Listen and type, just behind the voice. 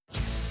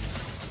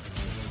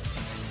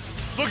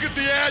Look at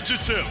the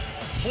adjective.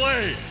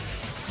 Play.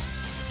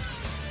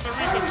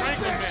 I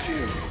respect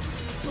you,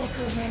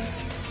 Booker Man.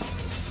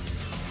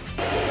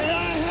 And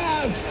I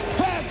have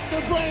half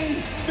the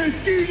brain that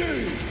you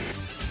do.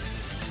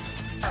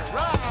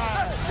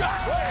 Right.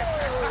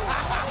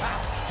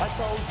 I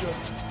told you.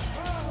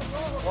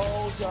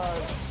 Oh,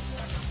 God.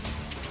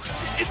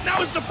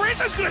 Now is the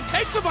franchise going to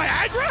take the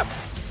Viagra?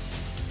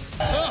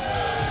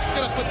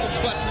 Gonna put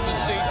some butts in the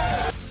seat.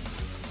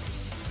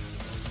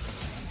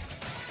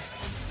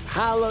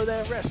 Hello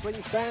there,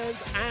 wrestling fans,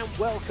 and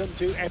welcome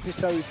to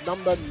episode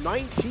number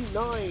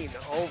 99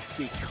 of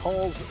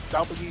Because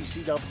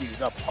WCW,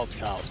 the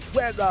podcast,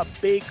 where the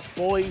big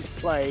boys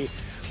play.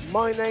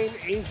 My name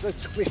is the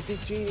Twisted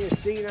Genius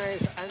Dean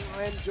Ayers, and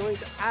I am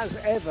joined as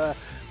ever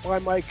by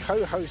my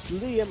co-host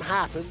Liam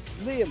Happen.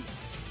 Liam,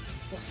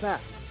 what's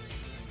that?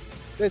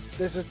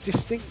 There's a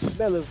distinct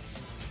smell of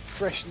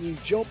fresh new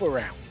job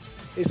around.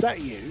 Is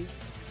that you?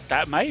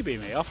 That may be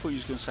me. I thought you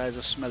was going to say there's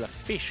a smell of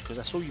fish, because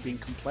that's all you've been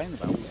complaining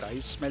about all day,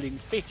 is smelling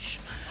fish.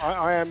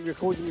 I am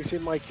recording this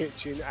in my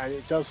kitchen, and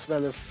it does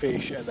smell of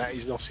fish, and that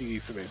is not a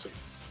euphemism.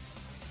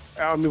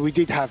 I mean, we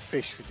did have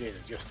fish for dinner,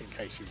 just in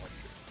case you wondered.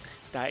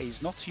 That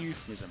is not a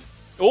euphemism.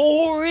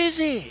 Or is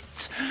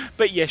it?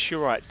 But yes, you're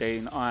right,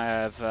 Dean.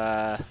 I've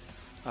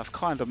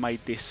kind of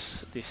made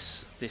this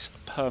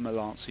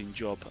perma-lancing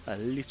job a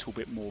little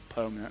bit more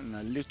permanent and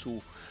a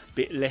little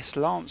bit less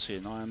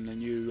lancing. I am the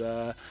new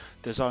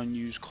DAZN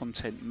News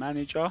content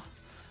manager.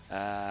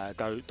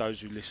 Those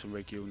who listen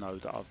regularly know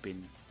that I've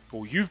been,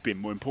 or you've been,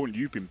 more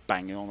importantly, you've been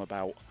banging on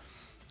about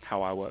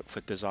how I work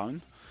for DAZN.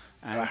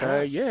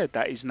 And yeah,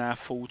 that is now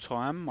full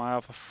time. My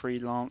other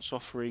freelance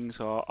offerings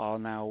are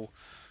now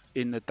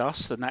in the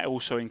dust, and that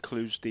also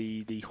includes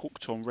the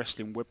Hooked On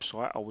Wrestling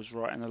website I was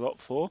writing a lot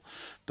for.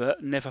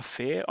 But never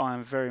fear, I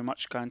am very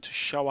much going to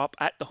show up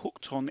at the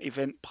Hooked On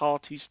event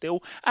party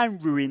still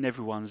and ruin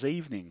everyone's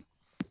evening.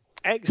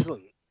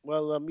 Excellent.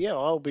 Well, yeah,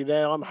 I'll be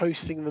there. I'm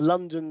hosting the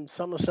London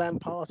SummerSlam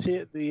party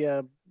at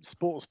the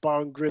Sports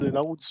Bar and Grill in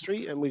Old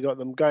Street, and we got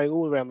them going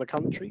all around the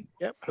country.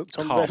 Yep,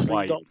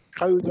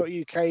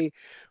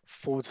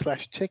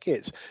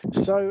 hookedonwrestling.co.uk/tickets.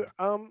 So,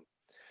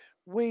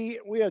 we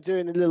are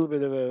doing a little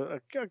bit of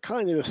a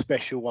kind of a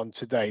special one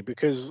today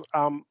because,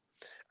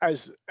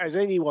 as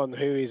anyone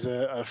who is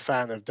a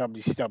fan of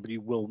WCW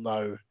will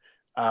know,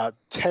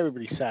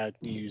 terribly sad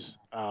news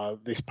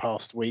this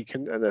past week,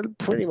 and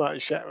pretty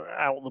much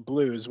out of the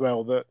blue as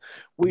well, that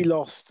we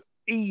lost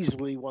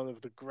easily one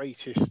of the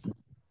greatest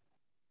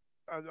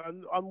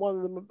and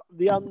one of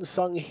the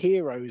unsung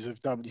heroes of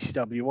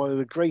WCW, one of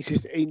the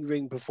greatest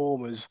in-ring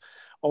performers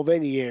of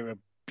any era.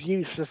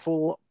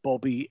 Beautiful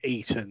Bobby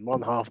Eaton,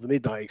 one half of the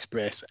Midnight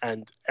Express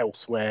and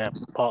elsewhere,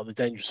 part of the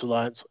Dangerous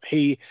Alliance.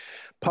 He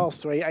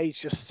passed away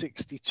aged just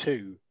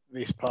 62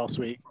 this past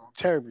week.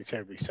 Terribly,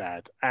 terribly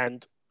sad.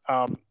 And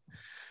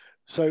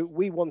so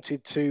we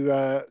wanted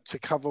to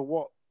cover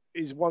what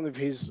is one of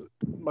his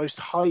most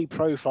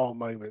high-profile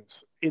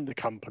moments in the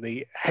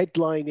company,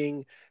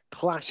 headlining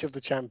Clash of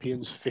the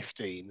Champions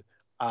 15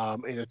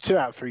 in a 2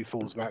 out of 3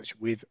 falls match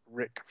with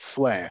Ric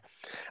Flair.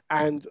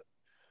 And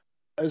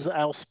as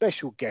our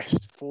special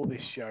guest for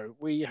this show,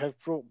 we've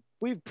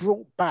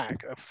brought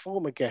back a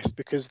former guest,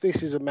 because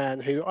this is a man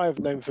who I have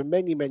known for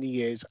many, many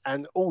years,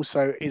 and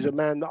also is a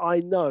man that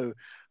I know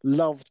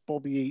loved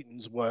Bobby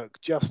Eaton's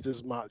work just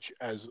as much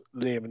as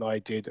Liam and I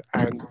did.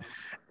 And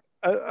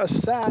a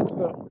sad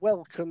but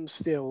welcome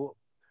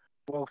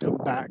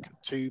back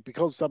to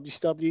Because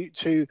WCW,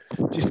 to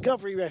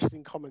Discovery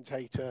Wrestling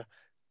commentator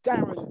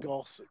Darren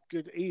Goss.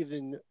 Good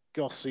evening,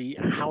 Gossy.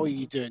 How are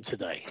you doing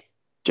today?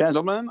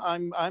 Gentlemen,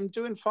 I'm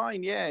doing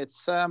fine. Yeah,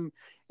 it's sad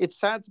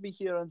to be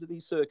here under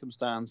these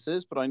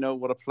circumstances, but I know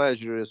what a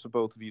pleasure it is for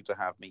both of you to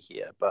have me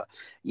here. But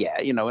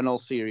yeah, in all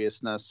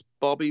seriousness,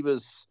 Bobby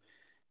was,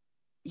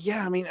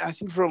 I mean, I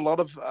think for a lot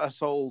of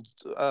us old,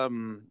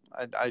 I'm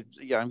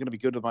going to be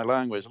good with my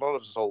language. A lot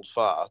of us old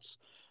farts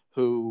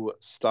who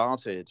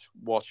started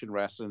watching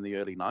wrestling in the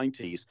early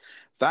 90s,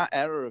 that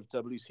era of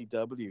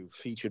WCW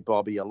featured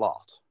Bobby a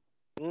lot.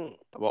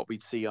 What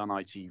we'd see on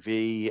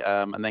ITV,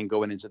 and then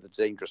going into the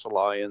Dangerous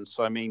Alliance.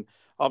 So, I mean,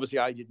 obviously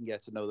I didn't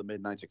get to know the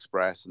Midnight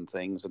Express and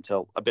things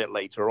until a bit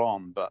later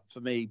on. But for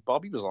me,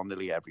 Bobby was on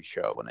nearly every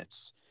show. And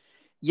it's,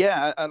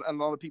 a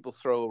lot of people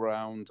throw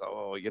around,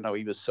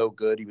 he was so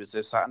good. He was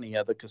this, that, and the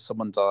other because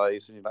someone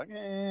dies. And you're like,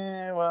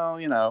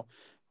 well.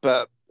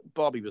 But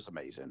Bobby was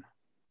amazing.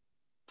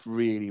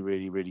 Really,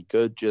 really, really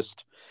good.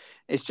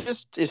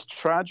 It's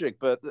tragic.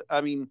 But,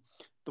 I mean,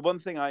 the one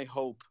thing I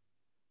hope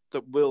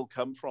that will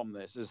come from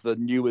this is the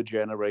newer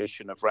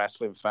generation of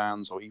wrestling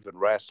fans or even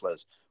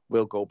wrestlers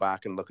will go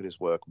back and look at his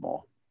work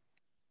more.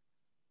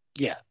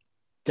 Yeah,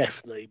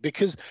 definitely.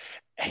 Because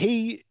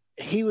he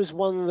was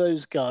one of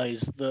those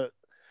guys that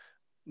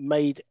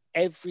made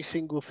every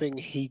single thing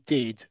he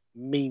did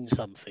mean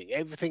something.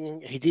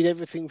 He did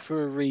everything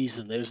for a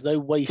reason. There was no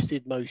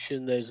wasted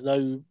motion. There's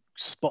no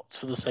spots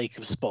for the sake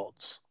of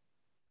spots.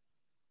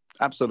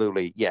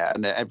 Absolutely, yeah,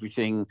 and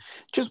everything.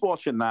 Just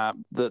watching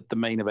the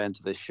main event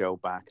of this show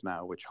back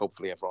now, which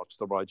hopefully I've watched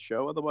the right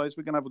show. Otherwise,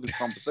 we can have a good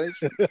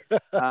conversation.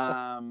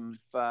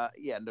 But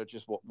yeah, no,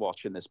 just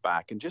watching this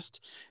back and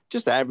just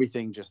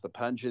everything, just the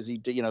punches he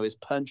did. His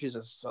punches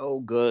are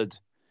so good,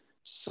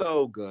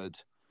 so good,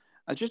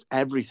 and just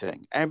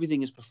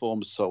everything is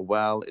performed so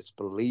well. It's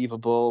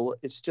believable.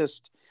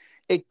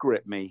 It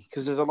gripped me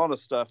because there's a lot of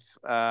stuff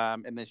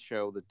in this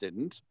show that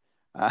didn't.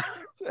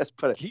 Let's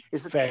put it.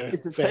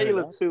 It's a tale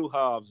of two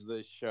halves.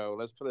 This show.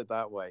 Let's put it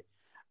that way.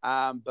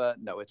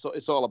 But no,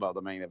 it's all about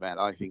the main event.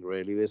 I think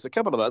really. There's a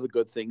couple of other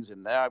good things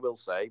in there, I will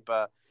say,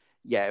 but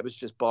yeah, it was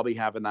just Bobby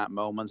having that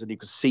moment, and you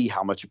could see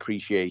how much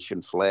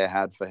appreciation Flair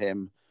had for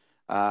him.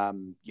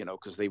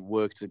 Because they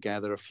worked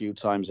together a few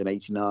times in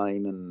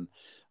 '89 and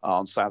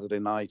on Saturday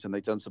Night, and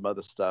they'd done some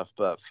other stuff.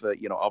 But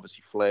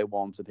obviously Flair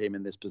wanted him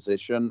in this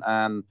position,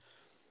 and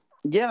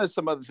yeah, there's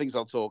some other things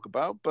I'll talk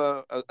about,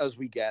 but as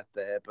we get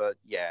there. But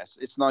yes,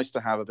 it's nice to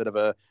have a bit of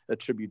a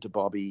tribute to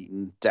Bobby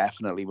Eaton.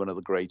 Definitely one of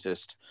the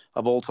greatest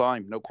of all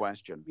time, no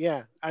question.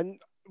 Yeah, and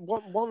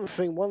one of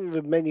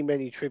the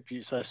many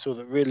tributes I saw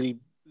that really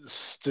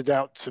stood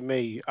out to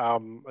me. I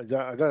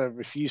don't know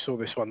if you saw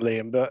this one,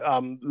 Liam, but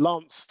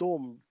Lance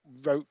Storm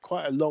wrote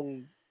quite a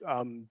long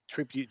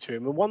tribute to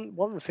him, and one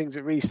of the things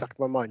that really stuck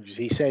in my mind was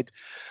he said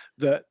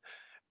that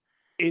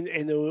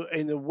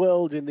in a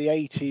world in the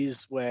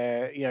 80s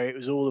where it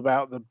was all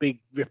about the big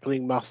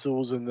rippling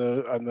muscles and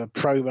the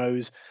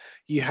promos,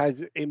 you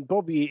had in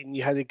Bobby Eaton,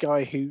 you had a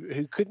guy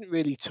who couldn't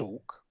really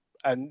talk,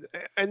 and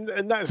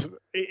that's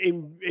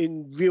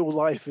in real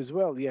life as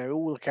well.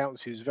 All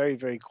accounts he was very,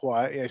 very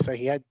quiet. So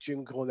he had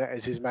Jim Cornette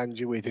as his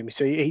manager with him,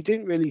 so he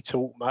didn't really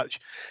talk much.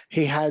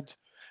 He had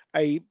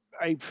a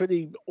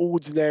pretty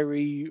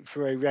ordinary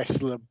for a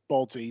wrestler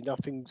body,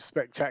 nothing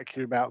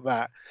spectacular about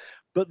that.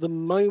 But the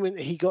moment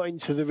he got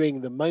into the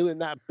ring, the moment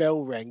that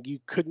bell rang, you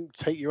couldn't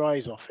take your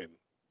eyes off him.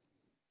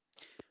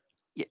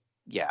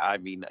 Yeah. I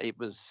mean, it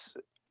was.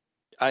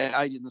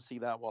 I didn't see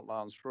that what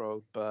Lance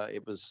wrote, but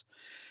it was.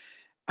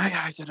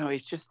 I don't know.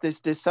 It's just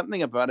there's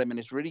something about him, and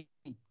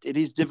it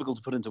is difficult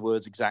to put into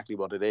words exactly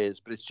what it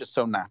is, but it's just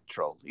so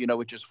natural.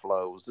 It just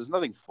flows. There's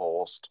nothing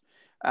forced.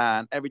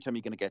 And every time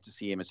you're going to get to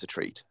see him, it's a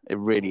treat. It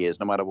really is,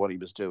 no matter what he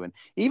was doing.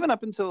 Even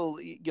up until,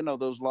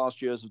 those last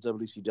years of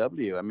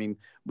WCW. I mean,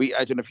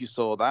 I don't know if you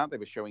saw that. They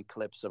were showing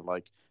clips of,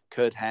 like,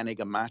 Kurt Hennig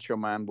and Macho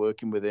Man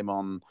working with him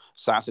on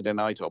Saturday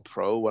Night or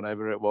Pro,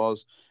 whatever it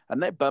was.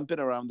 And they're bumping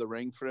around the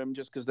ring for him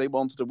just because they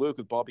wanted to work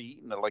with Bobby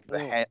Eaton at, like, the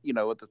head,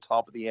 at the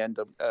top of the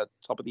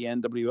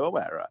NWO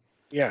era.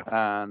 Yeah.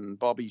 And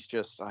Bobby's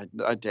just, I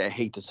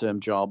hate the term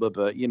jobber,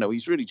 but,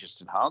 he's really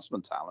just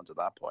enhancement talent at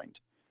that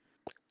point.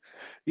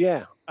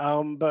 Yeah,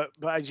 but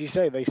as you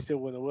say, they still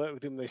want to work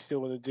with him. They still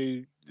want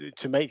to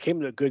make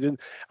him look good. And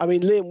I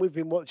mean, Liam, we've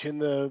been watching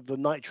the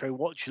Nitro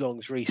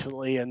watch-alongs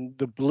recently, and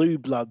the Blue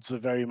Bloods are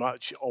very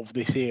much of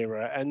this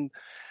era. And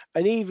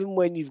even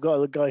when you've got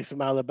a guy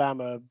from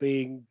Alabama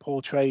being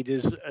portrayed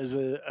as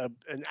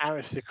an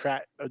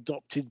aristocrat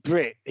adopted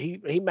Brit,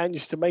 he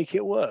managed to make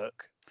it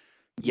work.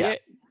 Yeah.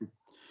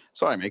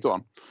 Sorry, mate, go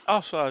on.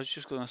 Oh, so I was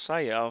just going to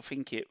say, I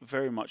think it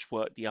very much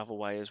worked the other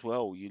way as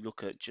well. You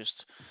look at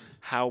just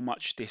how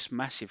much this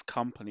massive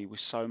company with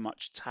so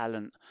much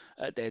talent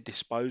at their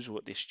disposal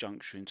at this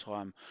juncture in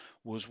time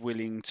was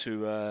willing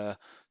to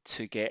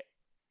get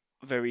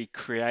very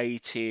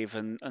creative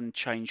and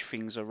change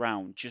things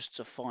around just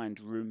to find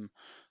room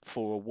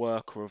for a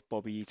worker of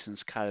Bobby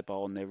Eaton's caliber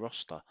on their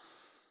roster.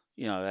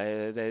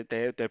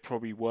 There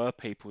probably were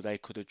people they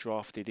could have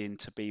drafted in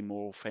to be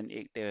more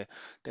authentic.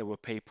 There were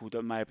people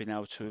that may have been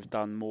able to have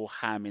done more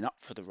hamming up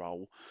for the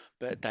role,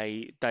 but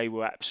they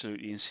were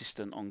absolutely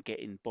insistent on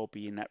getting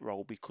Bobby in that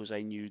role because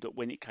they knew that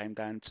when it came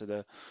down to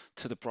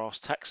the brass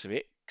tacks of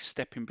it,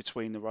 stepping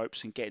between the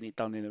ropes and getting it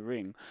done in the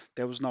ring,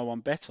 there was no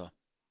one better.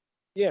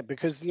 Yeah,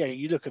 because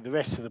you look at the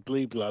rest of the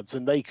Blue Bloods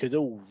and they could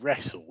all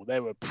wrestle. They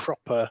were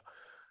proper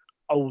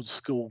old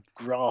school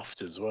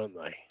grafters, weren't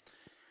they?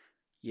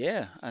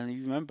 Yeah, and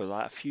you remember,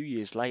 like a few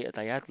years later,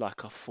 they had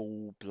like a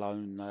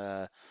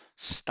full-blown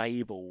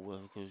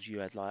stable because you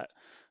had like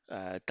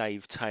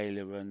Dave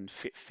Taylor and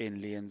Fit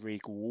Finlay and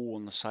Regal all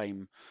on the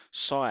same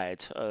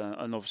side,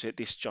 and obviously at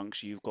this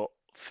juncture you've got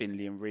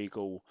Finlay and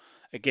Regal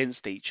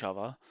against each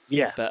other.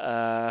 Yeah.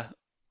 But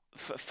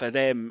for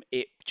them,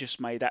 it just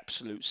made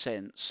absolute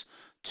sense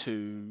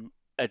to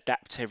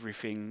adapt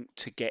everything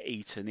to get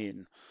Eaton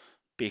in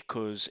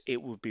because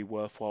it would be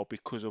worthwhile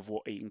because of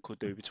what Eaton could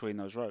do between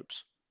those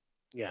ropes.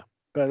 Yeah,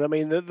 but I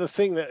mean, the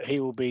thing that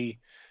he'll be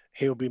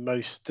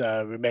most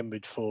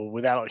remembered for,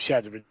 without a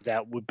shadow of a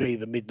doubt, would be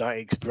the Midnight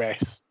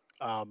Express.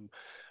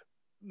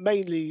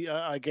 Mainly,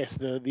 I guess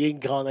the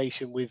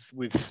incarnation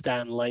with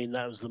Stan Lane,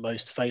 that was the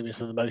most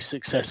famous and the most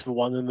successful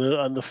one,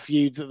 and the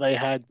feud that they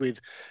had with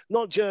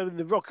not just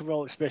the Rock and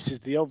Roll Express is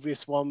the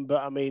obvious one,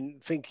 but I mean,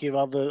 thinking of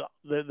other,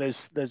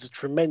 there's a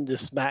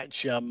tremendous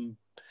match.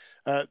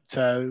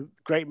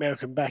 Great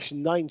American Bash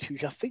in '90,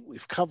 which I think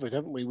we've covered,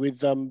 haven't we? With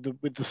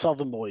the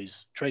Southern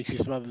Boys, Tracy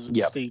Smothers and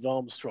Yep. Steve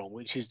Armstrong,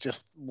 which is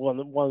just one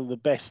of the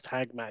best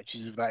tag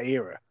matches of that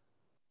era.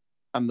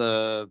 And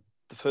the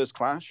first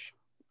Clash,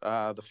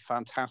 the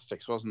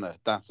Fantastics, wasn't it?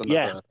 That's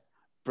another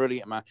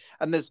brilliant match.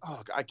 And there's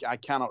I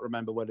cannot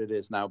remember what it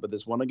is now, but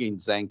there's one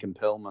against Zenk and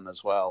Pillman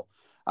as well.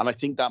 And I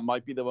think that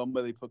might be the one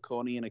where they put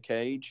Corny in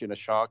a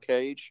shark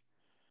cage.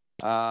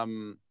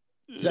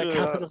 Is that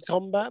Capital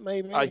Combat,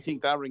 maybe? I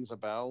think that rings a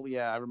bell.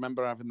 Yeah, I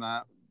remember having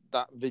that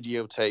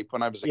videotape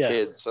when I was a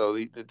kid. So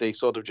they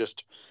sort of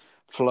just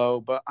flow.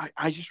 But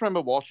I just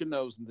remember watching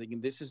those and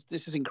thinking, this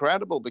is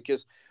incredible,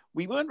 because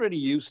we weren't really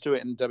used to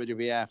it in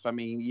WWF. I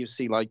mean, you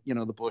see, like, you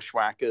know, the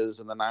Bushwhackers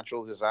and the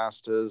Natural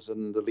Disasters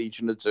and the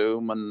Legion of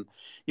Doom and,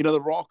 you know,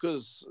 the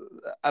Rockers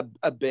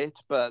a bit.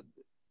 But,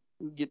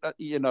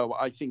 you know,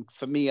 I think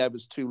for me, I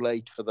was too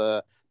late for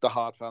the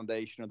Hart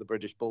Foundation or the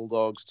British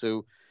Bulldogs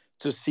to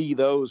see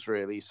those,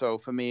 really. So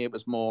for me, it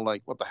was more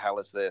like, what the hell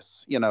is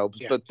this? You know,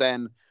 but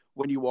then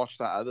when you watch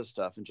that other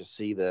stuff and just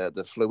see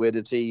the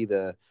fluidity,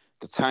 the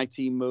tag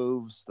team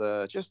moves,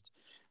 the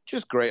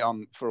just great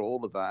on for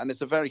all of that. And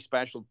it's a very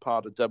special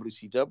part of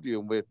WCW,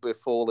 and we're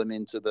falling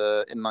into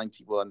in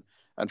 91,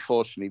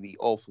 unfortunately, the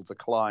awful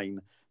decline.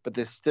 But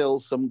there's still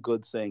some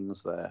good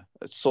things there.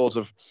 It's sort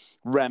of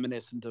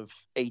reminiscent of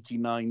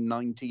 89,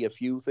 90, a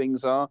few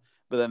things are,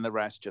 but then the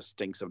rest just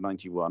stinks of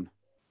 91.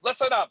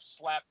 Listen up,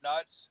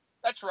 slapnuts.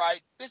 That's right.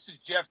 This is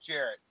Jeff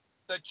Jarrett,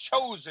 the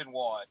chosen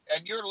one,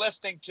 and you're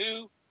listening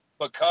to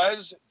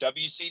Because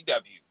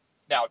WCW.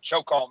 Now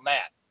choke on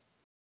that.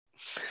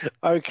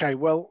 Okay,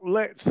 well,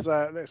 let's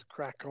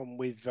crack on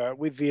with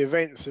the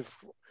events of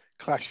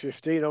Clash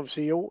 15.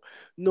 Obviously,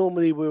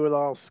 normally we'll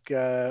ask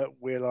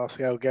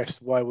our guest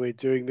why we're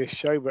doing this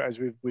show, but as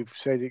we've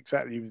said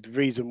exactly the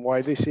reason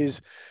why, this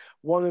is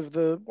one of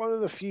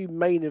the few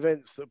main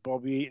events that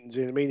Bobby Eaton's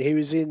in. I mean, he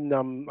was in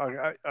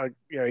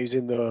he's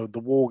in the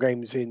War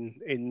Games in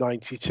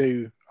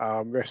 '92,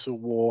 Wrestle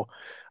War,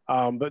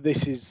 but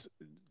this is,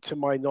 to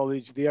my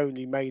knowledge, the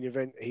only main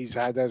event he's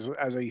had as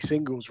a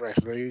singles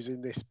wrestler. He was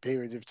in this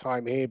period of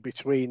time here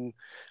between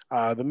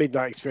the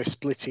Midnight Express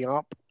splitting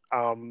up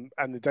and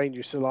the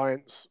Dangerous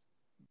Alliance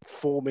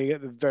forming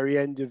at the very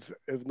end of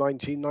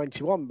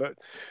 1991. But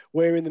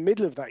we're in the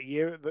middle of that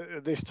year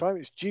at this time.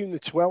 It's June the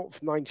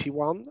 12th,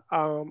 91.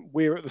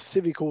 We're at the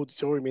Civic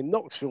Auditorium in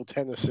Knoxville,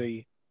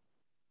 Tennessee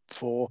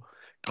for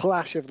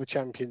Clash of the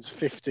Champions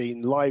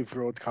 15 live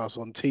broadcast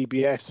on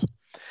TBS.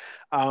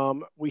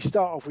 We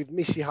start off with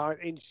Missy Hyatt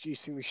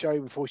introducing the show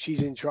before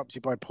she's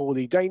interrupted by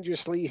Paulie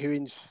Dangerously,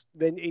 who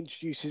then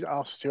introduces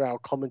us to our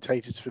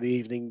commentators for the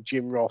evening,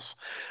 Jim Ross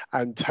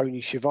and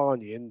Tony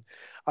Schiavone. And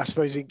I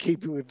suppose in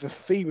keeping with the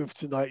theme of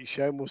tonight's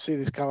show, and we'll see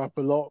this come up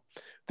a lot,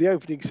 the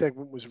opening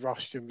segment was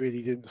rushed and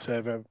really didn't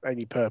serve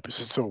any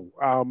purpose at all.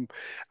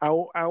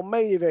 Our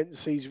main event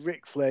sees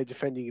Ric Flair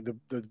defending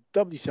the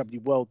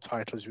WCW World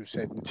title, as we've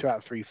said, in the 2 out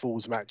of 3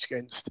 Falls match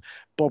against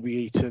Bobby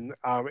Eaton.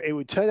 It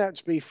would turn out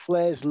to be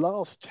Flair's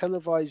last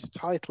televised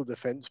title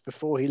defense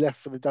before he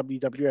left for the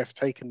WWF,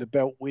 taking the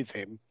belt with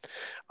him.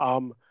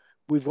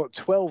 We've got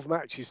 12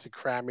 matches to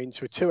cram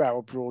into a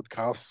 2-hour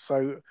broadcast,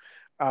 so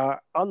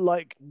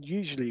unlike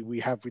usually we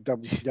have with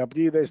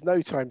WCW, there's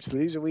no time to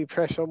lose, and we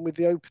press on with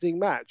the opening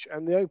match.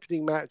 And the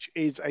opening match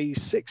is a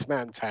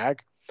 6-man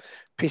tag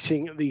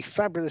pitting the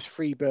Fabulous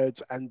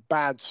Freebirds and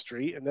Bad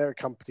Street, and they're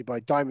accompanied by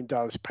Diamond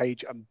Dallas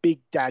Page and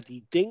Big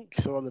Daddy Dink,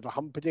 so Oliver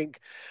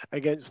Humperdinck,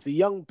 against the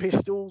Young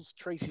Pistols,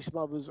 Tracy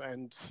Smothers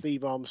and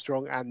Steve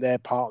Armstrong, and their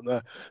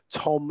partner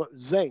Tom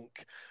Zenk.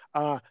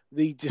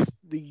 The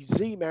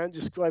Z-Man,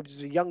 described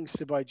as a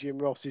youngster by Jim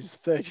Ross, is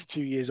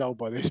 32 years old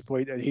by this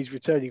point, and he's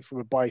returning from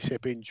a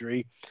bicep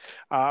injury.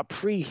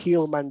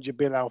 Pre-heel manager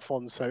Bill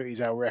Alfonso is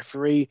our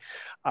referee.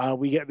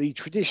 We get the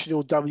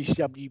traditional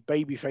WCW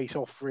babyface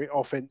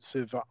offense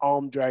of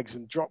arm drags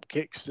and drop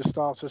kicks to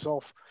start us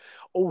off.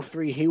 All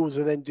 3 heels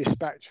are then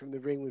dispatched from the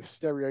ring with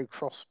stereo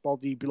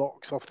crossbody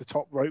blocks off the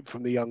top rope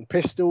from the Young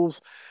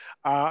Pistols.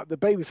 The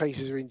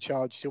babyfaces are in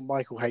charge till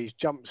Michael Hayes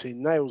jumps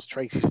in, nails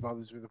Tracy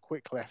Smothers with a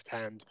quick left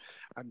hand,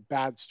 and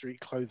Bad Street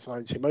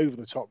clotheslines him over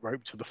the top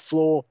rope to the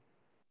floor.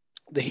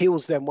 The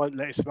heels then won't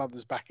let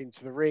Smothers back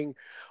into the ring.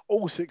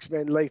 All 6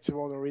 men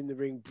later on are in the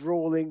ring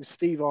brawling.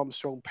 Steve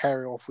Armstrong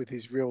pairing off with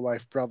his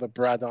real-life brother,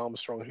 Brad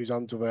Armstrong, who's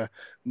under the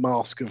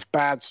mask of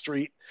Bad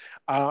Street.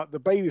 The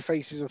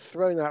babyfaces are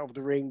thrown out of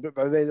the ring, but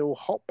they then all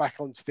hop back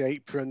onto the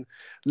apron,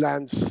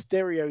 land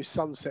stereo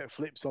sunset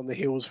flips on the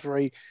heels for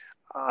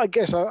I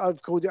guess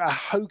I've called it a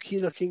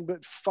hokey-looking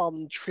but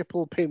fun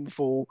triple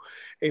pinfall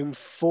in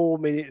 4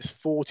 minutes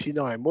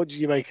 49. What did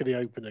you make of the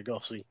opener,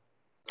 Gossi?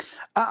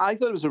 I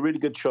thought it was a really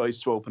good choice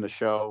to open a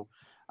show.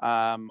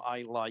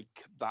 I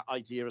like that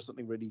idea of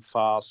something really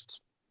fast,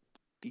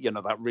 you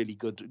know, that really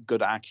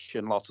good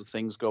action, lots of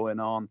things going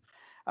on.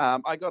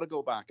 I got to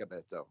go back a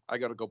bit, though. I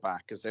got to go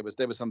back because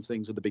there were some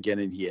things at the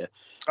beginning here.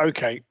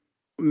 Okay.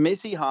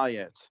 Missy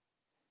Hyatt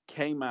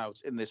came out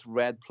in this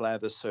red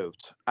pleather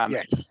suit, and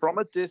Yes. from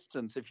a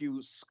distance, if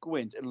you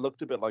squint, it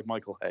looked a bit like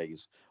Michael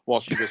Hayes,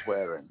 what she was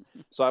wearing.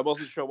 So I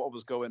wasn't sure what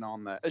was going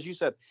on there. As you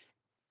said,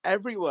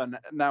 everyone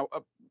now,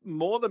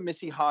 more than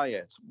Missy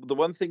Hyatt, the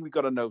one thing we've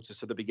got to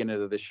notice at the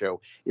beginning of this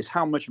show is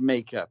how much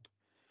makeup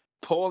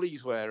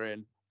Paulie's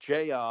wearing,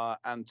 JR,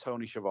 and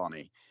Tony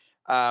Schiavone.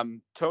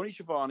 Tony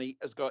Schiavone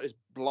has got his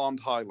blonde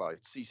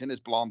highlights. He's in his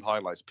blonde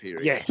highlights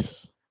period.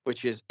 Yes.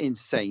 Which is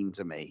insane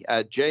to me.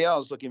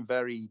 JR's looking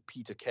very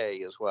Peter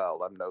Kay as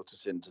well, I'm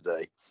noticing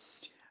today.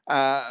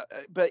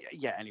 But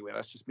yeah, anyway,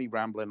 that's just me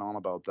rambling on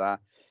about that.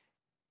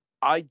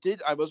 I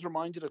was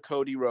reminded of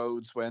Cody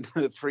Rhodes when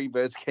the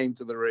Freebirds came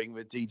to the ring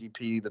with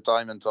DDP, the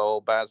Diamond Toll,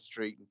 Bad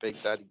Street, and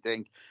Big Daddy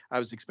Dink. I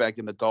was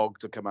expecting the dog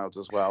to come out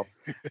as well.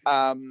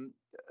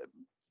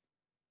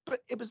 But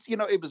it was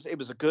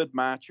a good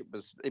match.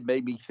 It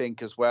made me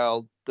think as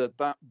well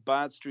that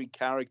Bad Street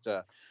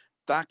character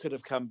that could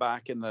have come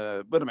back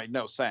but it made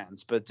no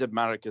sense, but did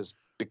America's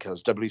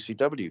because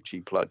WCW,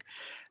 cheap plug,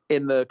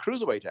 in the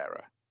Cruiserweight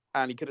era.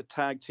 And he could have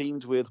tag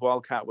teamed with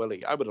Wildcat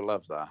Willie. I would have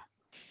loved that.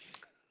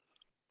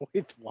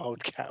 With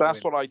Wildcat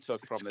That's Willie. what I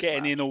took from It's this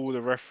getting match. in all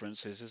the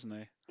references, isn't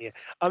he? Yeah.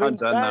 I mean, I'm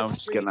done Bad now. I'm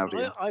just Street, getting out of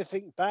here. I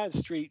think Bad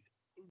Street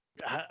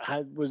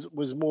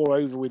was more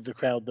over with the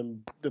crowd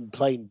than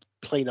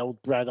plain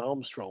old Brad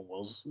Armstrong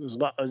was.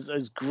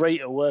 As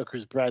great a worker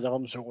as Brad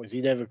Armstrong was,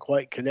 he never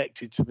quite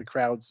connected to the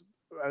crowds.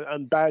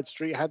 And Bad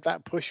Street had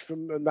that push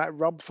and that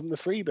rub from the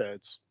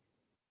Freebirds.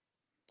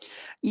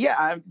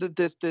 Yeah,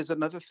 there's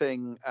another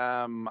thing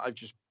I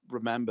just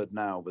remembered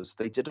now was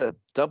they did a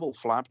double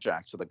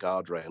flapjack to the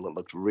guardrail that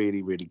looked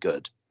really, really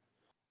good.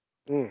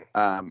 And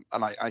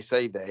I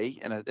say they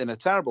in a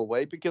terrible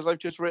way because I've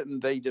just written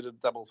they did a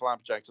double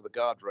flapjack to the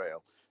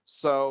guardrail.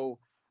 So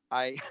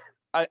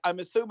I'm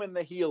assuming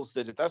the heels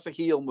did it. That's a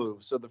heel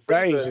move. So the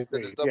Freebirds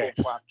did a double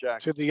flapjack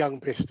to the Young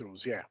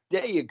Pistols. Yeah.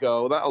 There you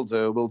go. That'll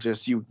do. We'll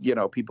just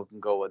people can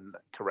go and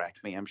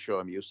correct me. I'm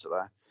sure I'm used to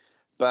that.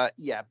 But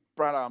yeah,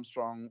 Brad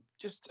Armstrong,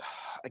 just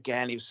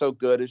again, he was so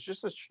good. It's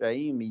just a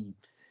shame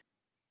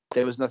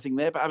there was nothing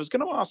there. But I was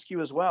going to ask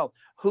you as well,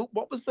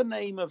 what was the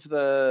name of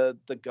the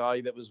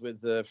guy that was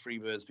with the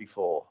Freebirds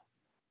before?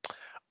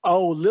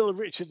 Oh, Little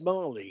Richard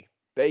Marley.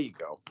 There you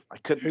go. I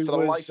couldn't for the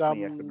life of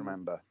me. I couldn't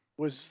remember.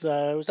 Was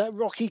that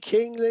Rocky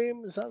King,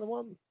 Liam? Was that the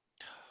one?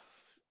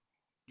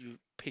 You're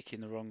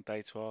picking the wrong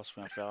day to ask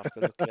me. I have to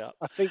look it up.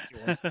 I think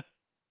it was.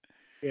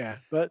 Yeah,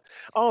 but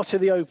Art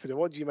of the Opener.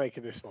 What do you make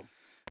of this one?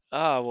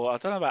 Well, I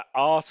don't know about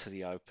Art of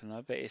the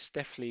Opener, but it's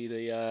definitely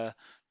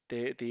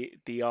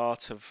the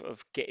art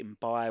of getting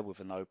by with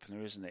an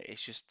opener, isn't it?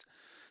 It's just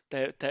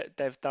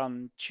they've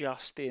done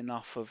just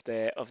enough of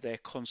their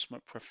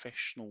consummate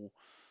professional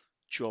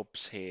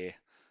jobs here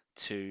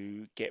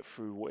to get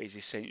through what is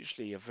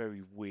essentially a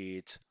very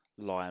weird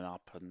lineup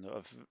and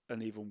of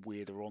an even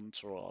weirder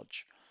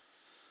entourage.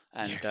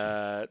 And Yes.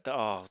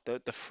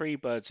 the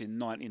Freebirds in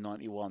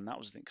 1991, that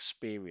was an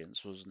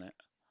experience, wasn't it?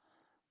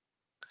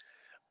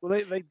 Well,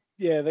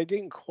 they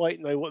didn't quite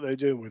know what they were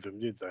doing with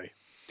them, did they?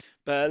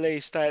 But at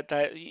least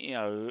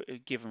they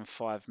given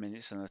 5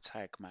 minutes in a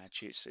tag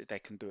match, they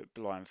can do it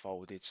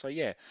blindfolded. So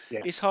yeah,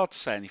 it's hard to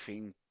say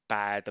anything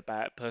bad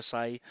about it per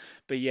se.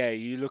 But yeah,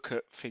 you look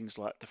at things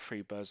like the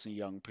Freebirds and the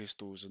Young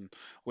Pistols, and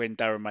when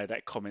Darren made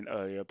that comment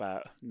earlier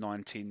about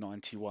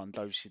 1991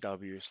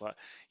 WCW, it's like,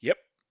 yep,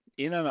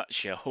 in a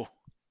nutshell.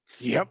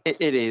 Yep,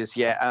 it is,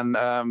 yeah. And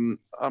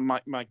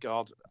my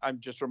God, I'm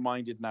just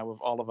reminded now of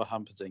Oliver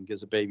Humperdinck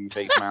as a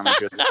babyface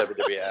manager in the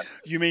WWF.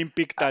 You mean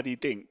Big Daddy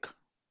Dink?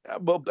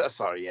 Well,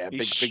 sorry, yeah.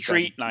 His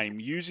street name.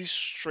 Use his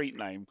street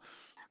name.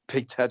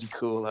 Big Daddy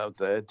Cool out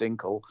there,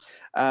 Dinkle.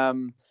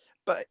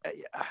 But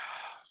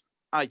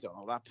I don't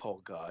know, that poor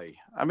guy.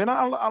 I mean,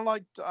 I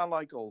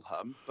like old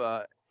Hump,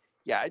 but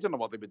yeah, I don't know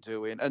what they were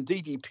doing. And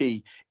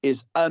DDP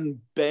is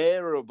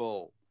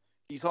unbearable.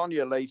 He's on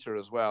you later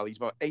as well. He's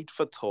about 8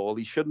 foot tall.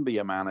 He shouldn't be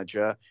a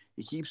manager.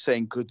 He keeps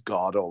saying "good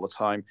God" all the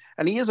time,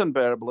 and he is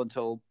unbearable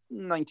until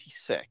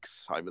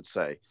 96, I would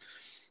say.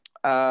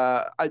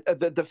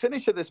 The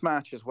finish of this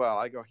match as well,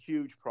 I got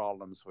huge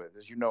problems with.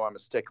 As you know, I'm a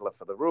stickler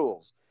for the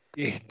rules.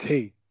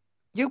 Indeed.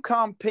 You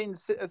can't pin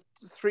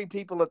 3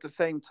 people at the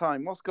same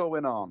time. What's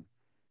going on?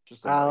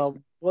 Just well,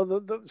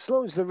 as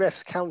long as the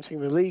ref's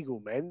counting the legal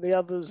men, the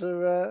others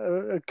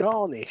are a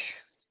garnish.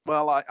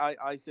 Well,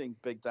 I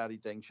think Big Daddy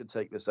Dink should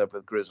take this up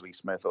with Grizzly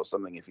Smith or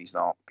something if he's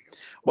not.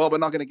 Well, we're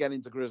not going to get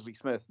into Grizzly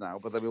Smith now,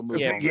 but then we'll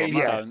move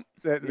on.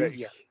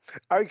 Yeah.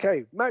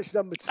 Okay, match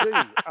number 2.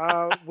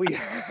 We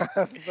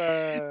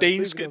have...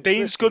 Dean's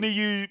going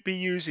to be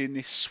using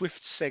this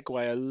swift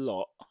segue a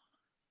lot.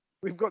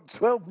 We've got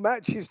 12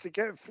 matches to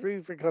get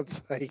through, for God's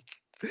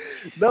sake.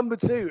 Number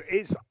 2,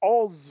 it's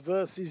Oz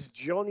versus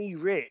Johnny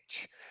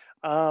Rich.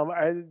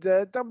 And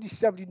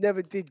WCW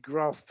never did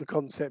grasp the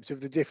concept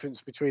of the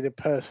difference between a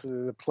person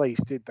and a place,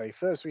 did they?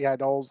 First we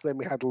had Oz, then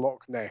we had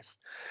Loch Ness.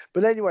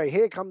 But anyway,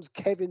 here comes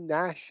Kevin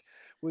Nash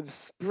with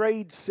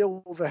sprayed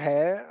silver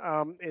hair,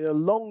 in a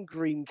long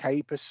green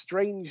cape, a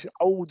strange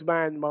old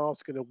man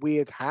mask and a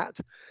weird hat.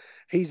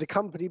 He's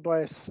accompanied by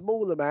a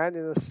smaller man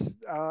in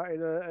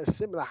a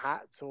similar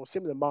hat or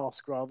similar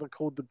mask rather,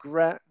 called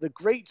the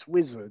Great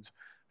Wizard,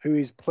 who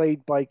is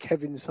played by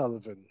Kevin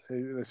Sullivan.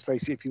 Who, let's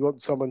face it, if you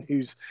want someone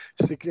who's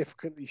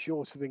significantly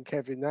shorter than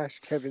Kevin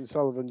Nash, Kevin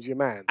Sullivan's your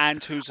man.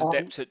 And who's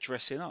adept at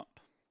dressing up.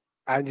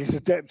 And he's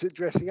adept at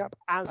dressing up,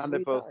 and they're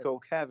both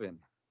called Kevin.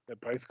 They're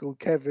both called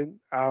Kevin.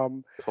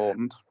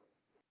 Important.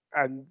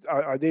 And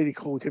I nearly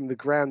called him the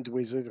Grand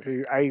Wizard,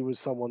 who A, was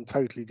someone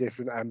totally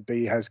different, and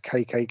B, has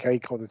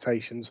KKK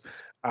connotations,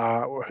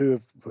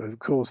 who of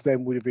course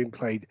then would have been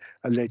played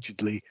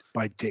allegedly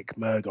by Dick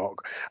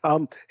Murdoch.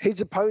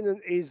 His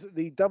opponent is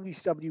the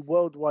WCW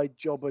Worldwide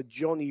Jobber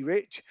Johnny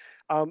Rich.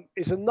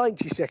 It's a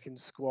 90-second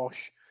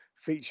squash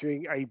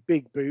featuring a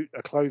big boot,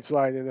 a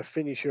clothesline, and a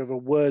finisher of a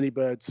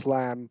whirlybird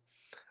slam.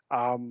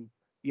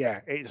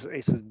 Yeah, it's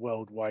a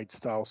worldwide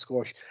style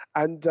squash,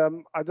 and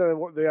I don't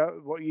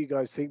know what you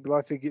guys think, but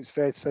I think it's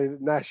fair to say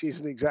that Nash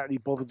isn't exactly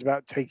bothered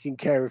about taking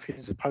care of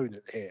his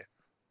opponent here.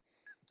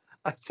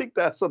 I think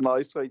that's a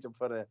nice way to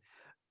put it.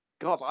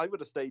 God, I would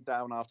have stayed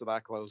down after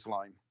that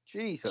clothesline.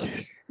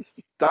 Jesus,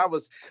 that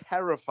was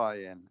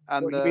terrifying.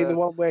 And What, you mean the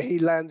one where he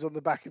lands on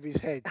the back of his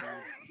head?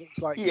 Looks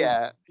like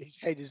his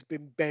head has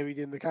been buried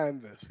in the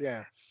canvas.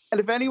 Yeah. And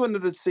if anyone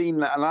that had seen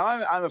that, and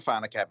I'm a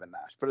fan of Kevin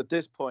Nash, but at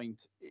this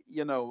point,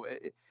 you know,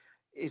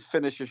 his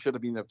finisher should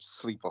have been a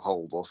sleeper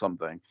hold or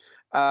something.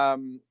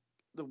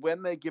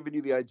 When they're giving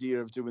you the idea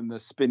of doing the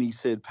spinny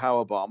Sid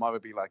powerbomb, I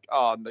would be like,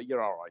 oh, no,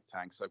 you're all right,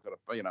 thanks. I've got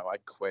to, I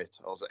quit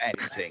or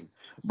anything,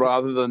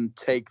 rather than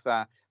take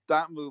that.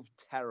 That move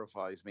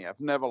terrifies me. I've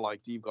never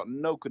liked it. You've got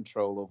no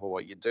control over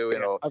what you're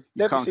doing, or I've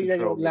never seen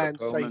anyone land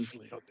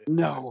safely on it.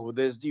 No,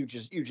 you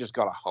just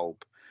got to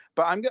hope.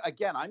 But I'm going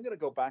to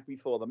go back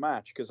before the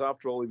match, because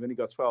after all, we've only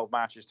got 12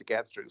 matches to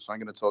get through, so I'm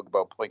going to talk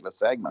about pointless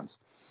segments.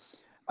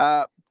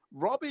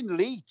 Robin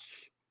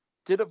Leach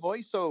did a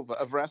voiceover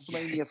of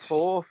WrestleMania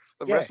 4,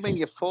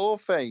 WrestleMania 4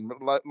 fame,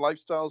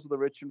 Lifestyles of the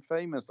Rich and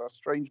Famous, that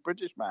strange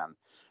British man.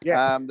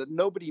 That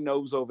nobody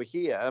knows over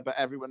here, but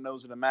everyone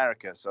knows in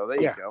America. So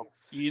there you go.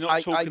 You're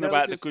not talking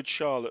about the Good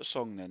Charlotte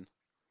song then?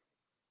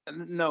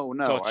 No.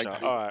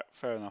 Gotcha. All right,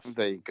 fair enough.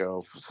 There you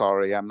go.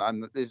 Sorry,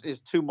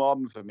 it's too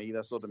modern for me,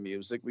 that sort of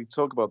music. We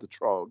talk about the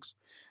Trogs.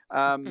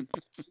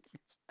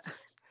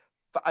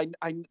 But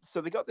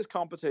so they got this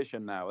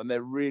competition now, and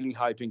they're really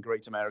hyping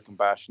Great American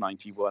Bash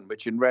 91,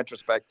 which in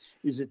retrospect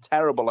is a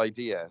terrible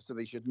idea. So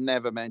they should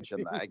never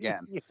mention that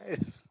again.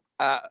 Yes.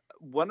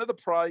 One of the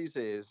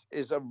prizes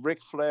is a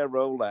Ric Flair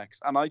Rolex,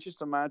 and I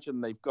just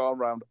imagine they've gone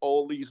around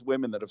all these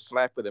women that have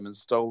slept with him and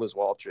stole his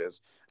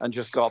watches and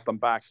just got them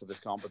back for this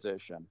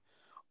competition.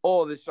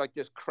 Or this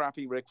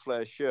crappy Ric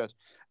Flair shirt.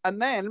 And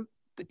then,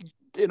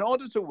 in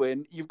order to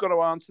win, you've got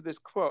to answer this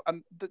quote.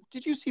 And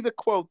did you see the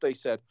quote they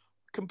said?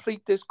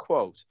 Complete this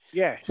quote.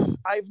 Yes.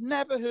 I've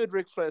never heard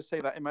Ric Flair say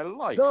that in my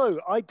life. No,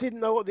 I didn't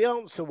know what the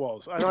answer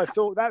was. And I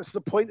thought that's the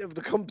point of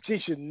the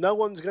competition. No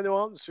one's going to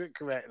answer it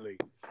correctly.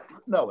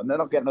 No, and they're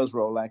not getting those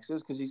Rolexes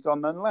because he's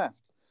got none left.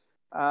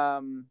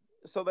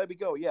 So there we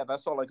go. Yeah,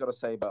 that's all I got to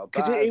say about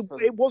that. Because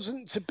it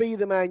wasn't to be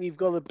the man, you've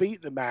got to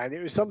beat the man.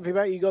 It was something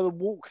about you got to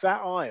walk that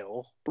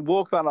aisle.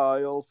 Walk that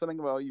aisle. Something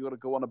about you got to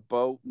go on a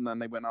boat, and then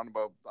they went on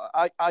about.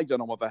 I don't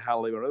know what the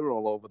hell they were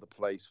all over the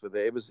place with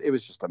it. It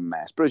was just a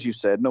mess. But as you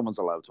said, no one's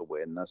allowed to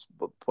win. That's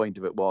what the point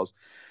of it was.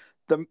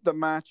 The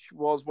match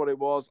was what it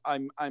was.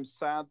 I'm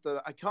sad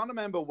that I can't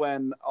remember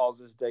when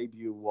Oz's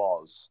debut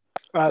was.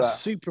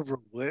 Super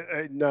Brawl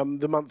in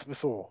the month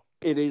before.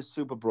 It is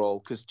Super Brawl,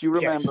 because do you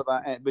remember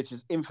that, which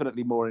is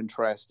infinitely more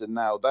interesting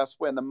now? That's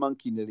when the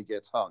monkey nearly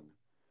gets hung.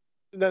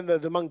 No,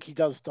 the monkey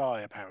does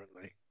die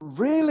apparently.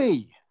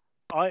 Really?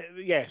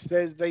 Yes.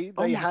 They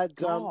had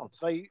I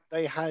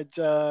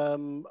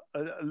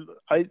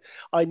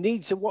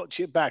need to watch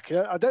it back.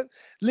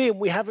 Liam,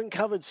 we haven't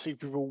covered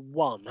Super Brawl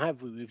 1,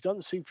 have we? We've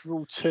done Super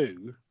Brawl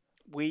 2.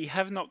 We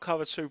have not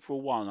covered Super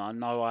Brawl 1. I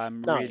know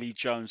I'm really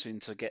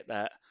jonesing to get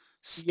that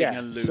Sting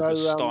and Luger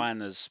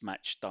Steiners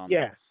match done.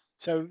 Yeah.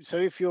 So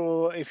if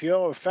you're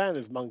a fan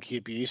of Monkey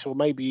Abuse, or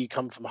maybe you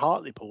come from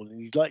Hartlepool and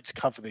you'd like to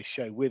cover this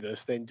show with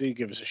us, then do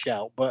give us a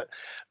shout. But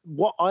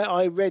what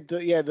I read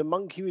that the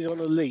monkey was on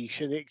a leash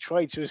and it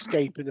tried to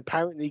escape, and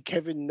apparently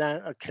Kevin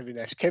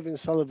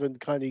Sullivan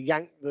kind of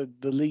yanked the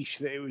leash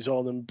that it was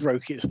on and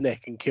broke its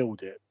neck and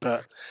killed it.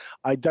 But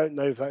I don't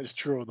know if that's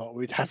true or not.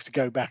 We'd have to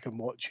go back and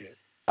watch it.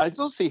 I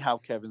don't see how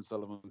Kevin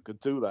Sullivan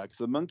could do that, because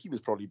the monkey was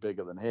probably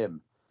bigger than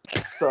him.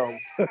 So,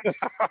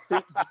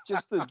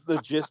 just the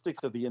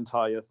logistics of the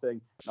entire thing.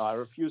 No, I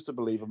refuse to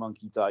believe a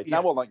monkey died. Yeah.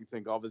 Now all I can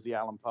think of is the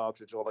Alan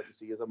Partridge. All I can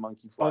see is a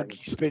monkey flying.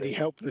 Monkey spinning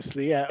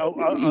helplessly, I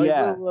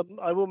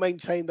will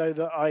maintain, though,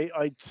 that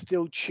I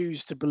still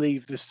choose to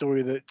believe the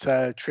story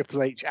that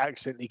Triple H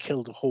accidentally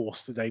killed a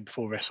horse the day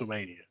before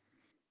WrestleMania.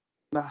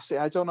 Nah, see,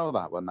 I don't know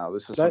that one now.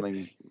 This is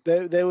something.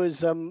 There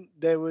was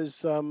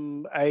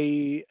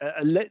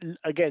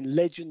again,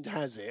 legend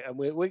has it, and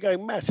we're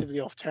going massively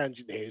off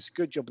tangent here. It's a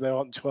good job there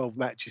aren't 12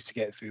 matches to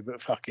get through, but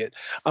fuck it.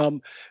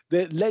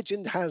 The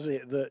legend has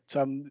it that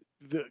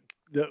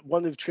that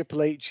one of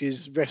Triple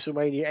H's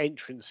WrestleMania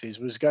entrances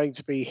was going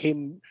to be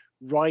him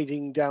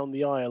riding down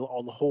the aisle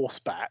on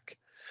horseback,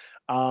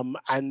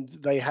 and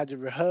they had a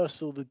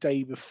rehearsal the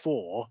day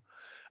before,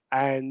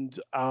 and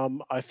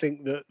I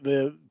think that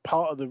the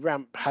part of the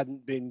ramp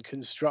hadn't been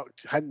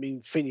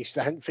finished.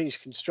 They hadn't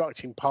finished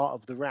constructing part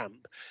of the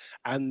ramp,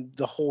 and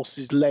the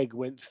horse's leg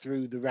went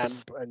through the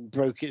ramp and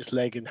broke its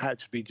leg and had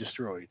to be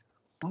destroyed.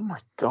 Oh my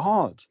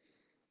God.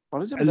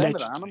 What is it with them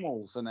with Allegedly.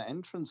 animals and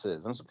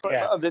entrances? I'm surprised.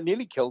 Yeah. They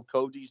nearly killed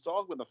Cody's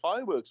dog when the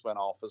fireworks went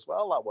off as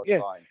well that one Yeah.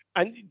 time.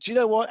 And do you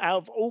know what? Out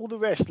of all the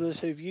wrestlers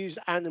who've used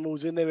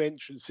animals in their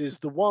entrances,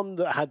 the one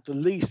that had the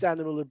least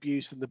animal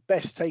abuse and the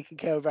best taken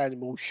care of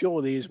animal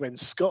surely is when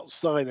Scott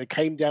Steiner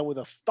came down with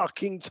a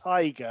fucking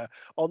tiger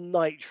on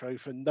Nitro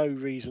for no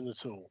reason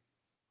at all.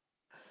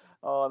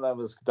 Oh, that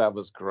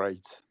was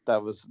great.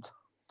 That was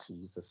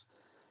Jesus.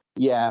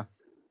 Yeah.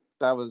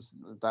 That was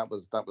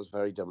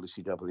very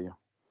WCW.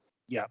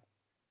 Yeah.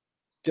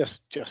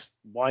 Just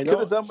why not? Could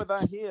have done with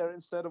that here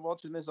instead of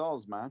watching this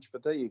Oz match,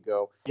 but there you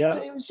go. Yeah.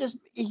 But it was just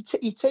he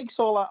takes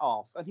all that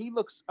off, and he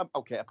looks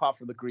okay. Apart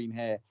from the green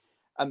hair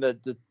and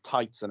the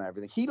tights and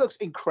everything, he looks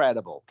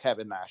incredible.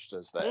 Kevin Nash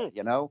does there,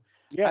 you know.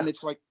 Yeah. And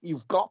it's like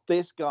you've got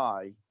this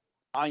guy.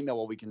 I know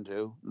what we can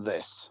do.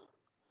 This.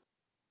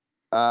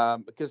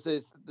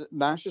 Because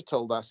Nash has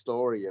told that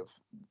story of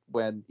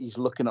when he's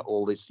looking at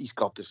all this, he's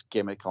got this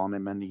gimmick on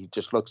him, and he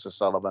just looks at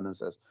Sullivan and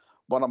says,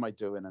 "What am I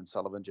doing?" And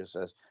Sullivan just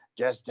says,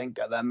 "Just think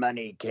of the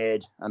money,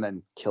 kid," and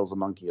then kills a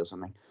monkey or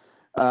something.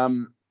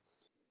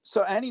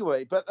 So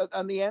anyway,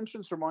 and the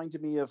entrance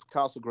reminded me of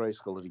Castle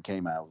Grayskull that he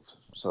came out.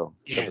 So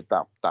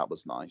that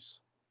was nice.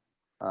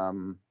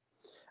 And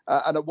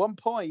at one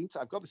point,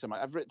 I've got this in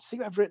my. I've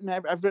written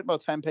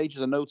about 10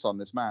 pages of notes on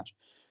this match.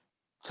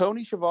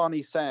 Tony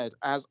Schiavone said,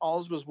 as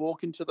Oz was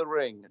walking to the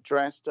ring,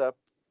 dressed up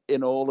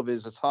in all of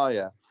his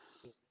attire,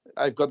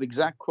 I've got the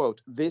exact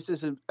quote, "This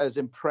is as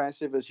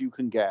impressive as you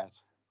can get."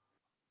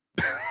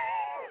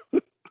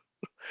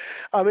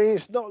 I mean,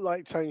 it's not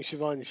like Tony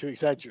Schiavone to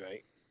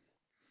exaggerate.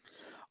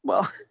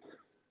 Well,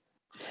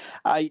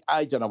 I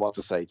don't know what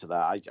to say to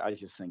that. I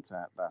just think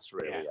that's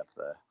really up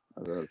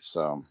there.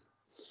 So,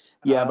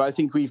 but I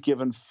think we've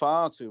given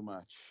far too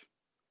much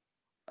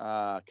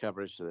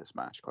coverage to this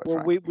match. Quite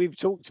frankly. We've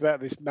talked about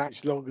this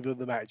match longer than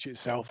the match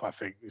itself. I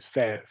think it's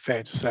fair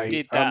to say.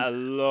 Did that a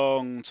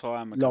long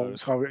time ago. Long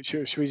time.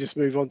 Should we just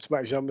move on to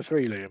match number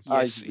 3,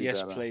 Liam?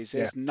 Yes, please.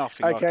 There's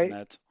nothing I can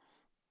add.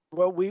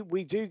 Well,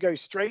 we do go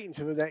straight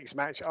into the next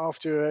match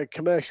after a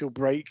commercial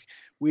break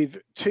with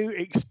 2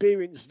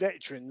 experienced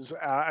veterans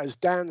as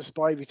Dan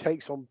Spivey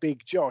takes on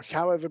Big Josh.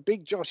 However,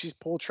 Big Josh is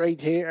portrayed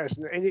here as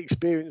an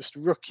inexperienced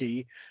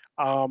rookie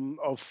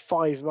of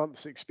 5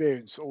 months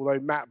experience, although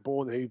Matt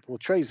Bourne, who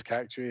portrays the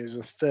character, is a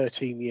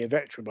 13-year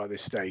veteran by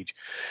this stage.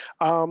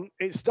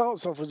 It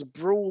starts off as a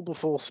brawl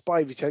before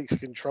Spivey takes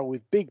control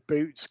with big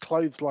boots,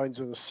 clotheslines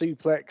and a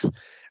suplex.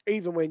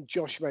 Even when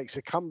Josh makes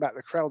a comeback,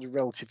 the crowd are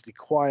relatively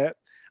quiet.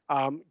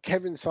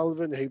 Kevin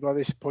Sullivan, who by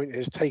this point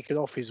has taken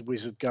off his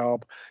wizard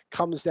garb,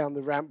 comes down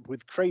the ramp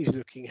with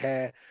crazy-looking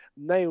hair,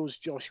 nails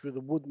Josh with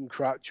a wooden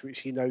crutch,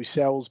 which he knows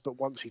sells, but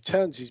once he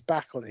turns his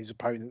back on his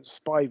opponent,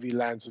 Spivey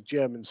lands a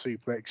German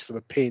suplex for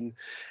the pin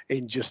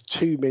in just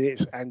 2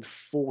 minutes and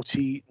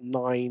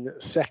 49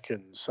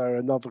 seconds. So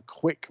another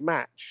quick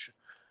match.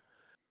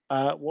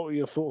 What were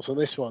your thoughts on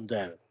this one,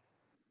 Dan?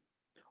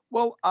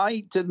 Well,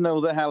 I didn't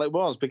know the hell it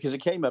was because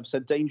it came up,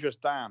 said Dangerous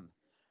Dan.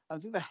 I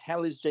think the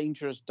hell is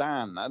Dangerous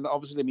Dan, and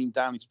obviously they mean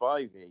Danny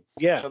Spivey.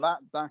 Yeah. So that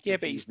but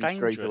he's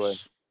dangerous. Away.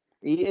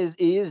 He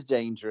is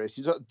dangerous.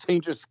 He's not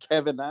dangerous.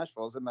 Kevin Nash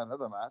was in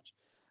another match.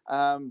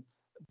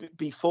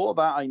 Before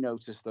that, I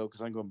noticed though,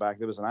 because I'm going back,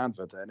 there was an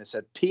advert there, and it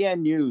said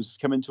PN News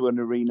coming to an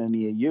arena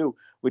near you,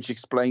 which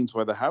explains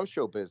why the house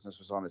show business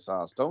was on its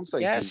ass. Don't say.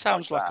 Yeah, it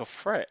sounds like a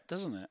threat,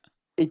 doesn't it?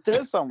 It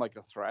does sound like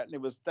a threat, and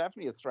it was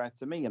definitely a threat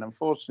to me. And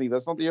unfortunately,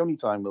 that's not the only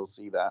time we'll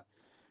see that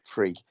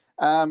freak.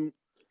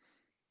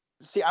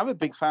 See, I'm a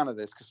big fan of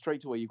this because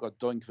straight away you've got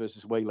Doink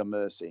versus Waylon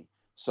Mercy,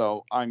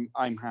 so I'm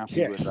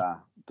happy with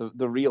that.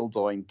 The real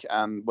Doink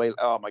and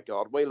oh my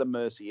God, Waylon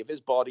Mercy. If his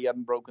body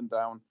hadn't broken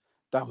down,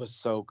 that was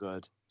so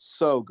good,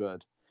 so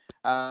good.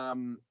 A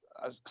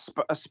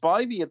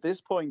Spivey at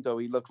this point though,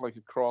 he looked like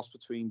a cross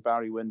between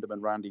Barry Windham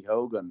and Randy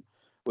Hogan,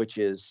 which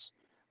was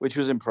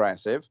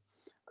impressive.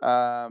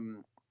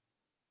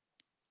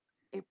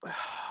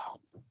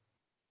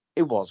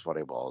 It was what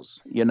it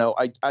was. You know,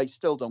 I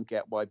still don't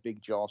get why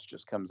Big Josh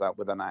just comes out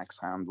with an axe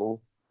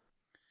handle.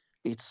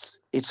 It's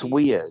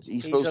weird.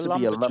 He's supposed to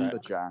be a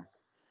lumberjack.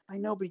 I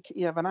know, but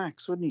he'd have an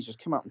axe, wouldn't he?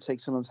 Just come out and take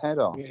someone's head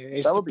off.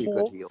 Yeah, that would be a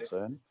good heel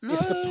turn.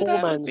 It's the poor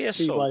man's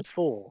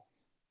 2x4.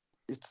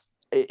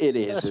 It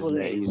is. That's what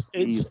it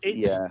is.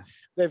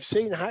 They've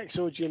seen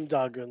Hacksaw Jim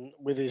Duggan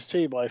with his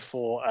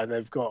 2x4, and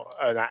they've got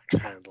an axe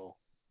handle.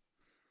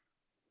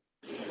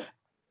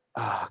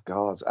 Oh,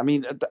 God. I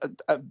mean,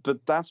 but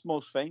that's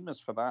most famous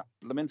for that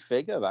lemon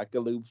figure, that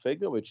Galoob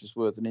figure, which is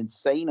worth an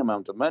insane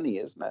amount of money,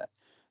 isn't it?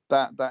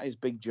 That is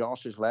Big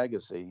Josh's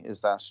legacy,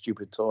 is that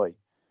stupid toy.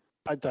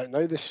 I don't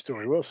know this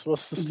story. What's the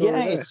story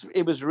Yeah, there?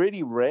 it was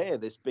really rare,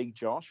 this Big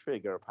Josh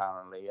figure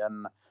apparently,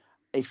 and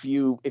if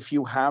you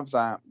have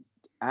that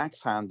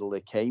axe handle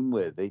it came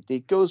with,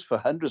 it goes for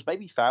hundreds,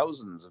 maybe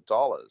thousands of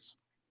dollars.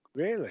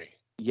 Really?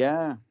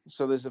 Yeah,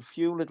 so there's a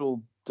few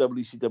little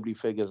WCW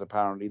figures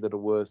apparently that are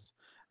worth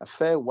a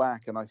fair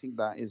whack, and I think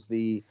that is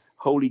the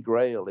holy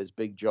grail is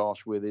Big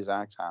Josh with his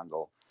axe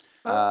handle,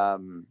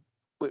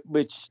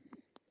 which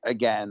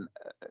again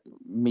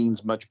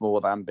means much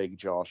more than Big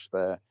Josh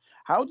there.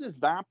 How does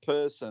that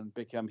person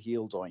become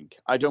heel Doink?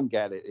 I don't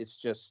get it.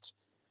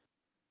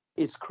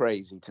 It's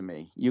crazy to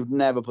me. You'd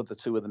never put the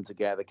two of them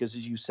together because,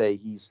 as you say,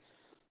 he's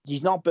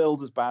not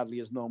billed as badly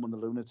as Norman the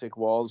Lunatic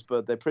was,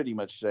 but they're pretty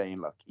much saying,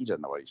 look, he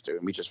doesn't know what he's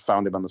doing. We just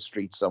found him on the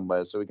street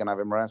somewhere so we can have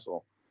him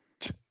wrestle.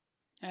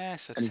 Yeah,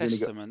 it's a And he's gonna go-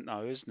 testament,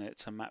 though, isn't it,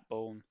 to Matt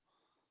Bourne?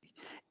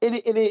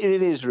 It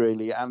is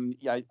really, and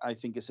I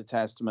think it's a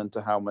testament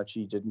to how much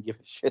he didn't give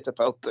a shit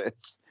about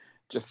this.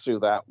 Just through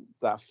that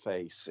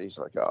face, he's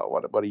like, "Oh,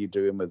 what are you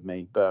doing with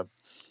me?" But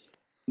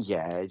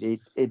yeah,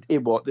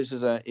 it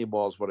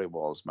was what it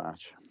was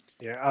match.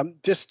 Yeah.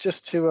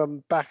 Just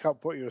to back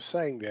up what you were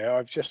saying there,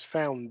 I've just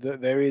found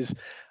that there is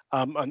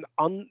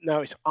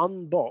now it's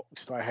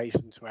unboxed. I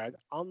hasten to add,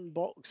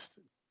 unboxed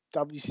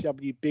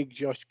WCW Big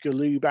Josh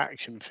Galoob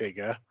action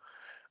figure,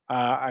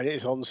 and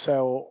it's on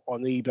sale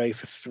on eBay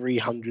for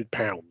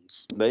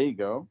 £300. There you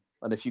go.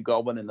 And if you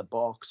got one in the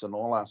box and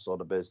all that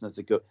sort of business,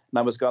 it go.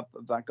 Now has got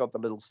the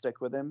little stick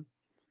with him.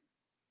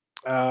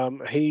 I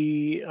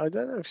don't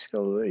know if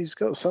he's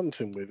got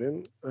something with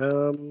him.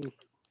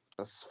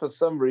 For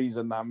some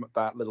reason,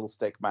 that little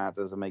stick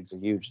matters and makes a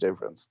huge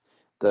difference.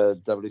 The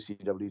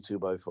WCW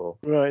 2x4.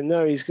 Right,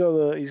 no, he's got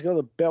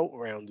a belt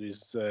around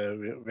his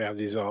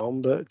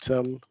arm, but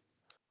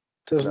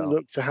doesn't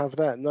look to have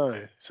that.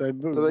 No, so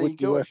there you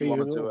go. If you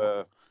want to do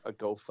more. a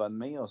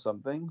GoFundMe or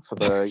something for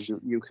the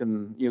you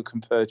can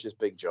purchase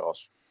Big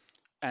Josh.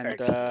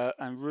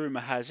 And rumor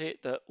has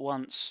it that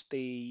once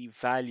the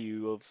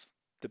value of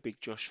the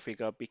Big Josh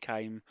figure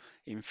became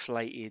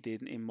inflated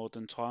in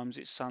modern times,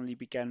 it suddenly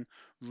began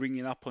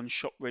ringing up on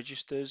shop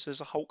registers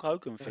as a Hulk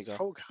Hogan figure.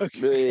 Hulk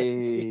Hogan.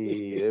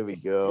 Hey, there we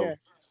go. Yeah,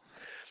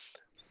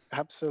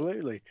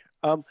 absolutely.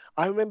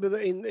 I remember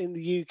that in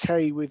the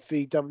UK with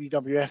the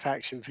WWF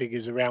action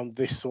figures around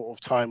this sort of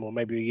time, or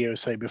maybe a year or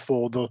so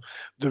before, the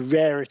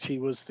rarity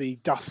was the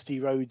Dusty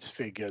Rhodes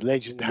figure.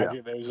 Legend had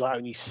it there was like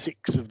only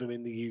 6 of them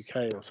in the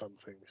UK or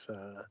something.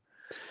 So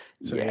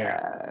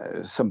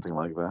yeah, something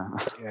like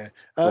that. Yeah.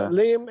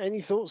 Liam,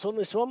 any thoughts on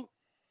this one?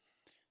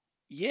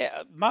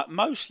 Yeah,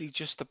 mostly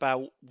just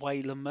about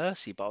Waylon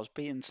Mercy, but I was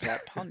beaten to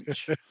that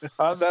punch.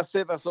 That's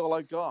it. That's all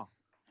I got.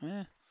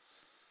 Yeah.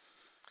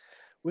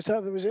 Was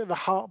it the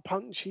heart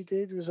punch he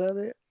did? Was that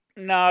it?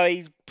 No,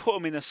 he put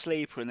him in a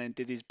sleeper and then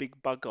did his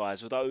big bug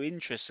eyes. Although,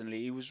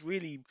 interestingly, he was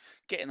really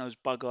getting those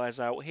bug eyes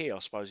out here. I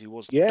suppose he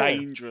was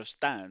Dangerous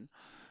Dan.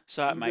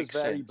 So that makes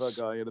sense. Very bug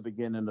eye at the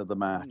beginning of the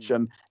match.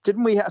 And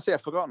didn't we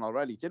I've forgotten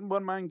already. Didn't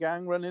One Man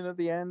Gang run in at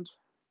the end?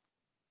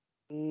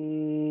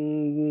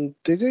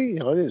 Did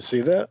he? I didn't see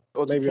that.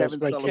 Or maybe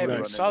Kevin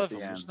Sullivan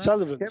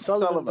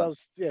Sullivan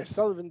does. Yeah,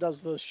 Sullivan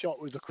does the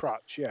shot with the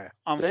crutch. Yeah.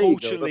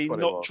 Unfortunately,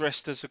 not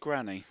dressed as a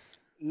granny.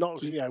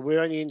 Not. Yeah,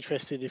 we're only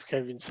interested if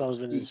Kevin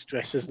Sullivan is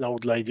dressed as an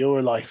old lady or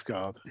a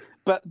lifeguard.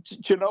 But do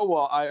you know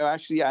what? I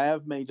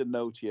have made a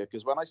note here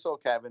because when I saw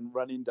Kevin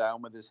running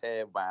down with his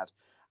hair mad,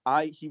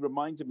 he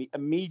reminded me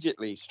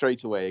immediately,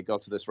 straight away, I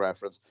got to this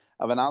reference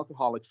of an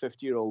alcoholic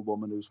 50-year-old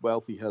woman whose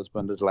wealthy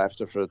husband had left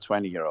her for a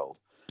 20-year-old.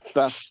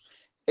 That's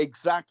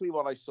exactly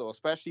what I saw,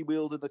 especially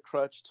wielding the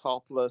crutch,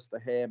 topless, the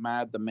hair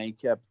mad, the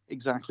makeup.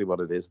 Exactly what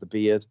it is, the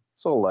beard.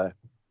 It's all there.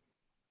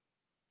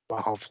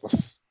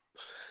 Marvelous.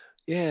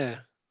 Yeah.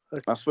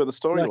 That's where the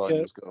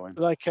storyline was going.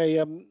 Like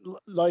a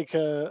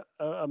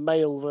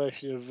male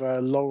version of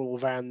Laurel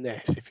Van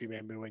Ness, if you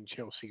remember when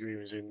Chelsea Green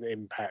was in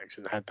Impact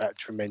and had that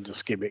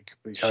tremendous gimmick,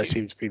 which I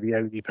seem to be the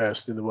only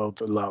person in the world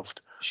that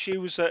loved. She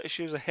was a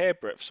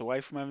hairbreadth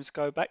away from having to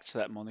go back to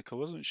that moniker,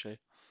 wasn't she?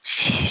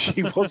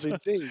 She was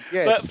indeed.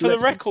 Yes. But for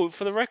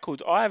the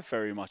record, I have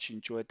very much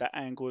enjoyed that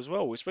angle as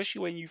well,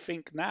 especially when you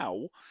think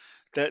now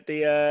that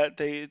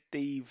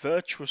the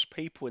virtuous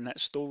people in that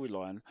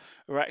storyline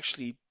are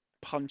actually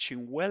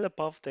punching well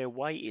above their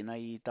weight in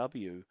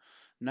AEW.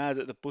 Now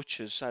that the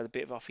Butcher's had a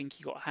bit of, I think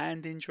he got a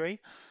hand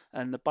injury,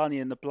 and the Bunny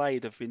and the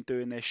Blade have been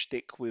doing their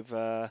shtick with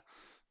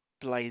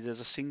Blade as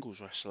a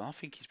singles wrestler. I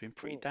think he's been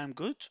pretty damn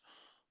good.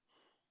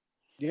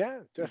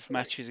 Yeah, definitely. With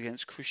matches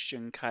against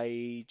Christian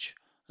Cage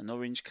and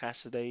Orange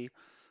Cassidy.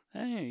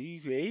 Yeah,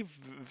 you could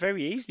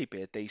very easily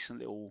be a decent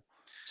little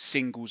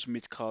singles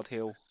mid-card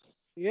heel.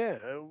 Yeah,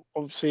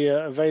 obviously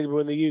available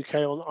in the UK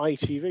on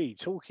ITV.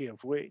 Talking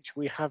of which,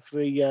 we have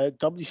the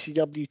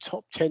WCW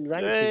Top 10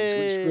 rankings,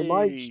 which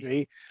reminds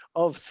me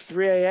of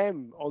 3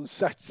 a.m. on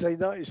Saturday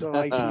nights on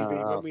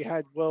ITV when we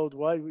had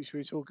Worldwide, which we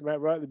were talking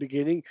about right at the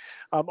beginning.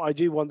 I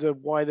do wonder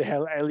why the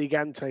hell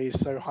Elegante is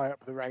so high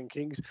up the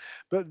rankings.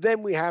 But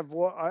then we have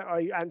what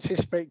I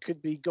anticipate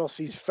could be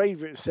Gossie's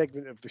favourite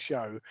segment of the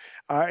show.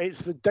 It's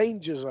the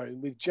Danger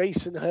Zone with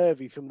Jason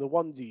Hervey from the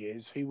Wonder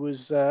Years, who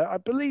was, I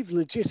believe,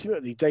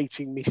 legitimately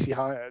dating Missy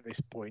Hyatt at this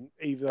point,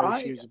 even though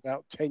she was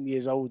about 10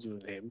 years older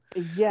than him.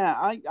 Yeah,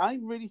 I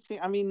really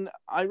think, I mean,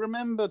 I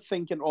remember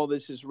thinking, oh,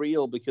 this is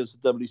real because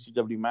of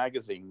WCW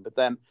magazine, but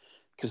then,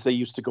 because they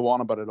used to go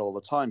on about it all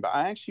the time, but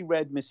I actually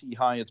read Missy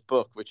Hyatt's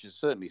book, which is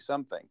certainly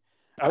something.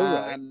 Oh,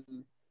 right.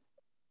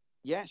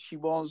 Yeah, she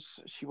was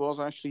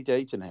actually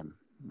dating him.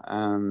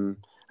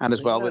 And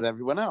as well with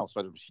everyone else.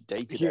 But she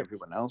dated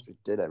everyone else, but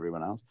did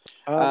everyone else.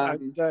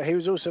 And he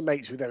was also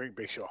mates with Eric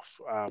Bischoff.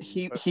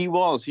 He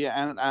was,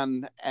 yeah,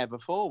 and Ever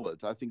Forward.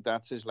 I think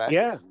that's his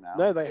legacy now.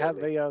 No, they have.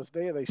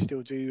 They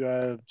still do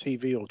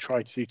TV or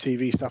try to do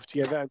TV stuff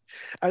together.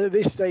 And at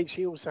this stage,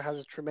 he also has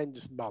a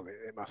tremendous mullet,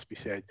 it must be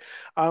said.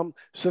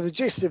 So the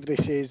gist of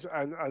this is,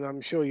 and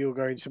I'm sure you'll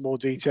go into more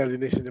detail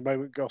in this in a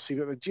moment, Gossie,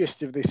 but the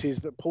gist of this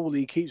is that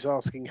Paulie keeps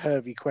asking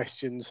Hervey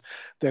questions,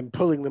 then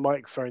pulling the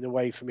microphone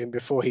away from him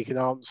before he can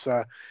answer.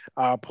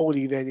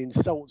 Paulie then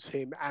insults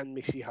him and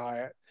Missy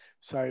Hyatt.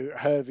 So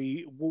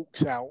Hervey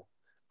walks out,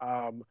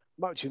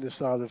 much in the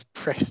style of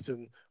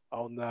Preston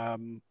on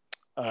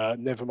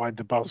Nevermind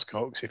the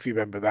Buzzcocks, if you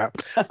remember that.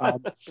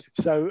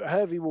 So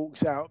Hervey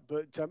walks out,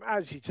 but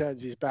as he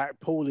turns his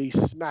back, Paulie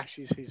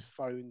smashes his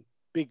phone,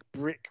 big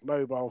brick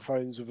mobile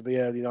phones of the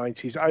early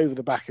 90s, over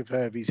the back of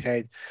Hervey's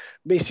head.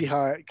 Missy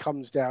Hyatt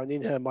comes down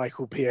in her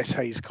Michael P.S.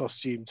 Hayes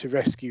costume to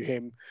rescue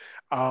him.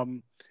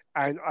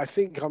 And I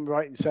think I'm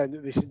right in saying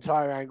that this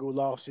entire angle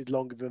lasted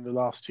longer than the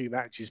last two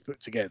matches put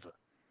together.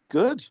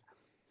 Good.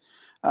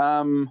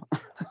 Not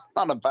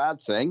a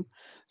bad thing.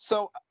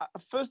 So,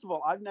 first of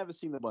all, I've never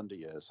seen the Wonder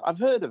Years. I've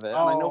heard of it, and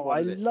I know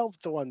what it is. I love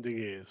the Wonder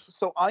Years.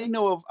 So I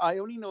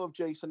only know of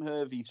Jason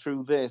Hervey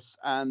through this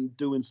and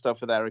doing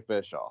stuff with Eric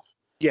Bischoff.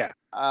 Yeah.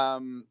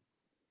 So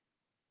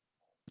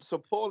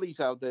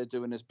Paulie's out there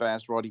doing his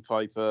best Roddy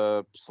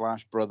Piper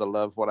 / Brother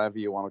Love, whatever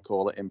you want to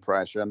call it,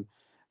 impression.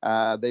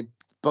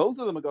 Both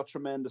of them have got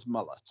tremendous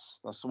mullets.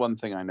 That's the one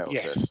thing I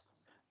noticed.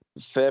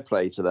 Yes. Fair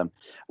play to them.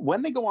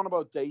 When they go on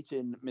about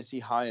dating Missy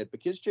Hyatt,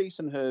 because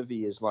Jason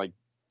Hervey is like,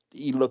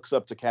 he looks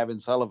up to Kevin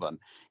Sullivan.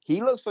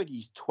 He looks like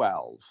he's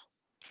 12.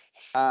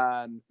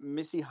 And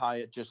Missy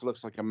Hyatt just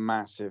looks like a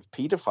massive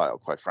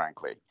pedophile, quite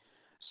frankly.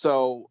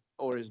 So,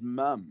 or his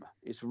mum.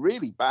 It's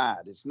really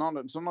bad. It's not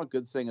a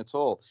good thing at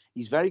all.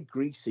 He's very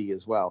greasy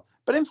as well.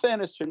 But in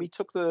fairness to him, he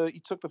took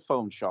the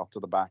phone shot to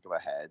the back of the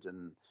head,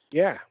 and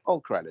yeah, all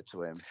credit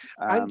to him.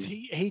 And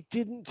he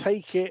didn't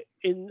take it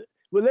in.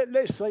 Well,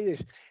 let's say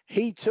this.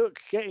 He took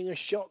getting a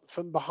shot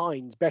from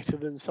behind better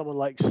than someone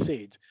like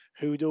Sid,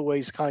 who would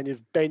always kind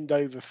of bend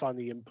over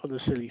funny and pull a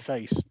silly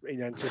face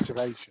in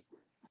anticipation.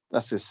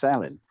 That's his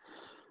selling.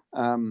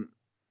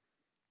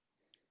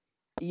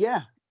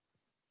 Yeah.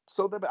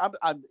 So it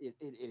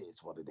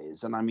is what it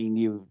is. And I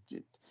mean,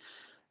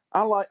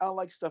 I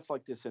like stuff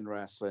like this in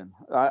wrestling.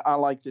 I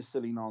like this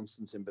silly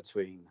nonsense in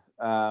between,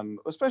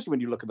 especially when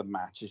you look at the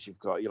matches you've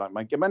got. You're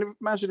like,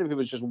 imagine if it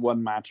was just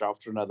one match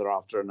after another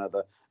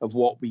of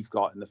what we've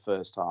got in the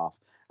first half.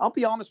 I'll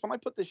be honest, when I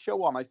put this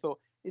show on, I thought,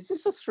 is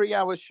this a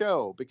 3-hour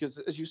show? Because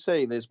as you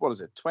say, there's,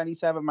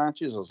 27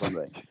 matches or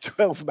something?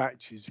 12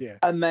 matches, yeah.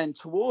 And then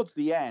towards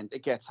the end,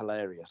 it gets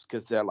hilarious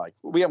because they're like,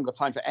 we haven't got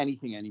time for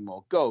anything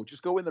anymore.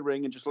 Just go in the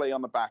ring and just lay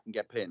on the back and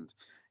get pinned.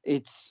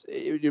 It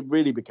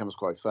really becomes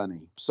quite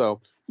funny. So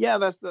yeah,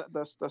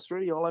 that's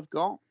really all I've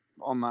got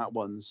on that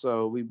one.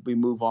 So we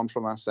move on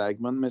from that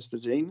segment,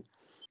 Mr. Gene.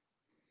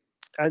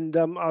 And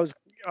I was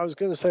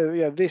going to say that,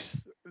 yeah,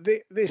 this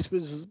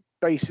was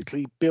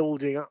basically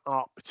building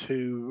up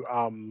to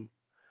a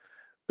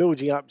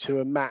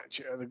match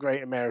at the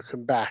Great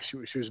American Bash,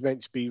 which was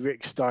meant to be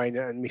Rick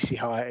Steiner and Missy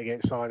Hyatt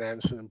against Arn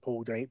Anderson and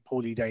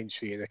Paulie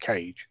Daintree in a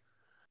cage.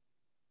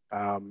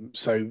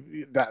 So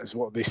that's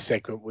what this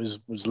segment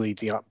was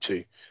leading up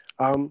to.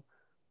 Liam,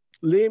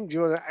 do you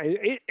want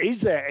to?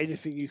 Is there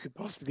anything you could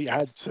possibly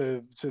add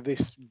to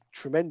this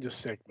tremendous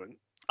segment?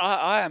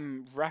 I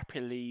am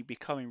rapidly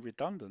becoming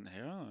redundant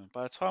here.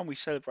 By the time we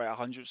celebrate our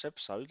 100th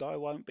episode, I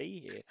won't be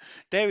here.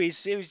 There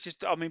is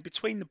just, I mean,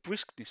 between the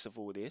briskness of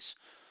all this,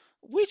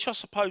 which I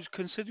suppose,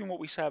 considering what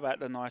we say about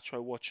the Nitro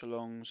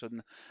watch-alongs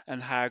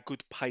and how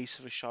good pace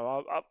of a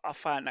show, I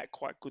found that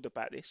quite good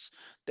about this,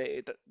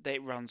 that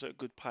it runs at a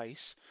good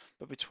pace.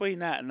 But between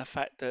that and the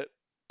fact that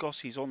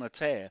Gossie's on a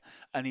tear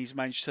and he's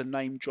managed to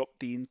name drop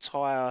the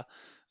entire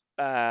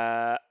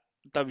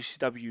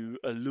WCW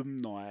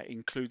alumni,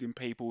 including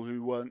people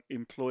who weren't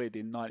employed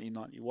in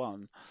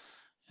 1991,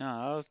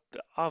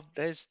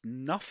 there's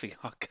nothing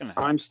I can add.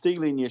 I'm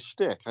stealing your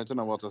shtick. I don't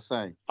know what to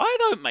say. I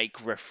don't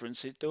make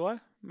references, do I?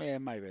 Yeah,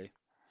 maybe.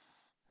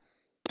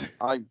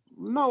 I don't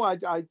know.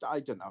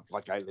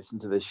 Like, I listen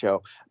to this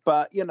show,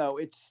 but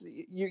it's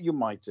you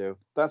might do.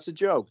 That's a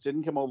joke.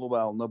 Didn't come over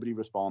well. Nobody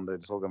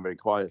responded. It's all gone very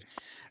quiet.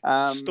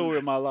 Story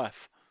of my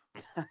life.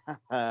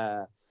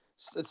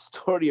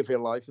 Story of your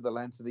life with the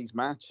length of these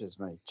matches,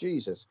 mate.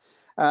 Jesus.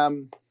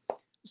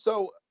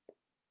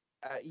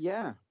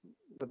 Yeah,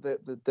 but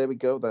there we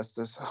go. That's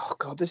this. Oh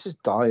God, this is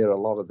dire. A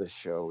lot of this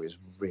show is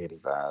really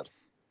bad.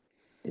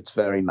 It's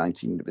very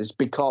 19. It's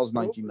because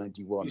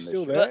 1991. You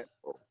still this there?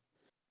 show-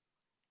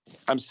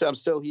 I'm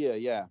still here.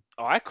 Yeah,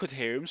 I could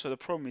hear him, so the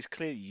problem is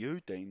clearly you,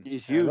 Dean.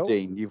 it's you, Hello?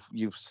 Dean.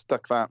 You've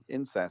stuck that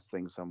incest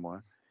thing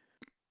somewhere.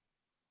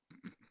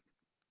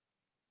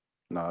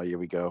 No, here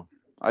we go.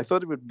 I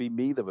thought it would be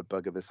me that would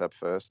bugger this up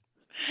first.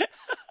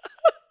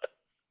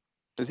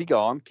 Is he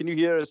gone? Can you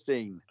hear us,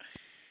 Dean?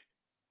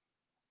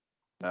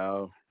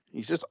 No,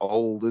 he's just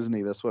old, isn't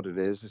he? That's what it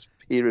is. His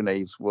hearing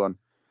aids one.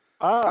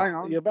 Hang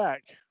on. You're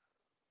back.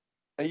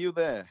 Are you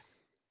there?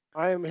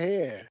 I am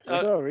here.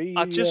 Sorry.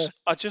 I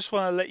just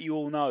want to let you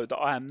all know that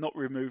I am not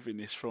removing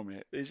this from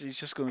it. This is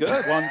just going to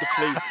Good. be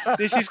wonderfully.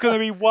 This is going to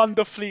be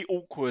wonderfully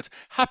awkward.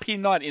 Happy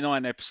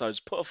 99 episodes.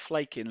 Put a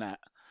flake in that.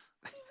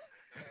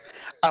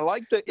 I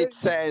like that it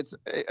said,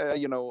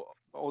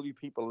 all you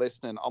people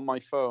listening on my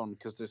phone,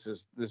 because this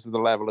is the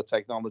level of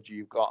technology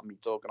you've got me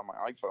talking on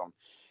my iPhone.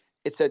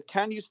 It said,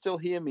 "Can you still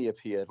hear me?"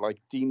 appeared,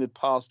 like Dean had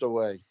passed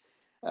away.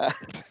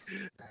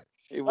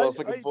 It was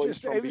like a voice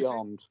from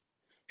beyond.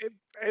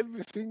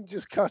 Everything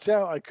just cut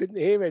out. I couldn't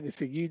hear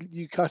anything.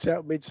 You cut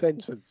out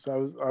mid-sentence.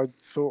 I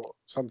thought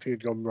something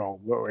had gone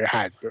wrong. Well, it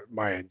had, but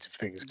my end of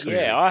things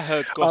clearly. Yeah, I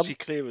heard Gossy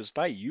clear as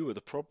day. You were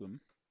the problem.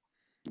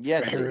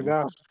 Yeah, Fair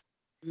enough.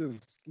 This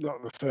is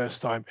not the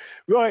first time.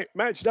 Right,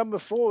 match number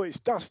 4. It's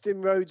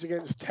Dustin Rhodes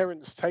against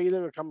Terence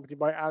Taylor, accompanied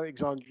by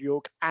Alexander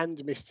York and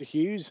Mr.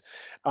 Hughes.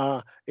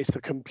 It's the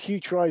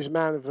computerized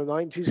man of the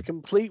 90s,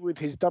 complete with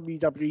his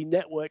WWE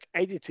Network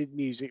edited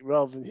music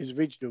rather than his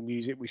original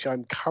music, which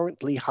I'm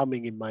currently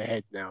humming in my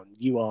head now, and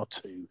you are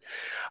too.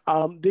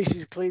 This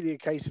is clearly a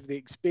case of the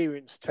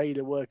experienced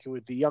Taylor working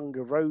with the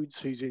younger Rhodes,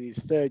 who's in his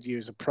 3rd year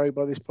as a pro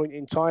by this point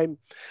in time.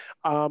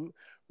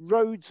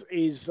 Rhodes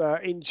is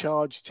in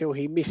charge till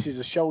he misses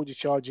a shoulder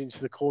charge into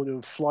the corner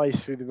and flies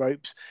through the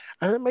ropes.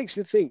 And it makes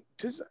me think,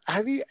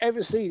 have you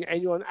ever seen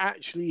anyone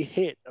actually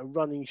hit a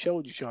running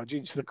shoulder charge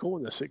into the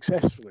corner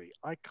successfully?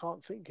 I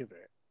can't think of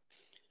it.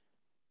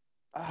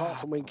 Apart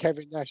from when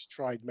Kevin Nash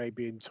tried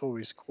maybe in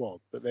Torres quad,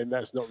 but then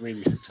that's not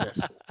really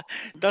successful.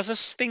 Does a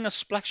Stinger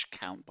splash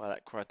count by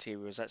that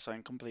criteria? Is that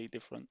something completely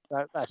different?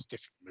 That's a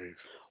different move.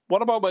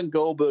 What about when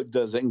Goldberg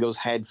does it and goes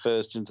head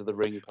first into the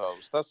ring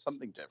post? That's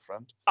something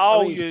different.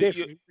 Oh,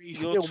 different.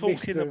 you're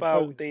talking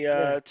about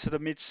the to the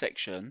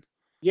midsection.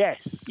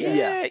 Yes.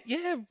 Yeah,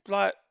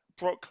 like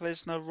Brock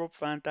Lesnar, Rob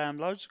Van Dam,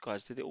 loads of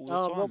guys did it all the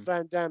time. Rob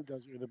Van Dam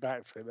does it with a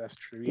backflip. That's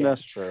true. Yeah.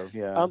 That's true.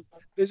 Yeah.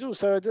 There's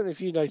also, I don't know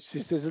if you noticed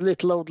this, there's a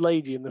little old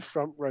lady in the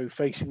front row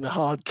facing the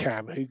hard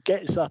cam who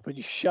gets up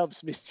and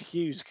shoves Mr.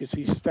 Hughes because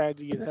he's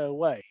standing in her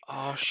way.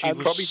 Oh, she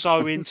was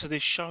so into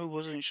this show,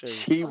 wasn't she?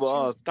 She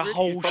was. The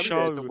whole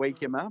show. To wake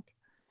him up.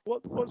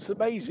 What's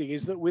amazing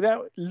is that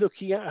without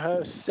looking at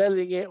her,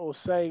 selling it, or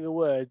saying a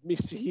word,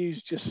 Mr.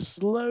 Hughes just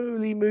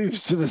slowly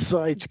moves to the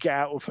side to get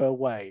out of her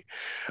way.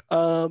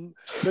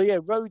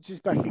 Rhodes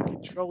is back in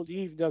control. He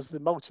even does the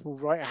multiple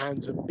right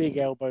hands and big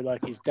elbow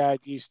like his dad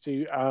used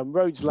to.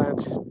 Rhodes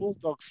lands his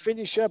bulldog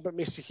finisher, but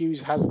Mr.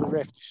 Hughes has the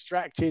ref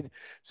distracted,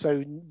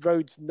 so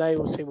Rhodes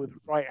nails him with the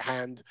right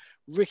hand.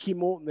 Ricky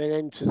Morton then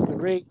enters the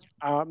ring.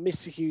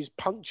 Mr. Hughes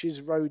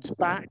punches Rhodes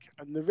back,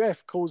 and the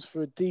ref calls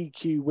for a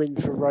DQ win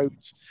for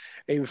Rhodes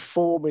in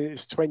 4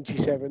 minutes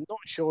 27. Not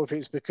sure if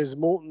it's because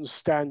Morton's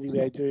standing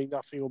there doing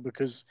nothing or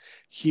because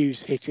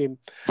Hughes hit him.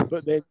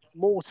 But then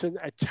Morton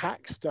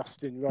attacks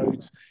Dustin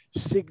Rhodes,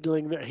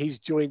 signalling that he's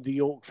joined the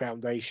York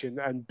Foundation,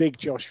 and Big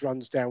Josh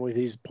runs down with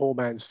his poor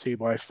man's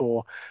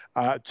 2x4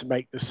 to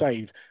make the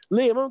save.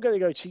 Liam, I'm going to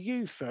go to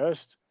you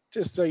first,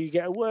 just so you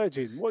get a word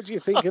in. What do you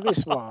think of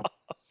this one?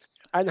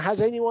 And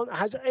has anyone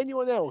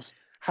else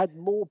had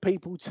more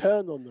people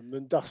turn on them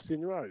than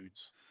Dustin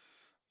Rhodes?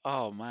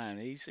 Oh man,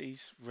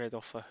 he's read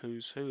off a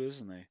who's who,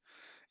 isn't he?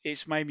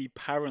 It's made me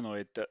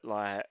paranoid that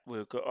like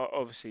we've got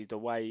obviously the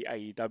way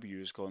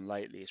AEW has gone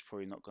lately, it's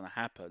probably not going to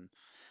happen.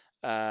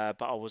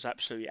 But I was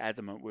absolutely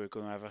adamant we were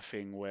going to have a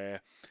thing where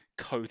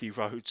Cody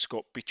Rhodes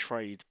got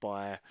betrayed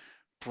by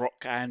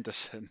Brock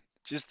Anderson.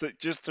 Just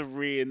to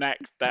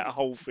reenact that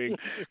whole thing,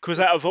 because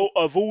out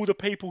of all the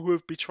people who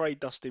have betrayed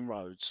Dustin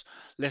Rhodes,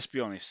 let's be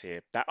honest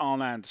here, that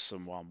Arn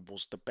Anderson one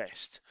was the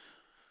best,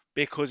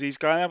 because he's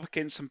going up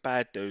against some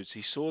bad dudes.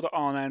 He saw that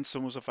Arn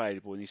Anderson was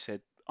available, and he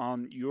said,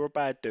 "Arn, you're a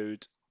bad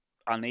dude.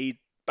 I need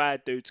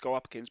bad dude to go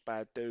up against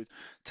bad dude.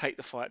 Take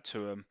the fight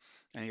to him."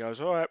 And he goes,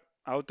 "All right,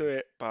 I'll do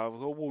it, but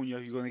I'll warn you,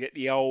 you're going to get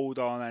the old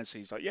Arn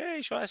Anderson." He's like, "Yeah,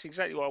 sure, that's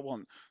exactly what I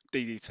want."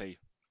 DDT.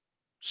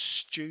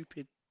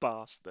 Stupid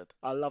bastard.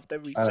 I loved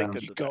every second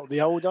of You that. got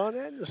the old Arn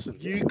Anderson.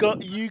 You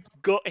got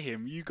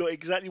him. You got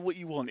exactly what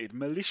you wanted.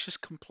 Malicious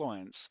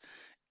compliance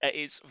at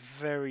its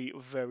very,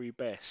 very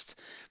best.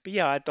 But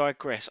yeah, I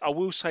digress. I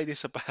will say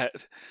this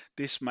about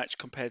this match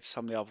compared to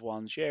some of the other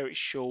ones. Yeah, it's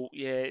short.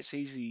 Yeah, it's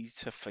easy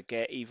to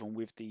forget even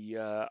with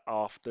the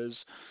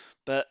afters.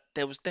 But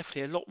there was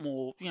definitely a lot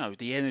more,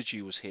 the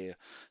energy was here.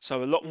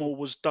 So a lot more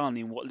was done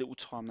in what little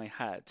time they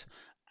had.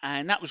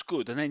 And that was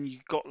good. And then you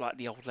got like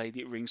the old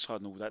lady at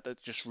ringside and all that.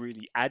 That just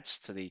really adds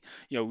to the,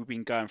 we've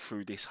been going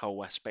through this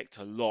whole aspect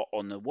a lot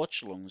on the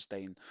watch alongs,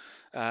 Dean.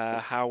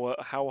 How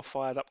a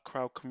fired up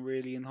crowd can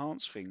really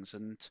enhance things.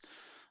 And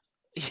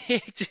yeah,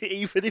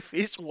 even if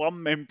it's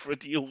one member of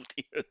the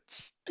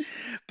audience.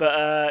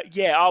 But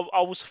yeah,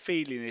 I was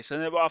feeling this.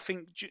 And I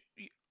think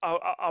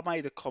I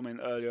made a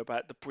comment earlier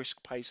about the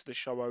brisk pace of the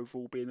show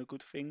overall being a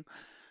good thing.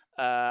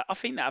 I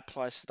think that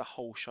applies to the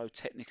whole show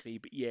technically,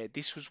 but yeah,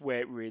 this was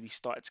where it really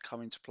started to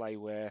come into play.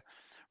 Where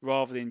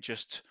rather than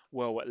just,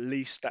 well, at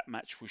least that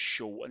match was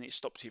short and it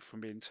stopped it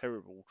from being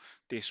terrible.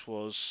 This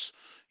was,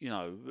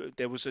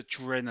 there was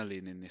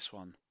adrenaline in this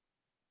one.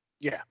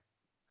 Yeah.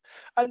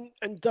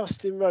 And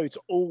Dustin Rhodes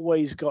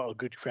always got a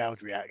good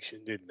crowd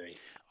reaction, didn't he?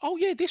 Oh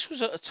yeah, this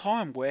was at a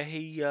time where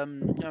he, a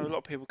lot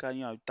of people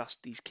going,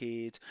 Dusty's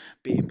kid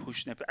being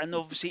pushed, and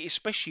obviously,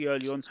 especially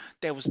early on,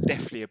 there was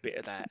definitely a bit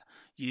of that.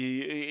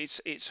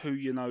 It's who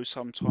you know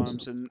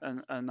sometimes,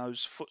 and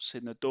those foots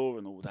in the door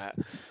and all that.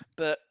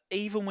 But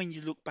even when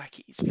you look back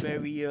at his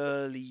very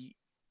early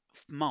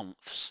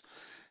months,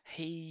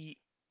 he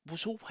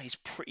was always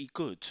pretty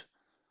good.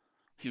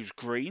 He was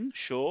green,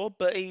 sure,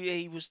 but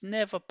he was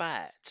never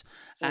bad.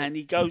 And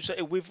he goes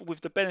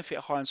with the benefit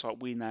of hindsight,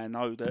 we now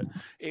know that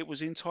it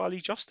was entirely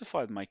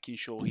justified making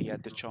sure he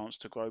had the chance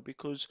to grow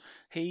because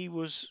he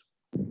was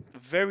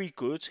very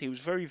good, he was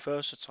very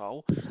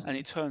versatile, and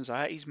it turns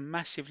out he's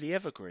massively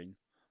evergreen.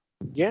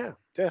 Yeah,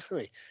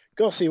 definitely.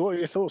 Gossie, what are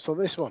your thoughts on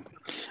this one?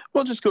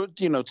 Well, just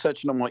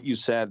touching on what you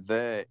said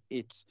there,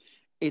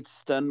 it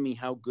stunned me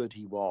how good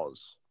he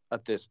was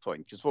at this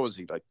point. Because what was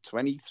he, like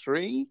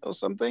 23 or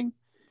something?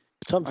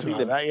 Something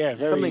like that, yeah.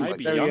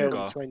 Maybe very younger.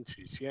 early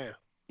 20s, yeah.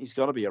 He's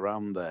got to be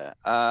around there.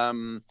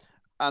 And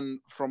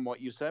from what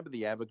you said with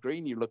the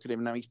evergreen, you look at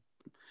him now, he's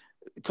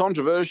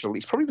controversial.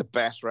 He's probably the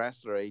best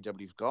wrestler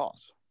AEW's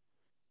got.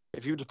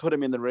 If you were to put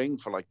him in the ring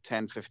for like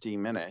 10, 15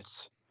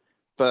 minutes.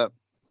 But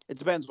it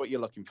depends what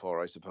you're looking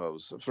for, I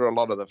suppose. For a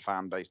lot of the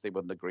fan base, they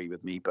wouldn't agree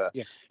with me. But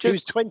yeah, he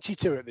was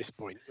 22 at this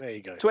point. There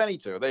you go.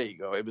 22. There you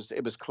go. It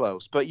was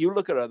close. But you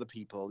look at other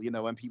people.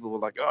 When people were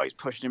like, "Oh, he's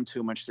pushing him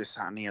too much," this,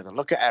 that, and the other.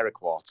 Look at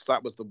Eric Watts.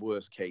 That was the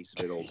worst case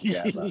of it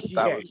altogether. Yes.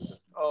 That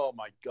was, oh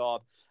my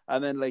god.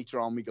 And then later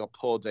on, we got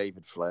poor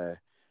David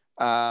Flair.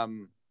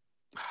 Oh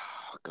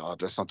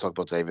God, let's not talk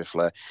about David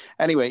Flair.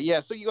 Anyway, yeah.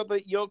 So you got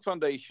the York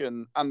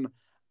Foundation and.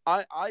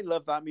 I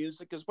love that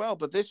music as well,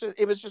 but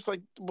it was just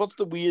like, what's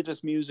the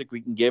weirdest music we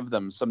can give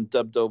them? Some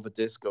dubbed over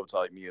disco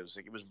type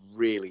music. It was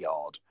really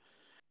odd.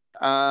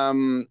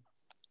 The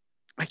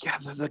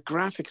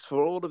graphics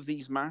for all of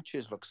these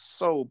matches look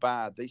so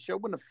bad. They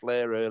showed one of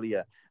Flair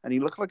earlier, and he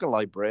looked like a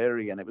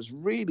librarian. It was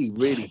really,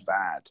 really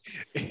bad.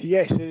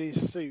 Yes, in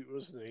his suit,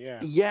 wasn't he?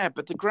 Yeah. Yeah,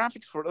 but the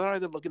graphics for it, they're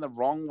either looking the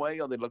wrong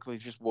way or they look like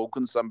they've just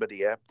woken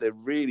somebody up. They're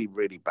really,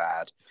 really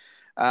bad.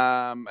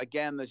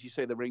 Again, as you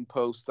say, the ring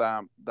post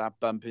that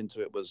bump into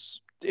it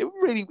was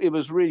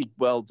really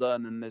well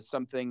done. And there's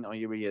something. Oh,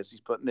 here he is. He's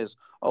putting his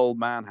old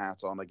man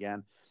hat on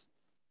again.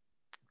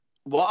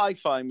 What I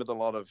find with a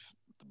lot of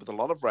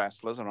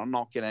wrestlers, and I'm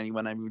not getting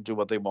anyone who do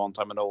what they want.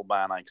 I'm an old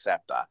man. I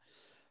accept that.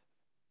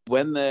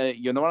 When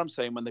you know what I'm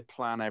saying, when they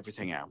plan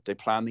everything out, they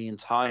plan the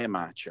entire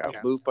match out,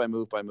 move by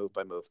move by move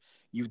by move.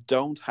 You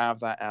don't have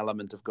that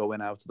element of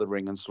going out to the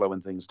ring and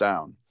slowing things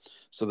down.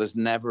 So there's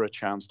never a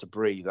chance to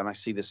breathe. And I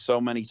see this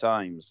so many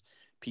times.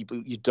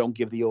 You don't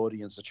give the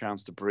audience a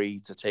chance to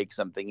breathe, to take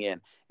something in.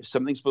 If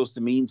something's supposed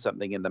to mean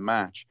something in the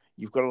match,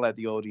 you've got to let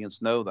the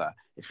audience know that.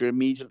 If you're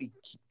immediately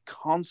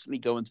constantly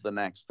going to the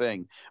next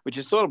thing, which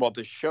is sort of what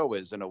this show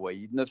is in a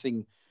way,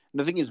 nothing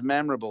is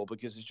memorable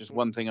because it's just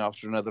one thing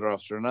after another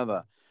after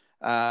another.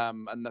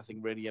 And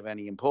nothing really of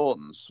any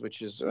importance,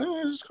 which is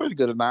it's quite a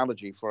good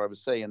analogy for what I was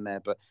saying there.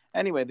 But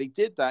anyway, they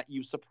did that.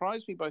 You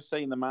surprised me by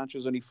saying the match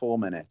was only 4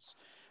 minutes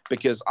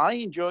because I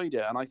enjoyed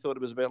it and I thought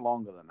it was a bit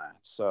longer than that.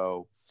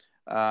 So,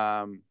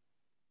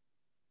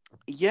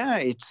 yeah,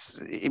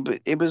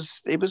 it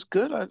was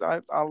good.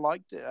 I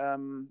liked it.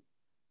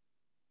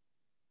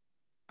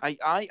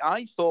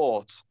 I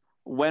thought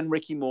when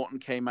Ricky Morton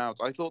came out,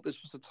 I thought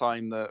this was the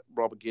time that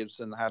Robert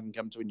Gibson hadn't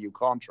come to a new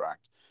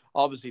contract.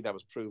 Obviously, that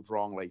was proved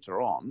wrong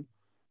later on.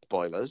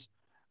 Spoilers.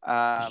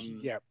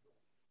 Yeah.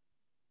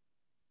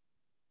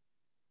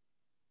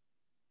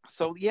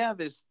 So yeah,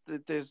 there's.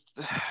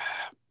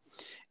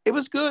 It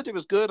was good. It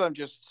was good. I'm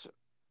just.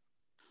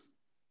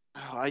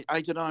 I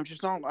don't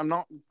know. I'm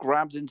not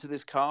grabbed into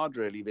this card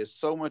really. There's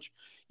so much.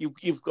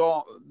 You've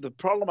got the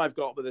problem I've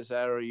got with this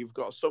era. You've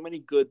got so many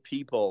good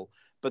people.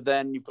 But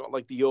then you've got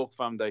like the York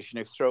Foundation.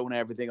 They've thrown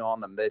everything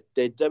on them. They're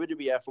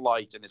WWF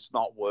light, and it's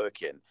not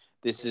working.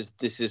 This is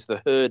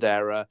the Herd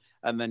era,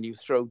 and then you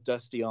throw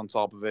Dusty on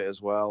top of it as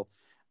well.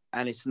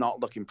 and it's not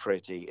looking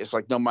pretty. It's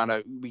like, no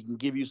matter, we can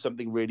give you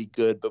something really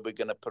good, but we're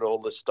going to put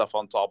all this stuff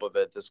on top of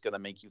it that's going to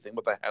make you think,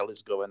 what the hell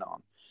is going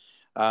on?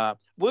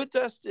 Were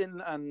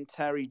Dustin and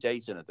Terry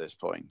dating at this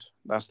point?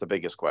 That's the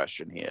biggest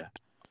question here.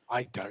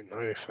 I don't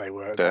know if they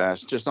were.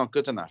 It's just not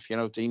good enough. You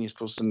know, Dean, you're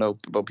supposed to know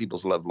about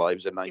people's love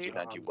lives in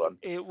 1991.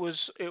 It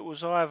was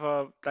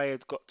either they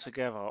had got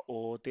together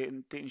or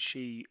didn't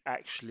she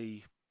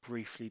actually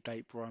briefly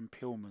date Brian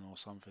Pillman or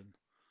something?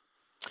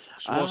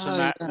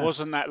 'Cause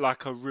wasn't that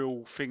like a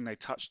real thing they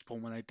touched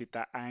upon when they did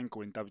that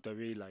angle in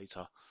WWE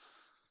later?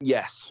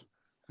 Yes.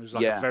 It was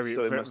like a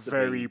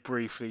very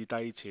briefly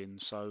dating,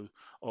 so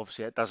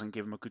obviously it doesn't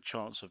give them a good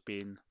chance of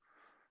being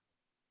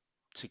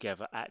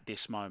together at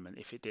this moment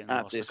if it didn't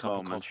last a cup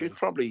of coffee. She'd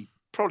probably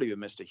with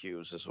Mr.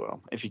 Hughes as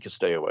well, if he could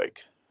stay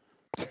awake.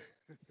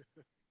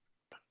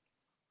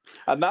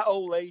 And that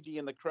old lady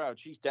in the crowd,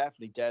 she's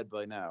definitely dead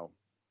by now.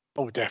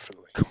 Oh,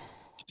 definitely.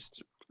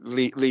 Just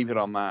leave it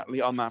on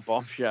that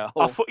bombshell.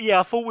 I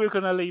thought we were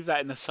going to leave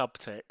that in the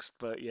subtext,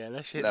 but yeah,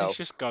 let's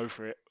just go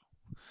for it.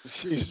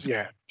 She's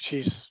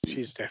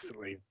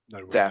definitely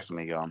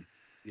definitely gone.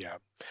 Yeah.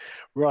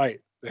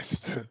 Right.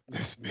 Let's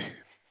move.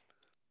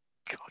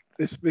 God,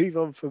 let's move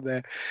on from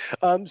there.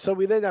 So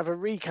we then have a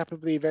recap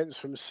of the events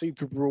from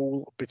Super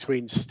Brawl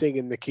between Sting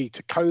and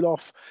Nikita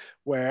Koloff,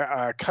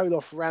 where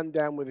Koloff ran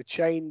down with a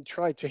chain,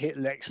 tried to hit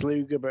Lex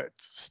Luger, but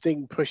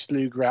Sting pushed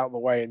Luger out of the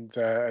way, and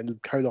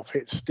Koloff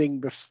hit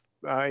Sting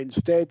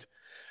instead.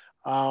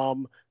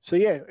 So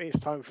yeah, it's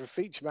time for a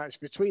feature match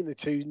between the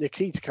two.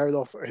 Nikita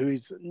Koloff, who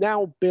is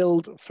now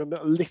billed from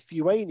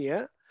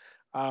Lithuania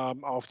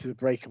after the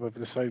breakup of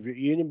the Soviet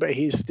Union, but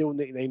he is still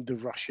nicknamed the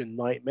Russian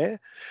Nightmare.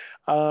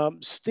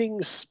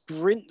 Sting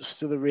sprints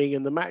to the ring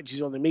and the match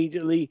is on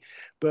immediately,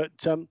 but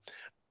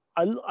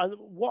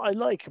what I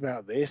like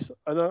about this,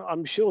 and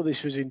I'm sure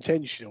this was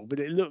intentional, but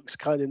it looks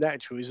kind of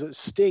natural, is that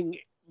Sting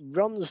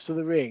runs to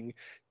the ring,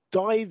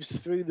 dives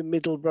through the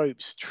middle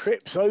ropes,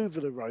 trips over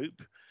the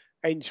rope,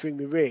 entering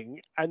the ring,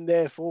 and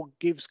therefore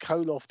gives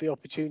Koloff the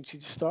opportunity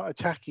to start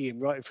attacking him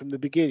right from the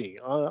beginning.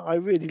 I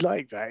really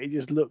like that. It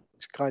just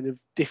looks kind of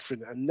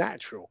different and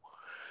natural.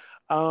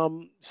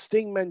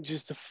 Sting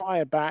manages to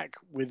fire back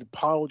with a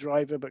pile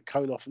driver, but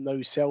Koloff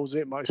no-sells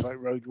it, much like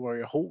Road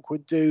Warrior Hawk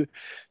would do.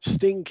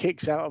 Sting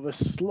kicks out of a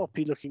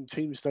sloppy-looking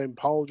tombstone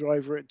pile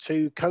driver at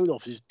 2.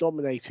 Koloff is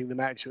dominating the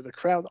match, but the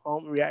crowd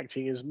aren't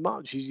reacting as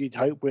much as you'd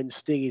hope when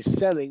Sting is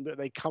selling, but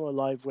they come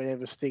alive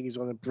whenever Sting is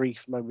on a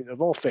brief moment of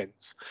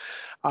offense.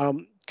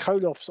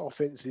 Koloff's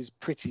offense is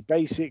pretty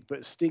basic,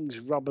 but Sting's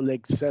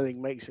rubber-legged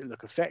selling makes it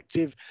look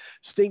effective.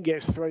 Sting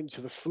gets thrown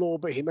to the floor,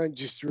 but he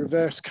manages to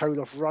reverse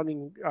Koloff,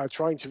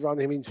 trying to run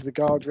him into the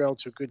guardrail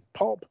to a good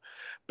pop.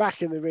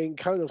 Back in the ring,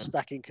 Koloff's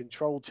back in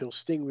control till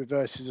Sting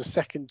reverses a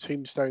second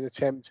tombstone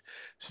attempt.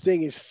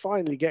 Sting is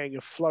finally getting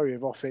a flurry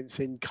of offense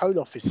in.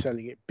 Koloff is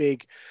selling it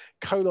big.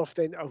 Koloff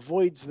then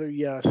avoids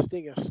the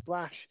Stinger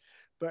splash,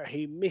 but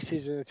he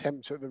misses an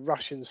attempt at the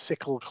Russian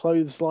sickle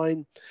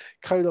clothesline.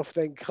 Koloff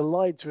then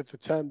collides with the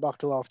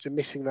turnbuckle after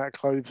missing that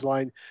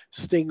clothesline.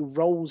 Sting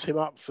rolls him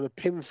up for the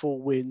pinfall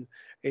win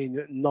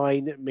in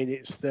 9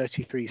 minutes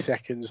 33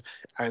 seconds,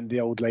 and the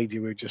old lady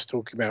we were just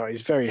talking about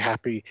is very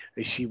happy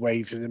as she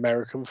waves an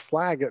American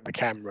flag at the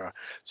camera.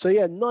 So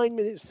yeah, 9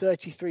 minutes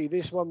 33.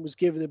 This one was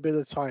given a bit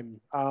of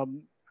time.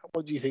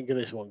 What do you think of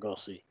this one,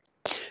 Gossi?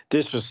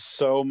 This was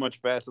so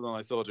much better than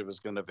I thought it was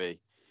going to be.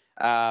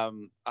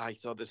 I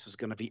thought this was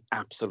going to be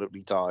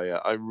absolutely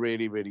dire. I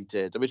really, really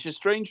did, which is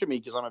strange for me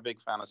because I'm a big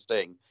fan of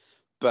Sting.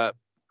 But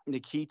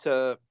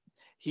Nikita,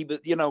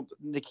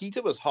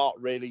 Nikita was hot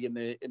really in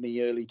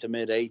the early to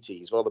mid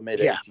 80s, well, the mid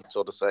 80s,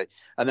 sort of say.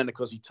 And then, of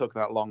course, he took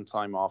that long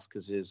time off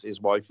because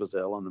his wife was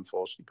ill and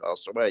unfortunately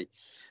passed away.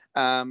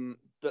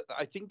 But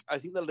I think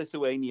the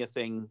Lithuania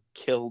thing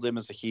killed him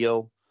as a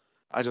heel.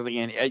 I don't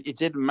think it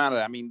didn't matter.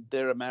 I mean,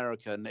 they're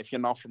American. If you're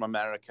not from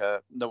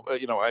America, no,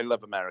 I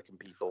love American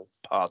people,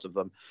 part of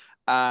them.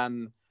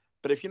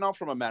 But if you're not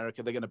from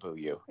America, they're going to boo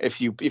you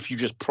if you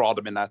just prod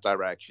them in that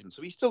direction.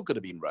 So he still could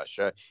have been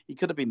Russia. He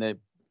could have been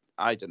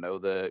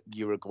the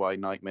Uruguay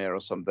Nightmare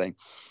or something.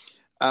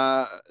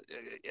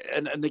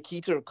 And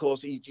Nikita, of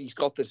course, he's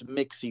got this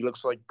mix. He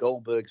looks like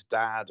Goldberg's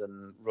dad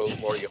and Road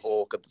Warrior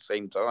Hawk at the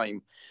same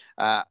time.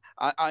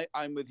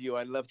 I'm with you.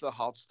 I love the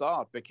hot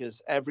start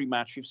because every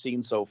match we've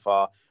seen so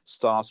far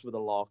starts with a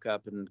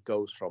lockup and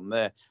goes from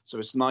there. So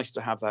it's nice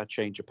to have that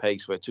change of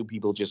pace where two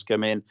people just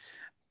come in.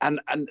 And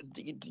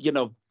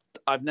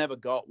I've never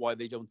got why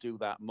they don't do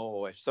that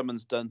more. If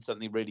someone's done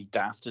something really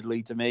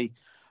dastardly to me,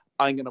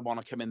 I'm going to want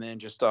to come in there and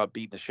just start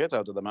beating the shit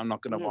out of them. I'm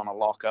not going to want to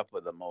lock up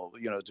with them or,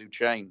 do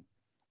chain.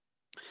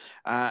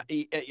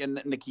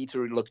 And Nikita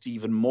looked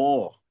even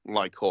more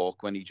like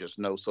Hawk when he just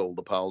no-sold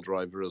the pile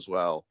driver as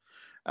well.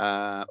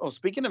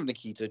 Speaking of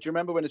Nikita, do you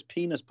remember when his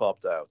penis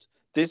popped out?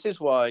 This is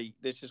why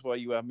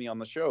you have me on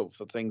the show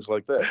for things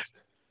like this.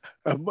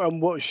 And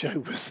what show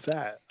was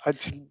that?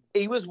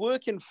 He was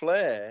working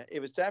Flair.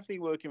 It was definitely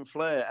working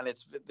Flair, and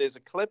there's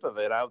a clip of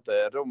it out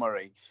there. Don't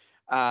worry.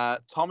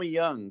 Tommy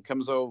Young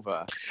comes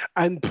over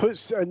and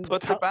puts it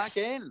back tucks-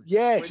 in.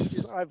 Yes, which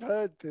is I've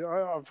heard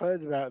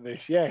about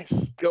this. Yes,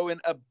 going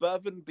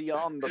above and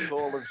beyond the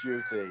call of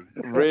duty.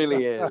 It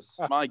really is.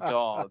 My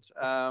God.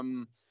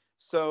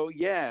 So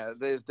yeah,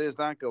 there's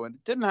that going.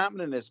 It didn't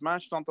happen in this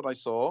match, not that I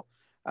saw.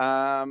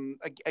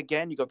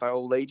 Again, you got that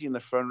old lady in the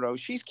front row.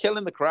 She's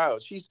killing the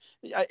crowd. She's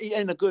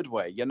in a good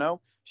way, you know.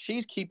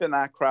 She's keeping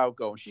that crowd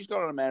going. She's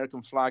got an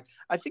American flag.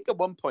 I think at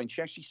one point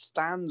she actually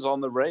stands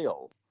on the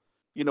rail,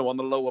 you know, on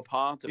the lower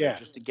part of it,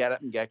 just to get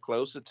up and get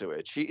closer to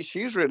it.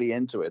 She's really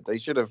into it. They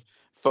should have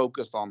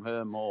focused on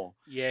her more.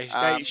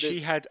 Yeah, she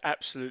had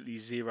absolutely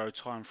zero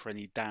time for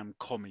any damn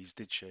commies,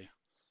 did she?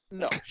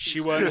 No,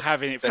 She weren't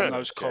having it from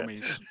those Shit.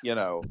 commies. You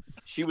know,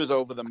 she was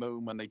over the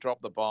moon when they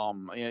dropped the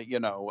bomb, you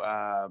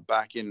know,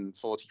 back in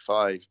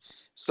 45.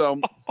 So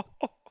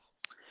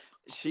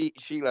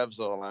she loves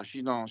all that.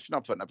 She's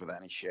not putting up with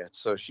any shit.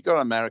 So she got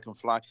an American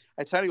flag.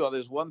 I tell you what,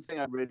 there's one thing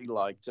I really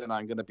liked, and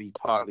I'm going to be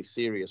partly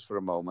serious for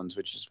a moment,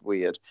 which is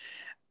weird.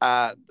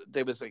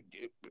 There was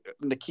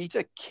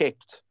Nikita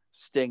kicked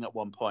Sting at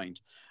one point,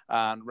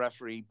 and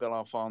referee Bill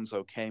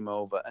Alfonso came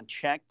over and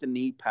checked the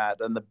knee pad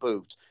and the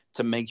boot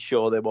to make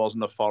sure there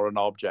wasn't a foreign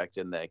object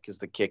in there because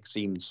the kick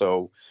seemed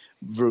so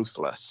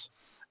ruthless.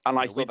 And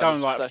I thought We don't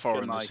like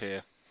foreigners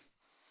here.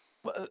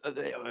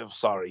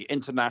 Sorry,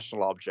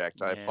 international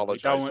object. I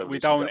apologize. We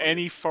don't want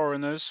any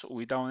foreigners.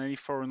 We don't want any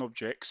foreign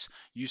objects.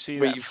 You see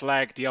that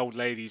flag the old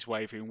lady's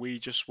waving. We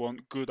just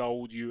want good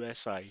old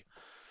USA.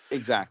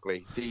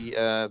 Exactly.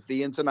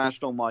 The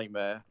international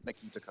nightmare,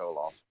 Nikita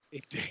Koloff.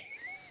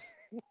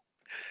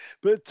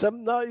 But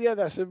no, yeah,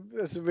 that's a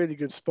really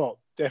good spot.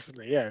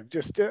 Definitely, yeah.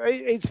 Just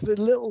it's the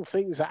little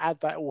things that add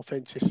that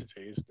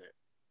authenticity, isn't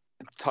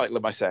it? Title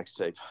of my sex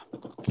tape.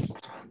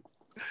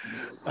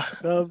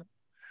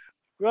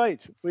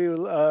 Right, we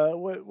will.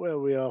 Where are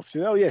we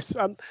after? Oh yes.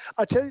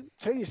 I tell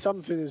you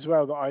something as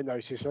well that I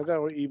noticed. I don't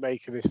know what you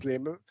make of this,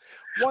 Liam.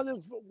 One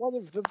of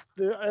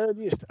the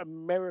earliest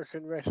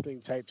American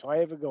wrestling tapes I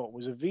ever got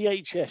was a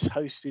VHS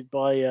hosted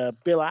by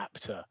Bill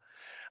Apter,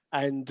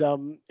 and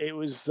it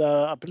was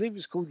I believe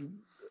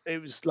it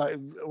was like,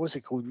 what's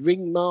it called,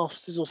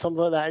 Ringmasters or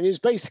something like that, and it was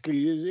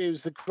basically it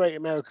was the Great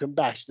American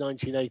Bash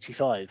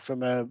 1985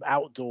 from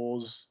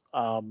outdoors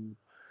in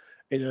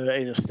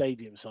a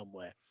stadium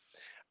somewhere.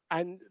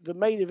 And the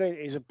main event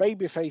is a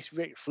babyface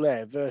Ric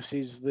Flair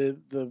versus the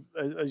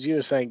as you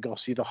were saying,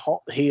 Gossi, the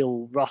hot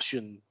heel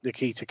Russian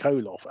Nikita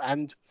Koloff.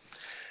 And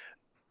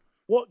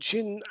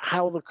watching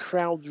how the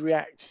crowd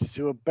reacts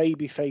to a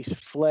babyface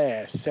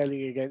Flair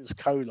selling against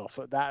Koloff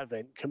at that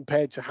event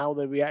compared to how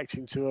they're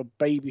reacting to a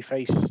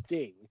babyface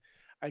Sting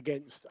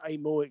against a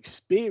more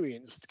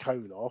experienced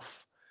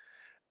Koloff,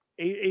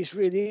 it's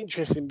really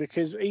interesting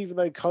because even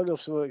though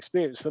Koloff's more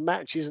experienced, the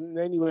match isn't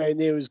anywhere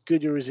near as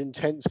good or as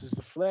intense as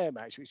the Flair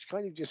match, which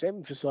kind of just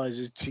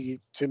emphasizes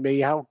to me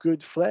how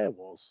good Flair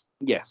was.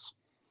 Yes.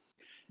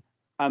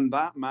 And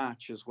that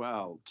match as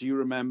well. Do you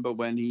remember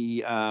when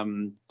he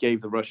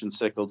gave the Russian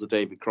sickle to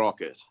David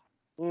Crockett?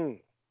 The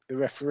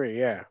referee,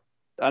 yeah.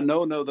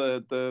 No,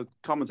 the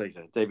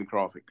commentator, David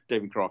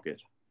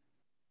Crockett.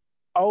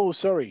 Oh,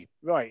 sorry.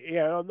 Right,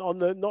 yeah.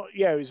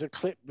 It was a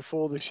clip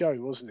before the show,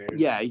 wasn't it?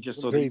 Yeah, he just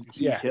sort of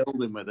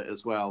killed him with it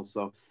as well.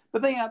 So,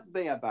 but they had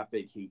that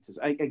big heat.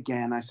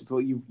 Again, I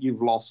suppose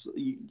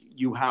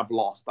you have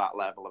lost that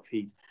level of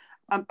heat.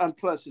 And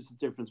plus, it's the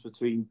difference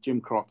between Jim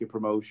Crockett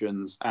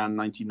Promotions and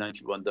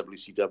 1991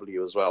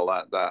 WCW as well.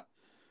 That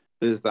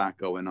there's that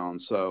going on.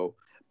 So,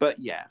 but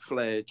yeah,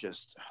 Flair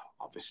just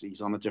obviously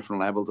he's on a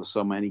different level to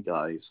so many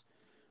guys,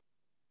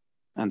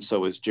 and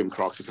so is Jim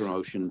Crockett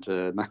Promotion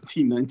to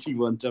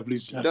 1991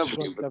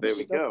 WCW. But there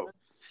we go.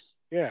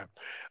 Yeah.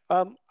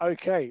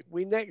 Okay.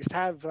 We next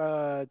have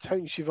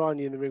Tony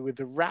Schiavone in the ring with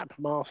the Rap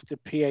Master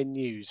PN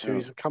News, who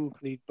is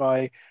accompanied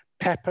by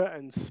Pepper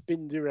and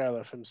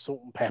Spinderella from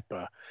Salt and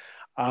Pepper.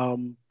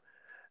 And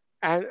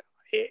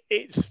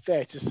it's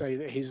fair to say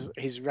that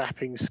his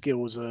rapping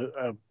skills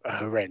are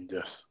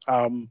horrendous.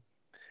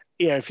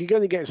 If you're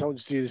going to get someone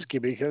to do this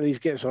gimmick, at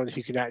least get someone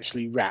who can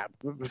actually rap.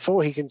 But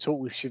before he can talk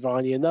with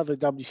Schiavone, another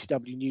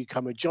WCW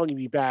newcomer, Johnny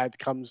B. Bad,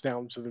 comes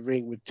down to the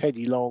ring with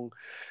Teddy Long.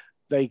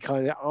 They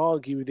kind of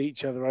argue with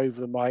each other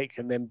over the mic,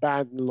 and then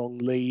Bad and Long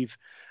leave.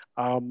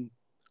 I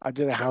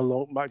don't know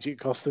how much it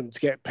cost them to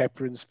get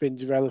Pepper and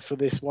Spinderella for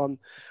this one.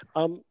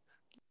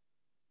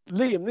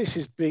 Liam, this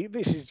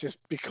is just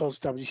because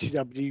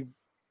WCW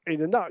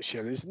in a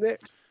nutshell, isn't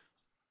it?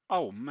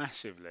 Oh,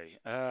 massively.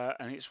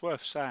 And it's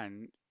worth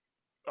saying,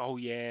 oh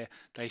yeah,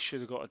 they should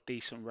have got a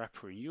decent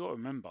rapper in. You got to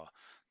remember,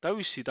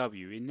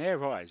 WCW, in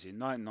their eyes, in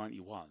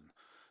 1991,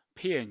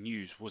 PN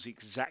News was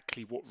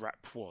exactly what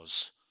rap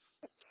was.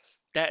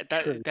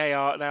 True. They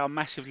are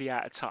massively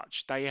out of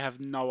touch. They have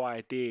no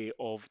idea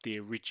of the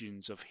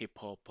origins of hip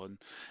hop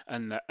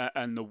and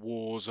the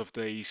wars of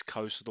the East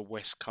Coast or the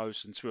West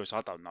Coast. And to be honest,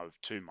 I don't know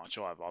too much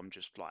either. I'm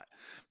just like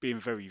being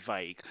very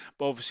vague.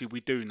 But obviously,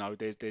 we do know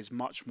there's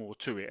much more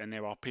to it, and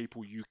there are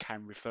people you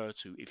can refer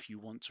to if you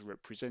want to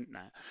represent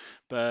that.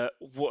 But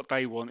what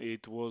they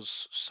wanted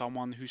was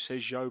someone who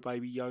says yo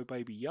baby, yo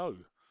baby, yo.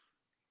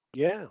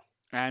 Yeah.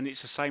 And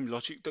it's the same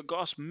logic that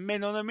got us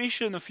Men on a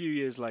Mission a few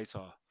years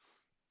later.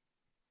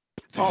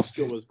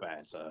 Oscar was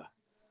better.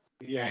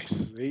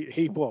 Yes,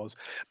 he was.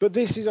 But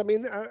this is, I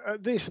mean,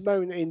 at this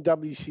moment in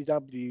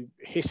WCW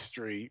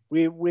history,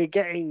 we're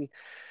getting.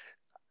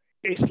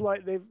 It's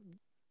like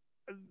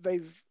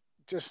they've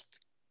just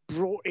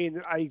brought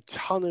in a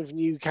ton of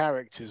new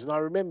characters, and I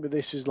remember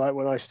this was like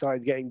when I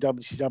started getting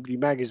WCW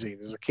magazine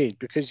as a kid,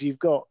 because you've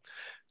got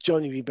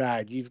Johnny B.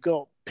 Bad, you've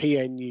got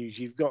PN News,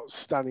 you've got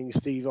Stunning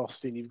Steve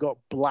Austin, you've got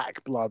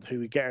Black Blood, who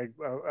we get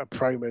a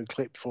promo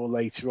clip for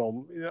later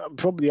on.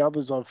 Probably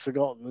others I've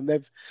forgotten,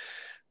 and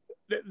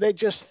they're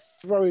just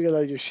throwing a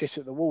load of shit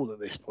at the wall at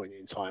this point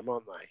in time,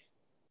 aren't they?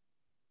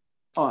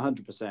 Oh,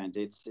 100%.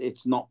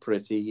 It's not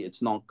pretty.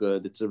 It's not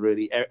good. It's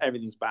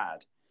everything's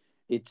bad.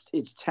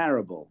 It's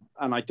terrible.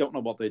 And I don't know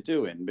what they're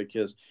doing,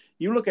 because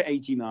you look at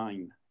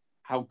 89,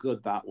 how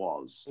good that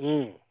was.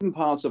 In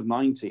parts of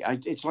 90,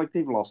 it's like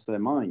they've lost their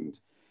mind.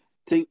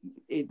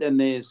 And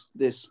there's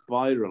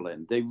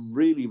spiraling. They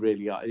really,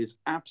 really are. It is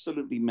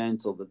absolutely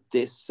mental that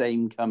this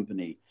same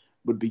company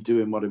would be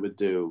doing what it would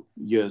do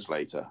years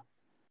later.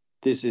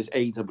 This is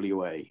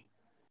AWA.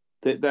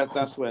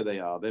 That's where they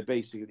are. They're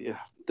basically,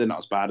 they're not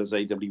as bad as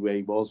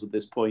AWA was at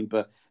this point,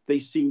 but they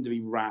seem to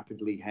be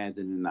rapidly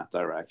heading in that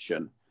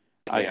direction.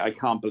 I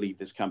can't believe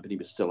this company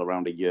was still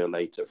around a year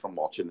later from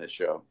watching this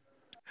show.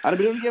 And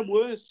it only get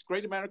worse.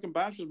 Great American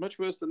Bash was much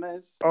worse than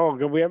this. Oh,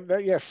 God, we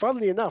haven't. Yeah,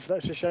 funnily enough,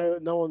 that's a show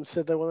that no one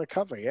said they want to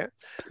cover yet.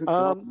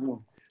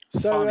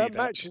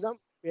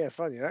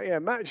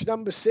 Match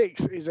number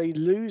 6 is a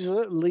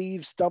loser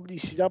leaves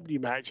WCW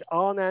match.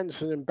 Arn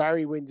Anderson and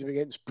Barry Windham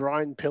against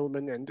Brian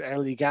Pillman and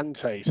El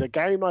Gigante. So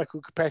Gary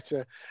Michael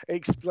Capetta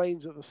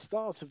explains at the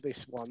start of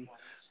this one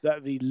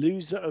that the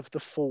loser of the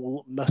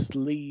fall must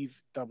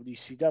leave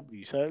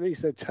WCW. So at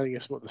least they're telling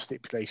us what the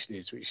stipulation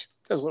is, which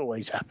doesn't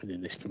always happen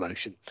in this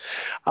promotion.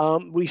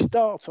 We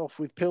start off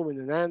with Pillman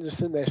and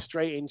Anderson. They're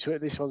straight into it.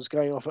 This one's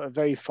going off at a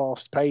very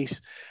fast pace.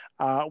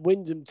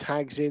 Windham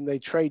tags in. They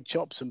trade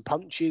chops and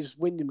punches.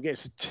 Windham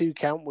gets a 2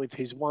 count with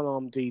his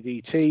one-arm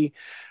DDT.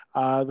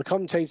 The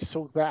commentators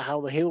talk about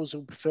how the heels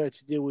will prefer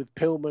to deal with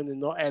Pillman and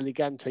not El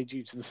Gigante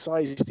due to the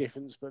size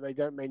difference, but they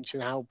don't mention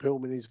how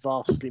Pillman is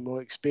vastly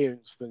more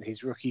experienced than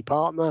his rookie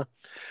partner.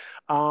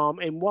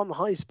 In one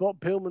high spot,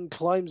 Pillman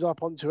climbs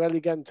up onto El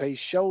Gigante's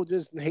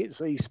shoulders and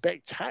hits a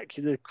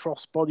spectacular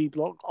cross-body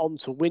block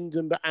onto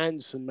Windham, but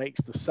Anderson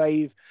makes the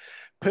save.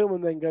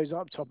 Pillman then goes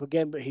up top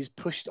again, but he's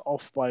pushed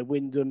off by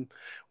Windham.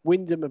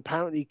 Windham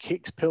apparently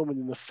kicks Pillman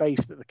in the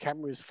face, but the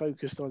camera is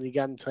focused on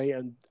Gigante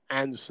and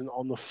Anderson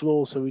on the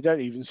floor, so we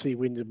don't even see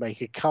Windham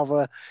make a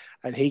cover,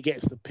 and he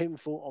gets the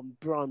pinfall on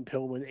Brian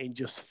Pillman in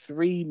just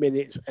 3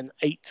 minutes and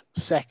 8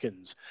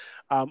 seconds.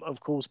 Of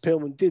course,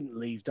 Pillman didn't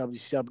leave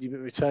WCW,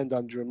 but returned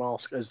under a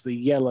mask as the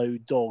Yellow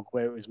Dog,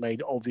 where it was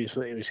made obvious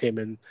that it was him,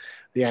 and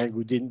the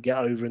angle didn't get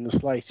over in the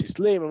slightest.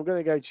 Liam, I'm going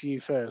to go to you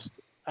first.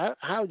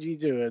 How do you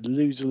do a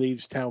loser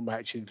leaves town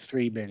match in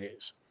 3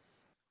 minutes?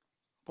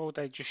 Well,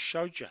 they just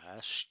showed you how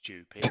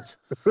stupid.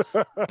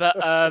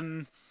 But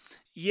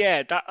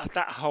yeah,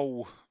 that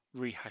whole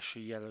rehash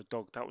of Yellow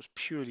Dog, that was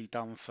purely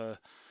done for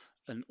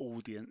an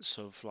audience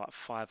of like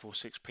 5 or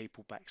 6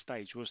 people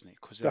backstage, wasn't it?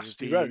 Because there was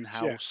the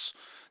in-house,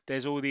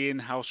 there's all the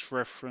in-house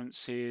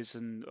references,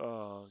 and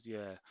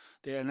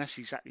and that's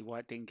exactly why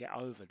it didn't get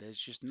over. There's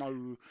just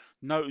no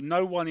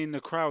one in the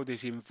crowd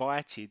is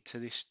invited to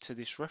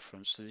this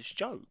reference, to this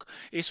joke.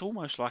 It's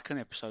almost like an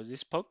episode of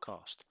this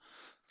podcast.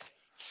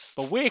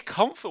 But we're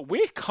comfortable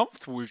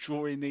with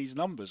drawing these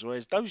numbers,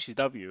 whereas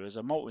WCW, as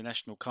a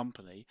multinational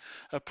company,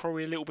 are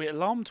probably a little bit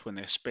alarmed when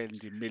they're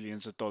spending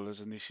millions of dollars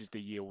and this is the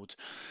yield.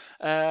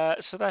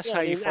 So that's how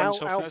you find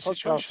yourself in that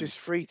situation. Our podcast is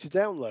free to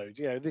download.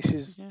 You know, this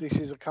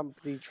is a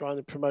company trying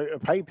to promote a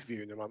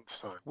pay-per-view in a month's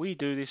time. We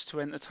do this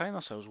to entertain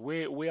ourselves.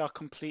 We are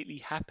completely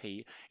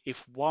happy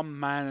if one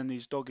man and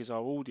his dog is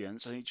our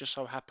audience, and it just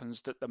so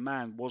happens that the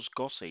man was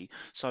Gossy.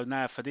 So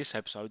now for this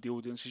episode, the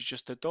audience is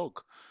just a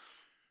dog.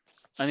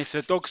 And if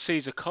the dog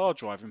sees a car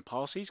driving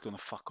past, he's going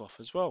to fuck off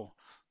as well.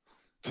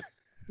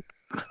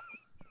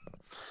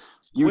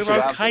 We're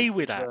okay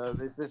with that.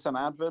 Is this an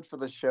advert for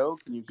the show?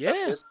 Can you cut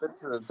this bit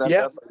to the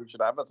Yep. We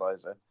should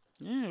advertise it.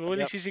 Yeah, well,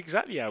 this is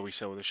exactly how we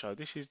sell the show.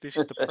 This is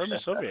the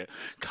premise of it.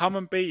 Come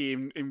and be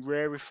in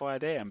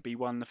rarefied air and be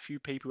one of the few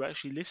people who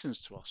actually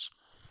listens to us.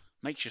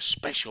 Makes you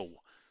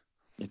special.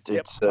 It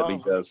certainly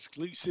does.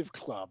 Exclusive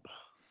club.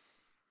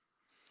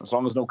 As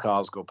long as no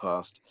cars go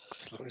past.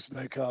 As long as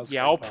no cars.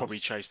 Yeah, I'll probably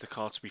chase the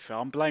car, to be fair.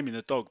 I'm blaming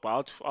the dog,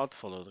 but I'd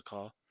follow the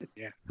car.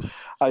 Yeah.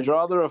 I'd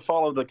rather have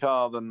followed the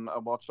car than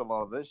watch a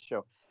lot of this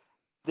show.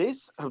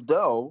 This,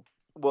 though,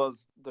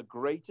 was the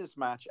greatest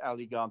match El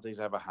Gigante's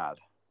ever had.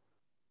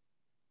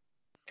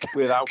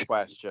 Without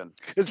question.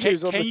 Because he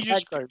was on Can the you tag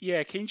just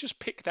team. can you just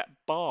pick that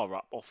bar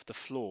up off the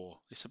floor?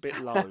 It's a bit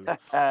low.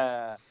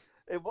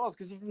 It was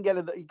because he didn't get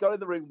in. He got in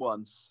the ring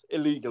once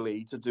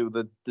illegally to do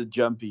the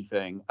jumpy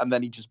thing, and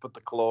then he just put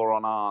the claw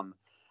on,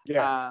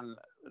 Yeah. and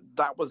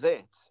that was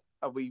it.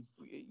 And we,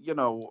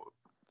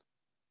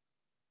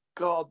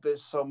 God,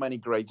 there's so many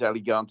great El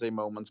Gigante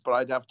moments, but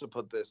I'd have to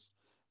put this.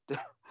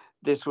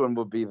 This one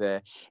would be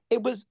there.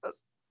 It was,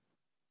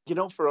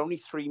 for only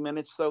 3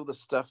 minutes though, the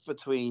stuff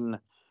between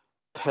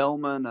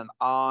Pillman and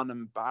Arn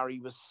and Barry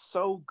was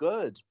so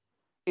good.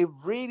 It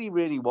really,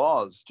 really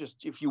was.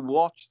 Just if you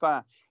watch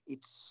that,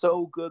 it's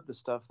so good, the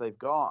stuff they've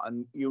got.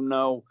 And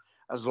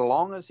as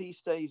long as he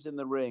stays in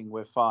the ring,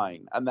 we're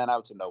fine. And then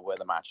out of nowhere,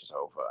 the match is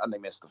over. And they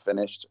miss the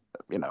finish,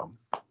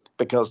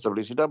 because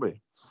WCW.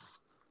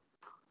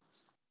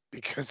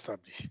 Because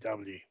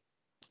WCW.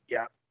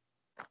 Yeah.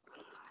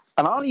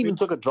 And Arn even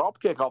took a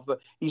drop kick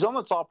he's on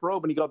the top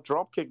rope and he got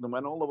drop kicked and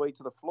went all the way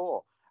to the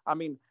floor. I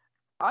mean,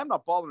 I'm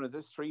not bothering with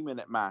this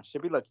 3-minute match.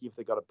 They'd be lucky if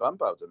they got a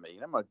bump out of me.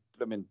 I'm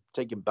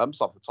taking bumps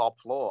off the top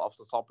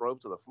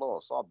rope to the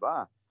floor. Sod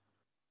that.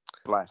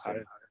 Bless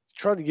him.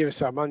 Trying to give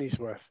us our money's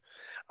worth.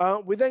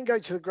 We then go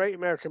to the Great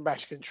American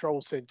Bash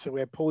Control Center,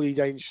 where Paulie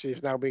Dangerously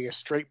is now being a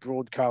straight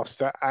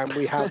broadcaster, and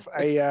we have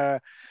a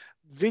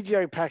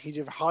video package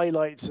of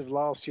highlights of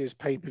last year's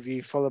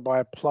pay-per-view, followed by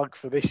a plug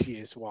for this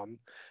year's one.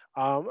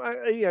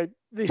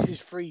 This is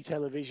free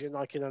television.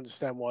 I can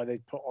understand why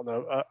they'd put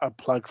on a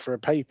plug for a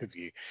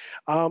pay-per-view.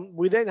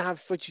 We then have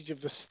footage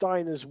of the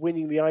Steiners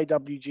winning the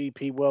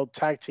IWGP World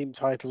Tag Team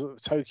titles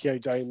at the Tokyo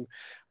Dome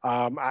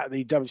at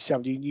the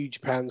WCW New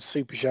Japan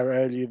Super Show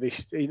earlier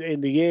in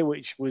the year,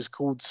 which was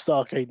called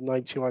Starrcade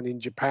 91 in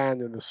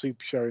Japan and the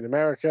Super Show in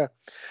America.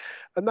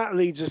 And that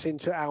leads us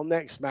into our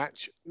next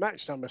match.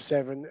 Match number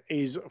 7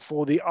 is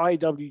for the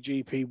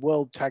IWGP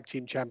World Tag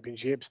Team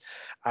Championships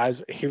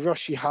as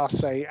Hiroshi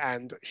Hase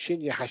and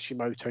Shinya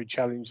Hashimoto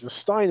challenge the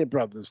Steiner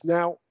brothers.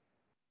 Now,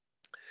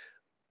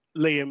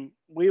 Liam,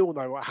 we all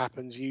know what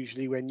happens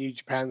usually when New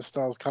Japan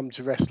stars come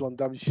to wrestle on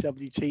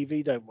WCW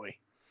TV, don't we?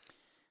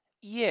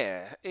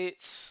 Yeah,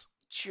 it's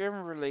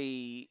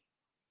generally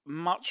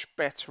much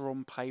better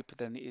on paper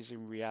than it is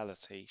in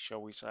reality,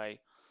 shall we say.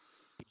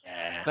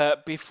 Yeah.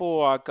 But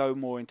before I go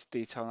more into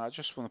detail, I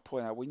just want to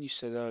point out when you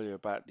said earlier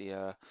about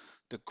the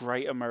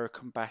Great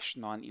American Bash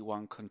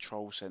 91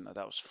 Control Center,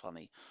 that was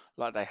funny.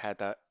 Like they had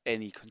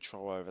any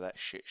control over that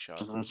shit show.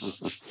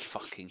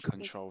 Fucking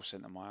Control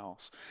Center, my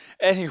ass.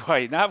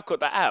 Anyway, now I've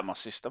got that out of my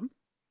system.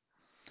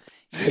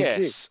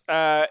 Yes,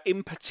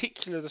 in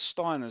particular, the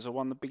Steiners are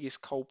one of the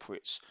biggest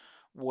culprits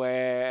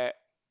where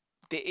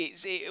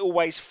it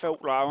always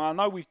felt like, I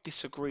know we've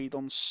disagreed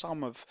on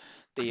some of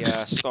the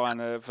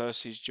Steiner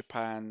versus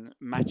Japan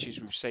matches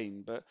we've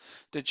seen, but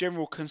the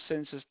general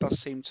consensus does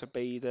seem to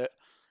be that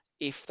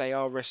if they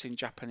are wrestling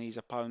Japanese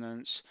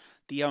opponents,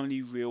 the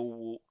only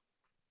real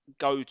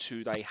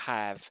go-to they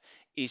have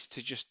is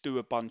to just do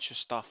a bunch of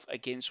stuff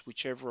against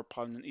whichever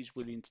opponent is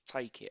willing to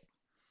take it.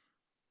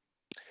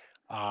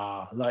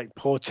 Like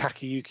poor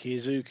Takayuki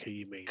Iizuka,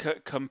 you mean?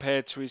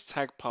 Compared to his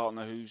tag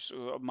partner, who's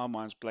my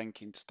mind's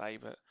blanking today,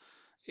 but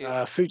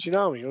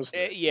Fujinami, wasn't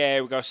it? Yeah,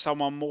 we go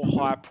someone more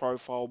high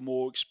profile,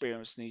 more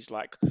experienced, and he's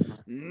like,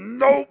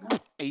 nope,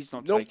 he's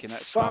not taking that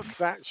fuck stuff.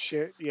 That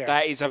shit. Yeah,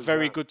 that is a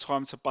very good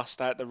time to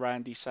bust out the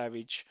Randy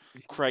Savage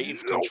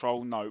creative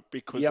control note,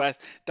 because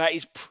that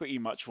is pretty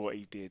much what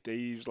he did.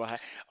 He was like,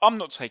 I'm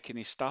not taking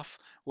this stuff.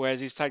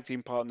 Whereas his tag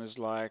team partner's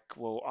like,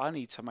 well, I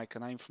need to make a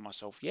name for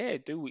myself. Yeah,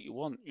 do what you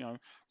want.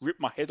 Rip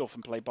my head off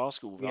and play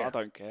basketball with it. I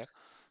don't care.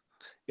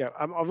 Yeah,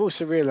 I've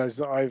also realised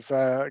that I've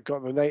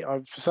got the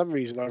name. For some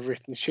reason, I've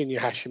written Shinya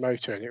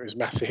Hashimoto, and it was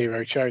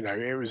Masahiro Chono.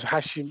 It was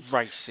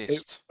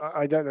Racist.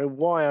 I don't know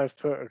why I've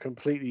put a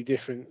completely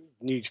different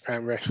New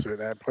Japan wrestler at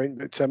that point,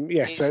 but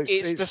it's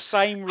the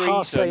same reason.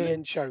 Hase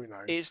and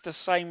Chono. It's the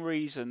same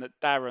reason that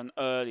Darren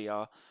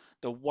earlier,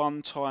 the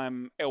one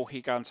time El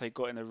Gigante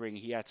got in the ring,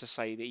 he had to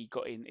say that he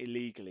got in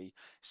illegally.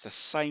 It's the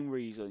same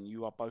reason.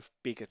 You are both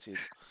bigoted.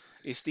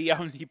 It's the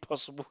only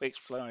possible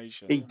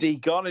explanation. He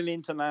got in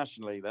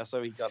internationally. That's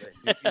how he got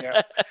it.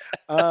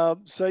 Yeah.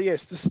 So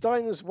yes, the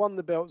Steiners won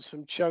the belts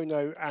from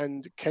Chono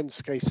and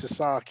Kensuke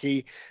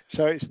Sasaki.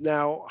 So it's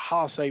now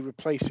Hase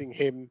replacing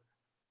him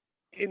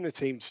in the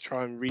team to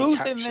try and recapture the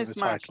titles. Who's in this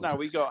match now?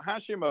 We got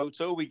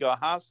Hashimoto, we got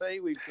Hase,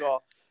 we've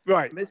got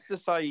Mr.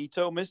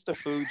 Saito, Mr.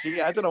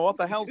 Fuji. I don't know what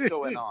the hell's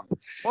going on.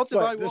 What did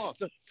I watch?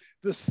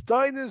 The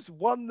Steiners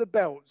won the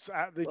belts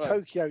at the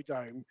Tokyo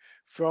Dome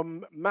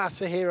from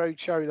Masahiro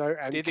Chono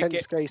and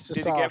Kensuke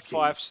Sasaki. Did it get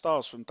 5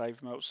 stars from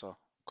Dave Meltzer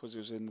because it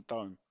was in the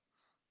dome?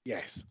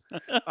 Yes.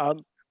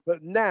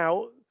 But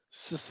now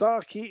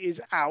Sasaki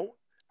is out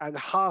and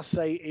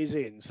Hase is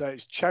in. So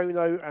it's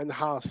Chono and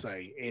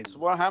Hase in. So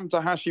what happened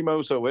to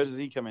Hashimoto? Where does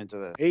he come into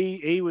this?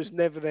 He was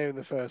never there in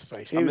the first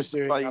place. He was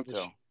doing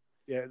Saito.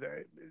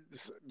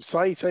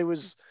 Saito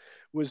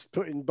was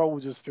putting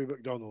boulders through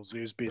McDonald's. He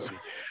was busy.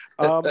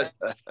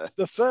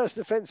 The first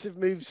offensive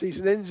move sees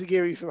an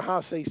enziguri from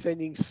Hase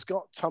sending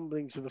Scott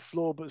tumbling to the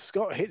floor, but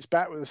Scott hits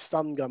back with a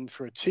stun gun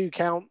for a 2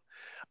 count.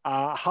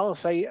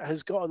 Hase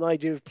has got an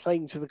idea of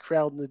playing to the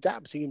crowd and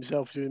adapting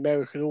himself to an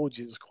American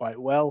audience quite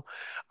well.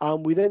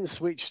 We then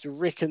switch to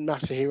Rick and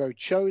Masahiro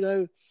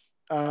Chono.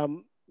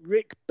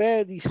 Rick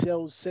barely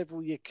sells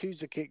several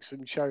Yakuza kicks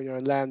from Chono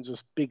and lands a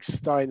big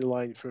Steiner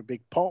line for a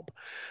big pop.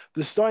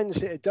 The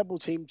Steiners hit a double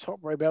team top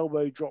rope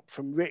elbow drop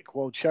from Rick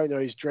while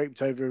Chono is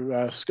draped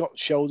over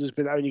Scott's shoulders,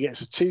 but only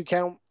gets a 2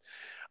 count.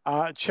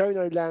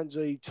 Chono lands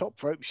a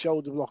top rope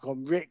shoulder block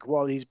on Rick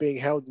while he's being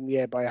held in the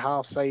air by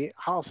Hase.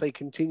 Hase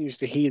continues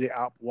to heal it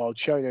up while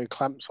Chono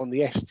clamps on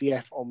the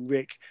SDF on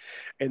Rick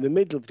in the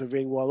middle of the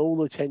ring while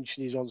all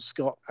attention is on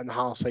Scott and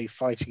Hase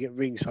fighting at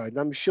ringside. And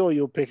I'm sure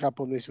you'll pick up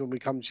on this when we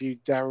come to you,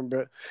 Darren,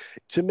 but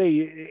to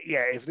me,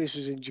 yeah, if this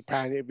was in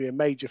Japan, it'd be a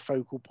major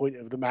focal point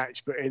of the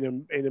match. But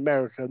in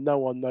America, no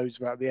one knows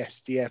about the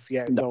SDF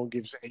yet, and no one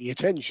gives it any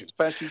attention.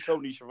 Especially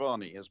Tony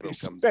Schiavone as well.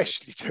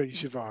 Especially Tony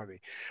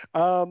Schiavone.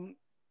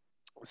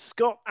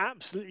 Scott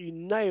absolutely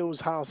nails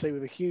Hase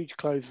with a huge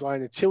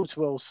clothesline, a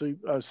tilt-a-whirl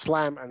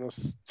slam, and a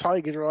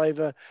tiger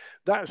driver.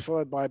 That's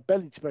followed by a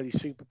belly-to-belly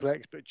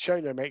superplex, but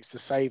Chono makes the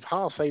save.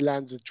 Hase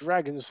lands a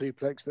dragon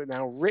suplex, but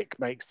now Rick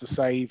makes the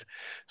save.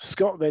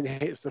 Scott then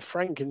hits the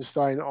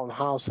Frankenstein on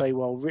Hase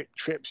while Rick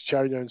trips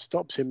Chono and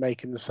stops him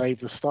making the save.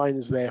 The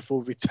Steiners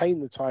therefore retain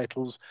the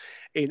titles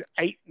in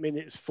 8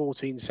 minutes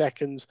 14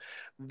 seconds.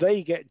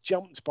 They get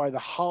jumped by the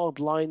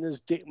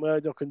hardliners, Dick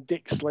Murdoch and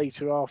Dick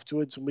Slater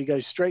afterwards, and we go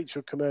straight to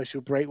a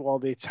commercial break while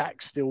the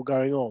attack's still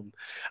going on.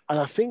 And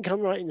I think I'm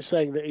right in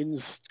saying that,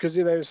 because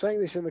they were saying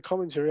this in the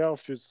commentary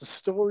afterwards, the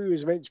story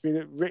was meant to be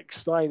that Rick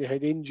Steiner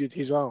had injured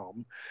his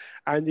arm,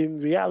 and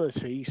in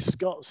reality,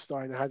 Scott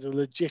Steiner had a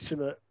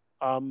legitimate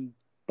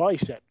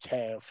bicep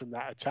tear from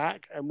that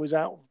attack and was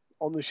out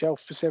on the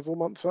shelf for several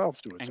months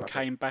afterwards. And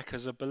came back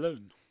as a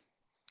balloon.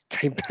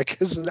 Came back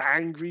as an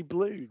angry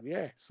balloon,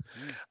 yes.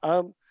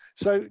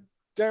 So,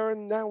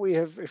 Darren, now we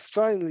have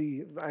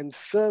finally and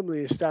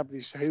firmly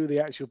established who the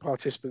actual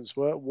participants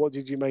were. What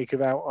did you make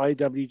of our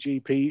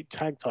IWGP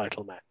tag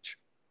title match?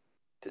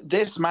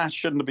 This match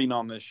shouldn't have been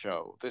on this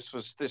show. This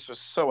was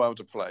so out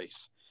of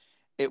place.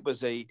 It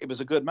was a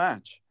good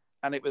match,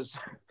 and it was,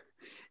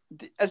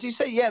 as you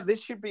say, yeah,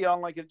 this should be on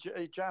like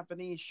a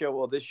Japanese show,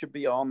 or this should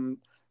be on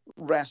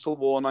Wrestle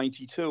War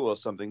 92 or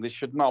something. This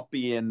should not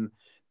be in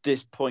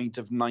this point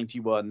of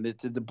 91.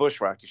 The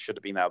Bushwhackers should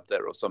have been out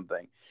there or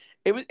something.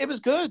 It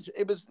was good.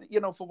 It was,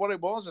 for what it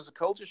was, as a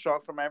culture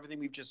shock from everything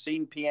we've just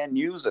seen, PN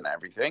News and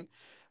everything.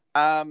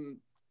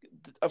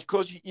 Of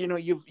course,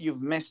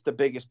 you've missed the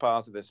biggest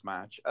part of this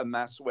match, and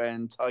that's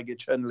when Tiger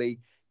Chun-Li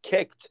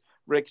kicked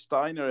Rick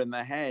Steiner in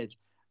the head,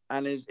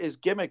 and his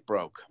gimmick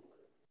broke.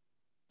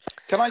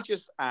 Can I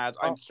just add,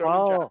 I'm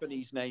throwing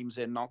Japanese names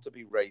in, not to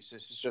be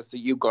racist. It's just that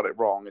you got it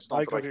wrong. It's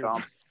not that I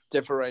can't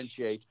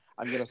differentiate.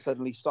 I'm going to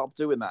suddenly stop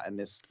doing that in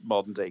this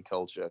modern day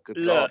culture.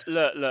 Good God.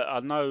 Look, I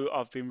know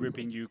I've been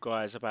ribbing you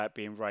guys about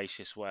being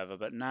racist, whatever,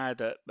 but now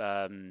that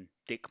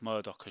Dick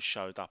Murdoch has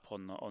showed up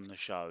on the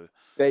show,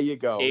 there you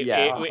go.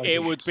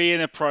 It would be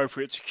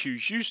inappropriate to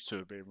accuse you two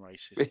of being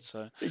racist.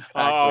 So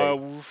exactly. I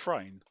will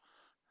refrain.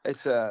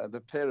 It's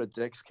the pair of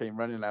dicks came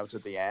running out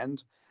at the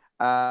end.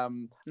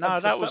 No,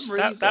 that was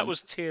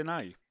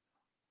TNA.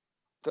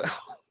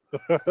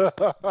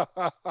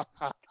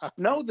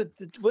 No,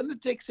 when the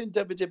Dicks in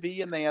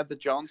WWE and they had the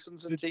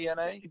Johnsons in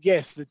TNA.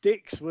 Yes, the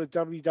Dicks were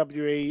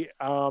WWE,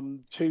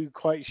 two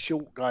quite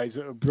short guys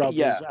that were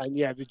brothers, and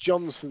the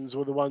Johnsons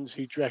were the ones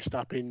who dressed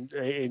up in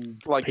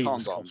like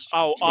condoms. Costumes.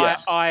 Oh,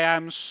 yes. I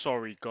am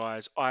sorry,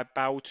 guys. I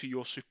bow to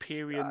your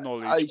superior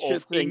knowledge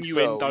of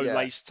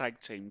innuendo-laced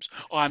tag teams.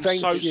 I'm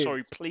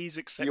sorry. Please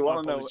accept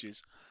my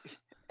apologies.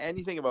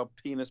 Anything about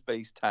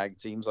penis-based tag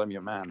teams, I'm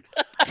your man.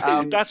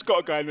 That's got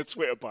to go in the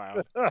Twitter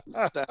bio.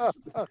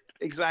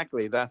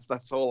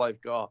 That's all I've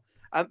got.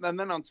 And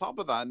then on top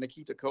of that,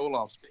 Nikita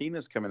Koloff's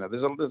penis coming out.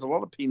 There's a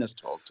lot of penis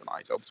talk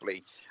tonight.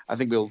 Hopefully, I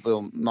think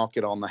we'll knock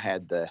it on the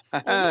head there.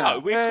 No,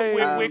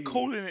 we're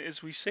calling it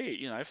as we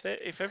see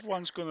it. If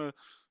everyone's gonna,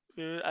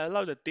 a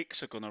load of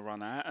dicks are gonna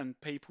run out and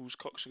people's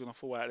cocks are gonna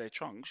fall out of their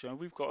trunks.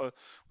 We've got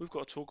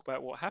to talk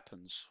about what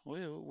happens.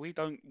 We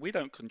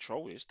don't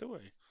control this, do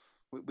we?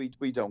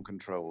 We don't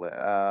control it.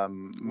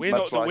 We're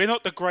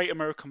not the Great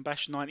American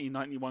Bash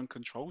 1991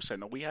 Control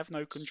Center. We have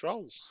no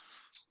control.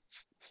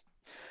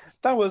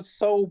 That was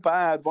so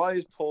bad. Why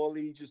is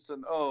Paulie just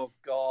an? Oh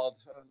God,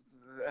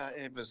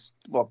 it was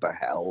what the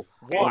hell?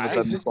 Why?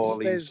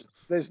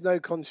 There's no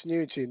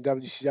continuity in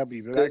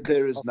WCW. But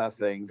there is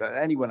nothing.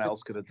 Anyone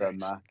else could have done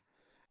that.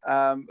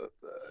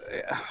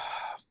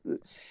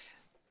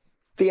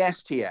 The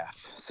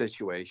STF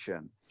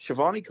situation.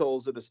 Schiavone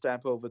calls it a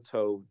step over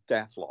toe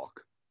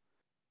deathlock.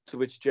 To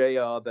which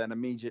JR then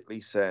immediately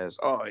says,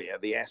 "Oh yeah,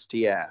 the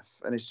STF,"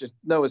 and it's just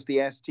no, it's the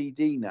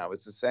STD now.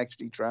 It's a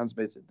sexually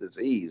transmitted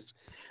disease,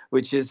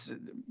 which is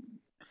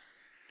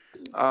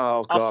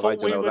oh God, I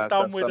thought we were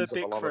done with the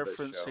dick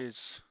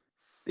references.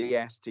 The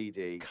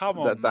STD. Come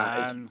on,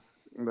 man.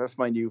 That's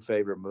my new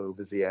favorite move,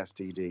 is the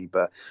STD.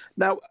 But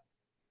now,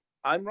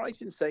 I'm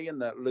right in saying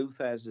that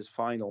Luthez'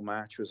 final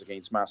match was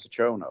against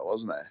Masachono,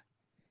 wasn't it?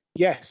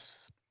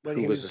 Yes, when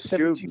Who he was was a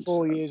student.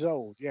 74 years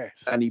old. Yes.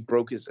 And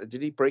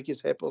did he break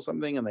his hip or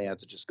something? And they had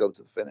to just go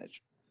to the finish.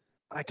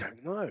 I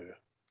don't know.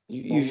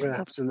 You We're going to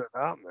have to look that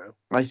up now.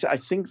 I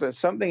think that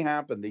something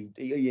happened.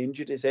 He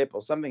injured his hip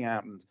or something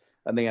happened,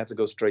 and they had to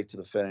go straight to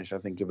the finish. I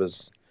think it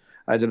was.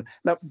 I don't know.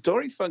 Now,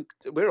 Dory Funk,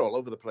 we're all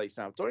over the place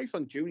now. Dory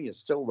Funk Jr. is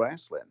still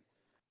wrestling.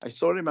 I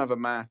saw him have a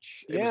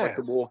match. It was like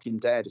The Walking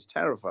Dead. It's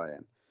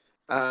terrifying.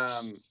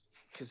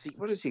 Because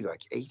what is he,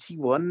 like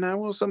 81 now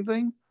or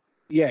something?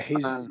 Yeah,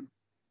 he's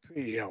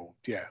pretty old.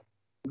 Yeah.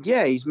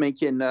 Yeah, he's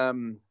making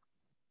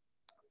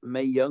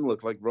Mae Young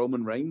look like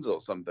Roman Reigns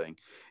or something.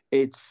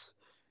 It's.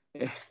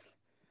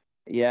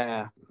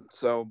 Yeah.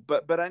 So,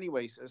 but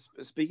anyways,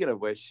 speaking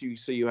of which,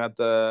 you had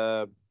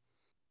the.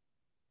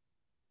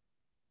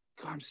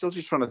 God, I'm still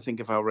just trying to think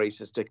of how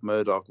racist Dick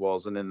Murdoch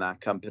was and in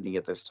that company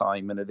at this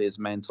time, and it is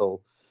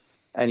mental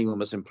anyone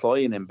was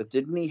employing him. But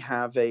didn't he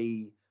have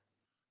a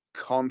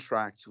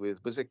contract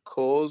with, was it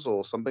Cause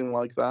or something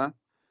like that,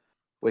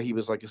 where he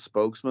was like a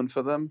spokesman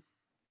for them?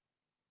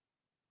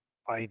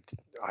 I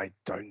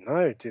don't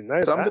know. Didn't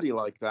know Somebody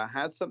like that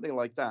had something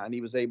like that, and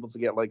he was able to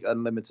get like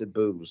unlimited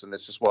booze, and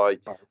this is why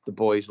the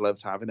boys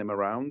loved having him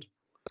around.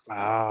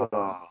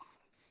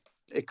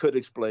 It could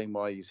explain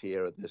why he's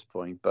here at this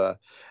point, but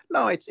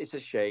no, it's a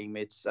shame.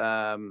 It's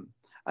and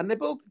they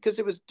both, because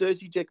it was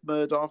Dirty Dick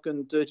Murdoch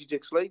and Dirty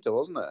Dick Slater,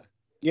 wasn't it?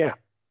 Yeah.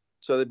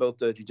 So they're both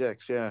Dirty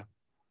Dicks, yeah.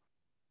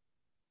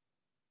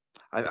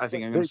 I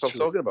think I'm going to stop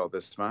talking about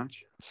this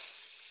match.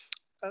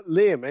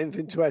 Liam,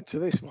 anything to add to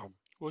this one?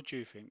 What do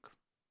you think?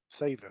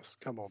 Save us.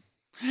 Come on.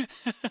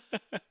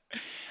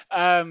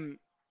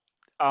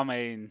 I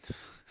mean,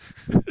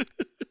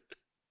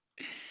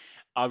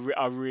 I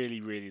really,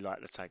 really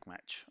like the tag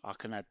match. I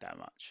can add that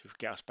much.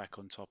 Get us back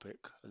on topic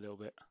a little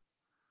bit.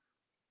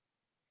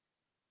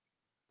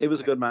 It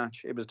was a good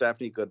match. It was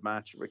definitely a good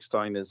match. Rick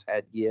Steiner's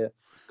headgear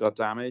got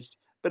damaged,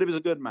 but it was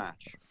a good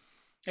match.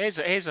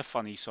 Here's a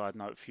funny side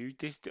note for you.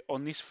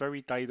 On this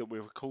very day that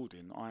we're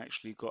recording, I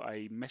actually got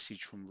a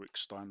message from Rick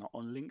Steiner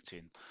on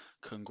LinkedIn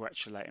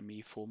congratulating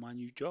me for my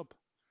new job.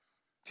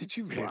 Did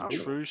you really? Wow.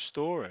 True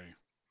story.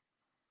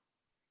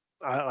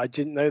 I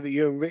didn't know that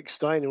you and Rick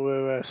Steiner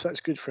were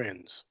such good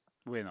friends.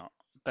 We're not.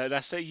 But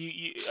that's it.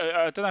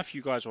 I don't know if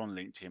you guys are on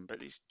LinkedIn,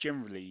 but it's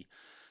generally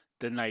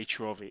the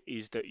nature of it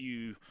is that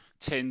you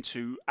tend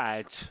to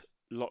add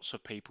lots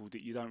of people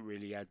that you don't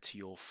really add to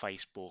your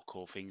Facebook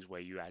or things where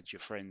you add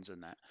your friends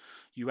and that.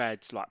 You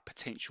add like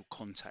potential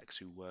contacts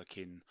who work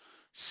in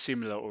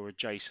similar or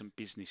adjacent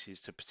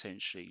businesses to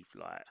potentially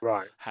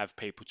have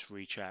people to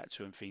reach out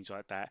to and things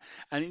like that.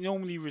 And it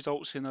normally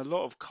results in a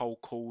lot of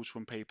cold calls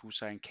from people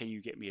saying, can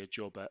you get me a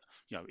job at,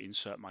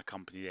 insert my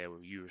company there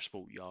with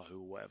Eurosport, Yahoo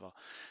or whatever.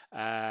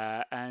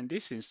 And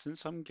this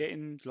instance, I'm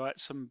getting like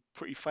some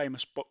pretty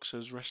famous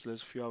boxers,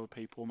 wrestlers, a few other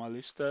people on my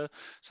list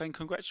saying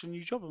congrats on your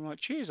new job. I'm like,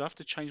 cheers, I have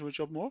to change my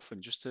job more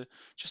often just to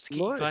get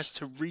you guys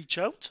to reach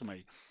out to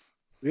me.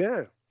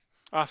 Yeah.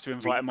 I have to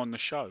invite him on the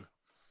show.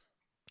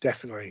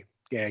 Definitely.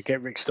 Yeah,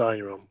 get Rick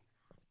Steiner on.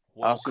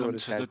 Welcome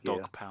to the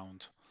Dog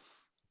Pound.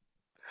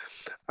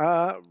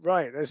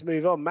 Right, let's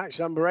move on. Match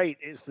number 8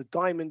 is the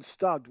Diamond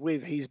Stud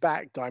with He's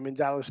Back, Diamond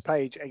Dallas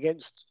Page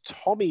against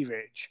Tommy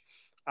Rich.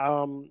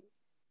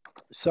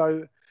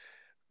 So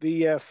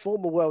the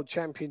former world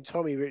champion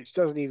Tommy Rich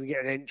doesn't even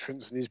get an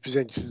entrance and is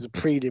presented as a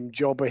prelim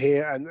jobber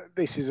here. And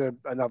this is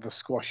another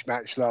squash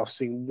match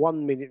lasting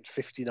 1 minute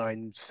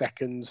 59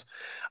 seconds.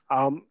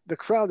 The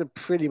crowd are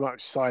pretty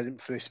much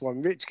silent for this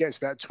one. Rich gets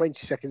about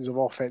 20 seconds of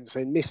offense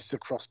and misses a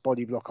cross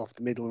body block off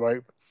the middle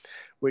rope,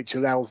 which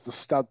allows the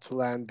Stud to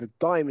land the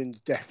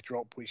Diamond Death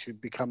Drop, which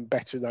would become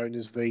better known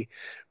as the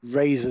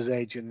Razor's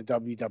Edge in the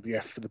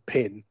WWF for the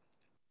pin.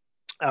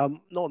 Not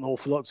an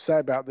awful lot to say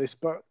about this,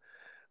 but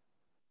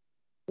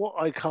what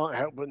I can't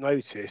help but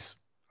notice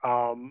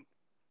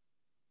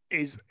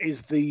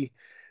is the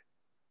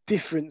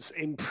difference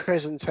in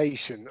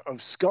presentation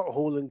of Scott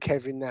Hall and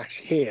Kevin Nash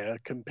here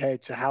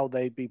compared to how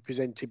they'd be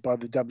presented by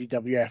the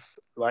WWF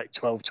like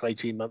 12 to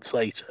 18 months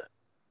later.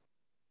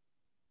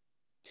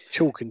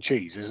 Chalk and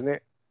cheese, isn't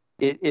it?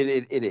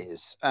 It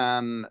is.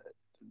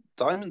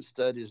 Diamond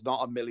Stud is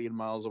not a million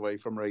miles away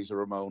from Razor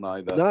Ramon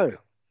either. No.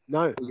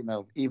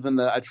 Even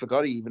I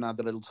forgot he even had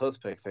the little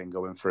toothpick thing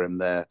going for him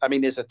there. I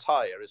mean, his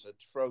attire is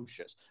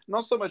atrocious.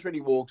 Not so much when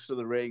he walks to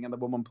the ring and the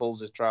woman pulls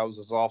his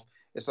trousers off.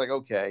 It's like,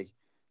 okay,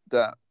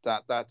 that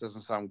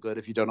doesn't sound good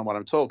if you don't know what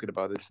I'm talking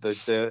about.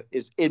 It's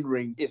his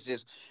in-ring, it's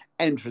his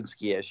entrance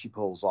gear she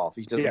pulls off.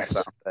 He doesn't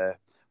stand there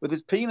with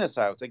his penis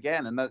out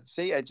again. And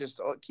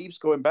it keeps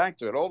going back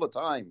to it all the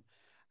time.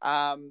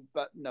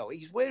 But no,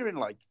 he's wearing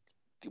like,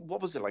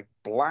 what was it, like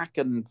black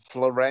and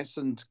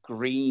fluorescent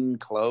green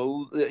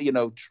clothes,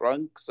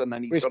 trunks, and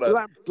then he's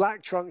got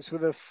black trunks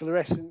with a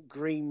fluorescent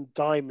green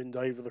diamond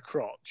over the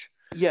crotch.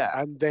 Yeah,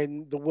 and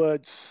then the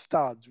word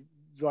stud,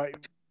 like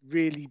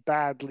really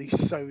badly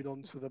sewn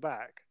onto the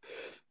back.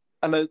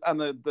 And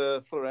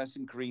the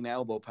fluorescent green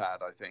elbow pad,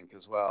 I think,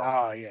 as well.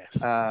 Ah,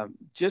 yes.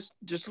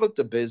 Just looked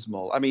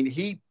abysmal. I mean,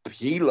 he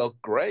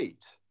looked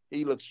great.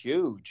 He looked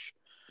huge,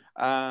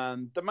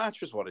 and the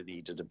match was what it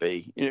needed to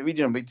be. We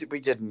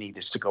didn't need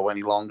this to go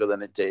any longer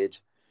than it did.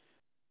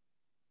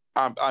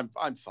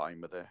 I'm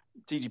fine with it.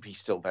 DDP's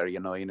still very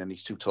annoying, and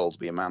he's too tall to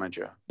be a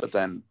manager. But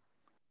then,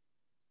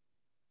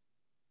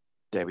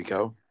 there we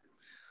go.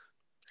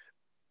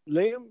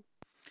 Liam?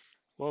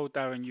 Well,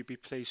 Darren, you'd be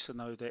pleased to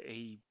know that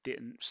he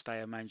didn't stay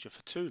a manager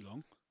for too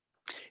long.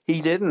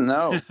 He didn't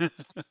know.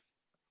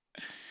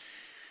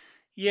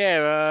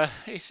 Yeah,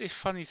 it's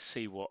funny to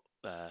see what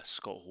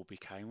Scott Hall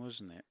became,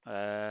 wasn't it?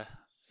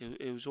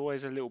 It was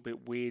always a little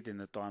bit weird in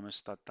the Diamond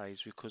Stud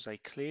days because they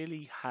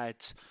clearly had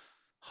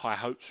high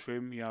hopes for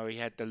him. You know, he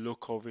had the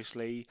look,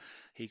 obviously.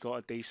 He got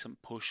a decent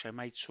push. They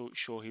made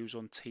sure he was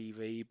on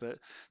TV, but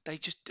they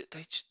just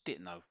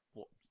didn't know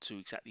what to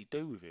exactly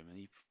do with him. And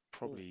he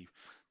probably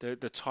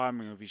the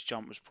timing of his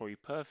jump was probably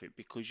perfect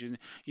because you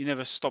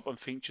never stop and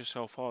think to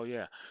yourself, oh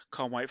yeah,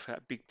 can't wait for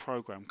that big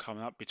program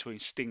coming up between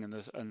Sting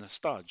and the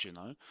Studs. You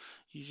know,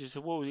 you just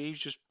said, well, he's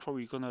just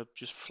probably gonna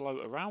just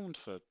float around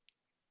for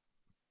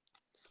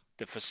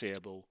the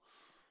foreseeable.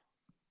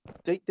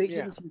 They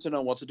didn't seem to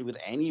know what to do with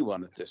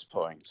anyone at this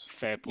point.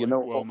 Fair point. You know,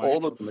 well all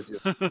made. of them are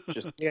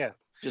just And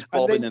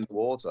bobbing then- in the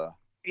water.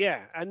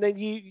 Yeah, and then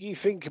you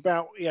think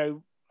about, you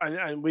know,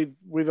 and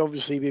we've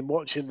obviously been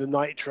watching the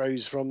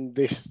Nitros from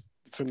this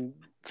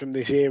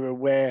era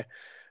where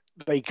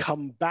they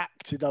come back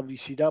to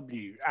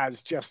WCW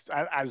as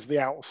the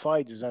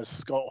outsiders, as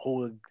Scott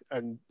Hall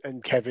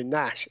and Kevin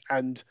Nash,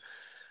 and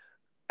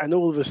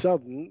all of a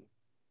sudden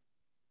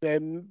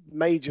they're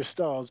major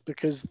stars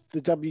because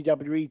the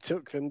WWE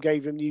took them,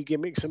 gave them new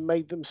gimmicks, and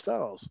made them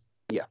stars.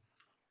 Yeah.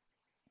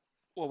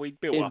 Well, we'd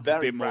built In up a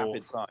very bit more.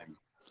 rapid time.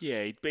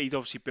 Yeah, he'd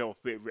obviously built up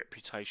a bit of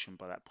reputation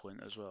by that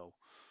point as well,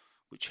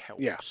 which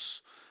helps. Yeah.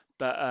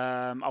 But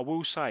I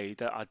will say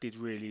that I did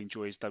really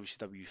enjoy his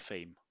WCW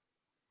theme.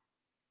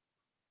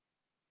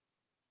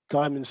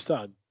 Diamond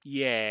Stud.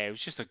 Yeah, it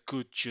was just a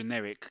good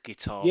generic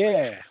guitar.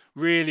 Yeah. riff.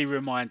 Really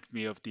reminded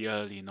me of the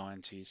early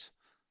 90s.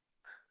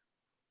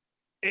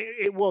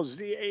 It was.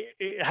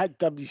 It had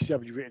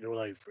WCW written all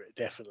over it.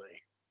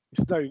 Definitely.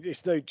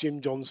 It's no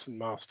Jim Johnson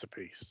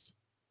masterpiece.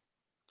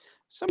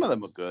 Some of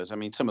them were good. I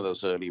mean, some of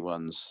those early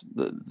ones,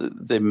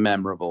 they're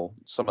memorable.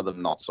 Some of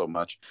them not so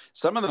much.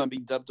 Some of them have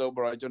been dubbed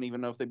over. I don't even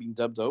know if they've been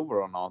dubbed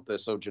over or not. They're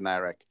so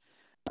generic.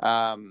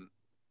 But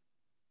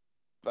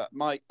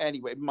my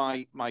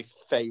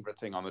favorite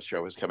thing on the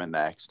show is coming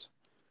next.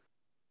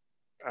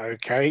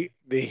 Okay.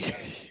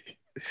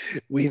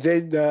 We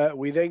then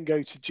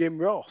go to Jim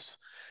Ross.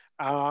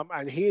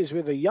 And he is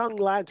with a young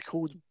lad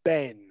called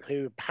Ben,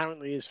 who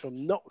apparently is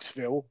from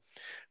Knoxville,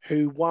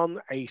 who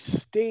won a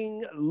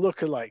Sting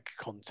lookalike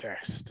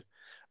contest.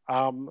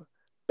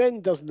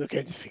 Ben doesn't look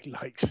anything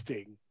like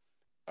Sting,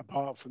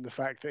 apart from the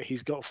fact that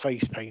he's got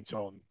face paint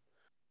on.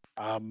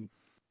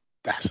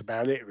 That's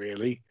about it,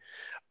 really.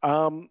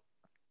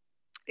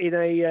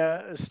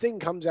 Sting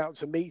comes out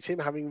to meet him,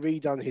 having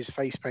redone his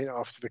face paint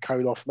after the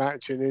Koloff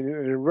match, and in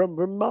a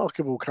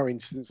remarkable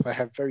coincidence, they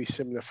have very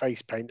similar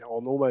face paint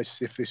on,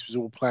 almost as if this was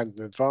all planned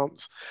in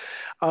advance.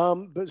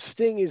 But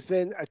Sting is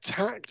then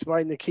attacked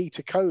by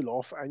Nikita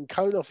Koloff, and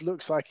Koloff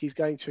looks like he's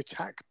going to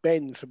attack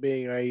Ben for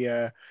being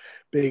a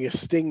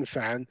Sting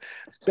fan.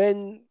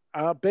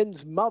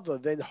 Ben's mother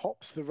then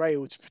hops the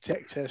rail to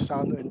protect her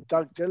son, and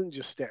Doug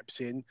Dillinger steps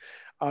in.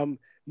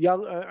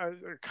 Young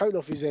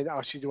Koloff is then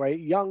ushered away.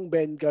 Young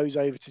Ben goes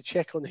over to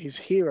check on his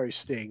hero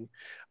Sting.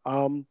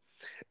 In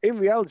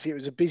reality, it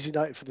was a busy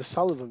night for the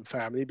Sullivan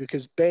family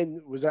because Ben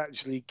was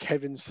actually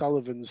Kevin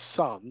Sullivan's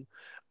son.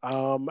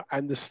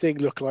 And the Sting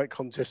lookalike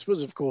contest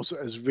was, of course,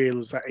 as real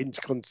as that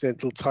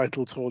Intercontinental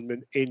title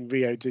tournament in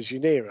Rio de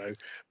Janeiro.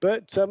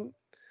 But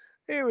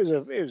it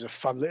was a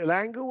fun little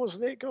angle,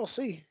 wasn't it,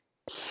 Gossie?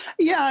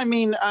 Yeah, I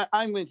mean,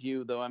 I'm with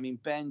you though. I mean,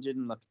 Ben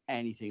didn't look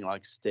anything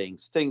like Sting.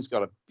 Sting's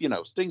got a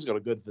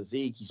good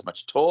physique. He's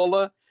much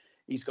taller.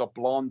 He's got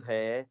blonde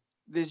hair.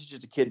 This is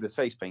just a kid with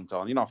face paint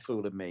on. You're not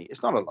fooling me.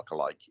 It's not a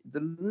lookalike.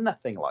 There's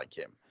nothing like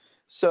him.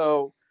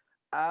 So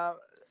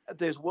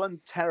there's one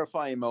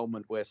terrifying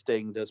moment where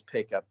Sting does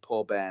pick up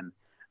poor Ben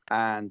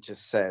and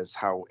just says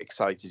how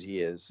excited he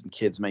is, and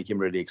kids make him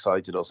really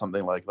excited or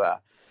something like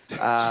that.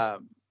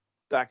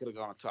 That could have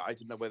gone. I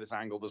didn't know where this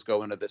angle was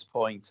going at this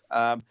point.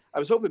 I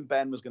was hoping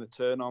Ben was going to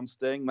turn on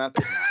Sting. That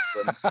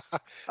didn't happen.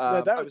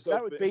 No,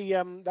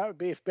 that would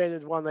be if Ben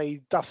had won a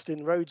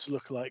Dustin Rhodes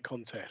lookalike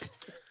contest.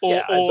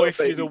 Or if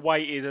you'd have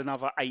waited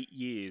another 8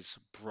 years,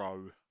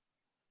 bro.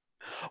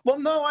 Well,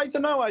 no, I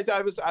don't know.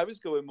 I was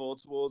going more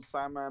towards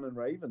Sandman and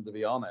Raven, to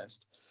be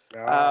honest.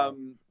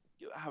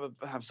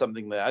 Have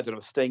something there. I don't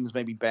know. Sting's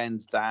maybe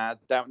Ben's dad.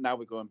 Now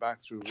we're going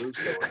back through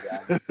Russo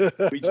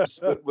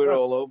again. We're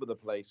all over the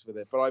place with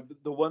it. But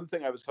the one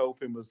thing I was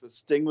hoping was that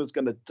Sting was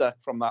going to duck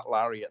from that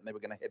lariat and they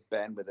were going to hit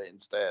Ben with it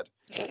instead.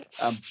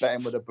 And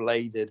Ben would have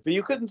bladed. But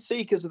you couldn't see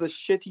because of the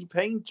shitty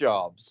paint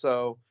job.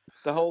 So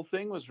the whole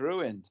thing was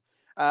ruined.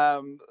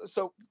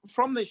 So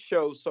from this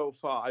show so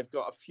far, I've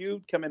got a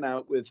feud coming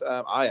out with.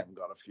 I haven't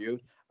got a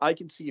feud. I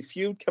can see a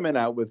feud coming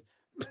out with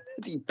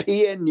the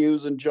PN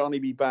News and Johnny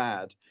B.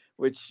 Bad,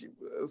 which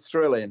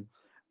thrilling.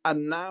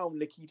 And now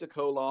Nikita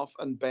Koloff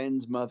and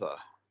Ben's mother.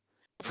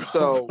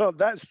 So Well,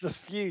 that's the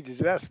feud.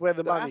 That's where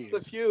the money that's the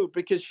is. feud,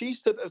 because she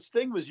said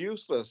Sting was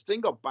useless.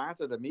 Sting got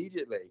battered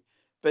immediately,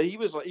 but he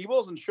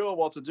wasn't sure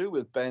what to do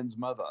with Ben's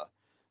mother.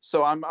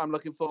 So I'm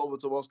looking forward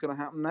to what's going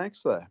to happen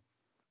next there.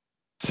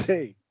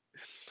 See,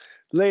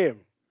 Liam,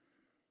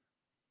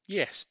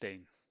 Yes,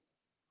 Dean.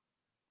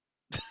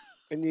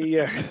 any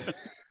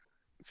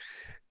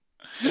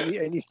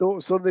any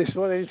thoughts on this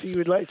one? Anything you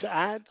would like to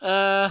add?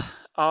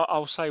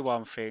 I'll say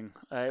one thing.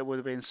 It would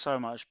have been so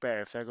much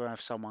better if they're going to have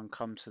someone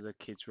come to the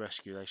kids'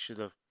 rescue. They should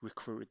have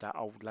recruited that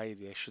old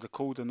lady. They should have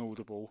called an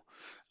audible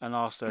and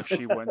asked her if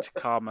she wanted to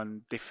come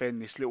and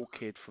defend this little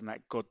kid from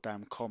that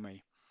goddamn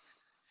commie.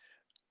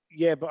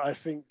 Yeah, but I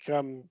think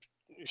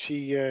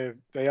they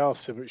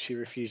asked her, but she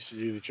refused to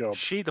do the job.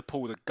 She'd have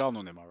pulled a gun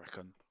on him, I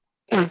reckon.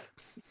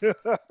 You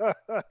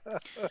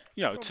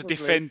know, to Probably.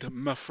 defend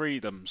my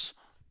freedoms.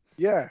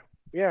 Yeah.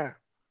 No,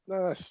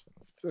 that's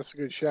a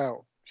good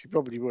shout. She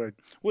probably would.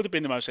 Would have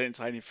been the most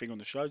entertaining thing on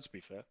the show, to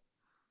be fair.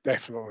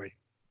 Definitely.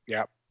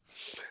 Yeah.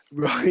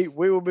 Right,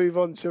 we will move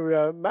on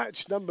to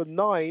match number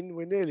 9.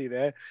 We're nearly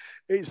there.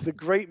 It's the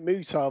Great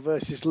Mutar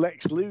versus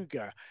Lex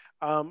Luger.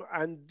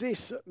 And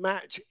this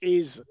match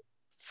is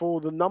for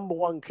the number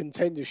 1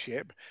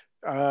 contendership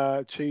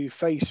to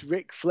face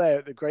Ric Flair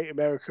at the Great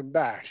American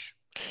Bash.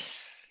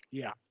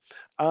 Yeah.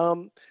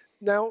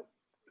 Now,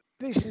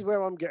 this is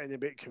where I'm getting a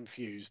bit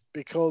confused,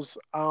 because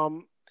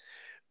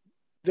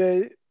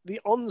the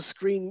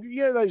on-screen,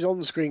 those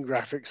on-screen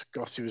graphics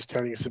Gossi was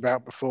telling us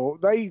about before,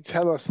 they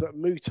tell us that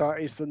Muta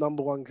is the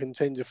number 1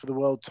 contender for the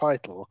world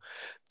title,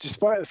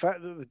 despite the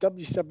fact that the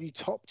WCW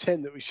Top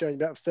 10 that was shown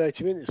about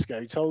 30 minutes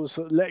ago told us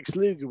that Lex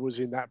Luger was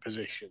in that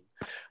position.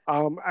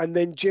 And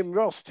then Jim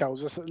Ross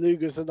tells us that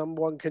Luger's the number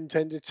 1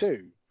 contender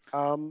too.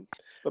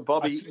 But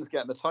Bobby Eaton's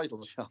getting the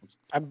title shot.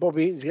 And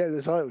Bobby Eaton's getting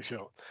the title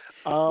shot.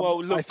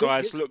 Well, look,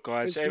 guys,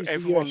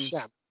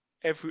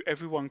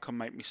 everyone can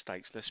make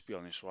mistakes, let's be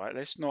honest, right?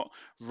 Let's not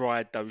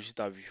ride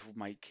WCW for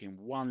making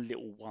one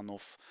little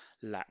one-off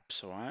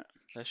lapse, all right?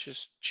 Let's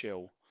just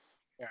chill.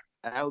 Yeah.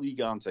 El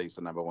Gigante's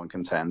the number 1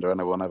 contender,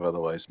 and I won't have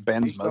otherwise.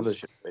 Ben's mother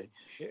should be.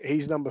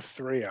 He's number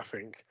 3, I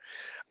think.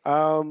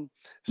 We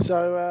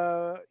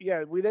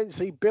then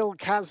see Bill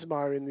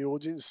Kazmaier in the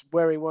audience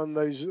wearing one of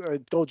those one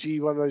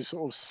of those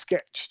sort of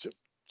sketched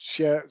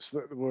shirts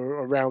that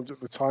were around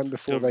at the time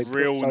before the they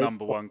real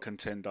number 1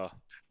 contender.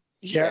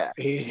 Yeah,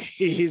 he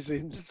is.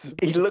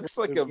 He looks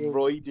like a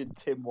roided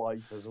Tim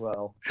White as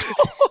well.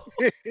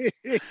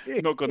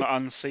 Not going to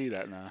unsee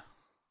that now.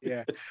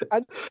 Yeah,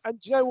 and do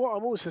you know what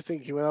I'm also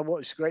thinking when I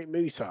watch Great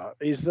Muta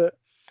is that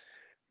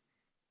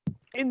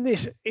in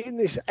this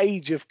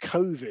age of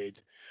COVID,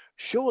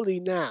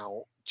 surely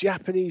now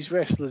Japanese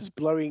wrestlers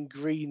blowing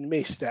green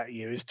mist at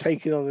you is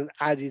taking on an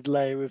added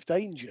layer of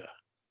danger.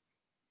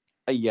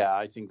 Yeah,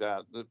 I think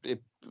that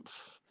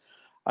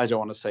I don't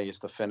want to say it's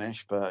the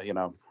finish, but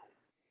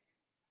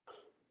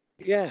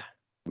yeah.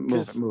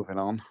 Moving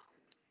on.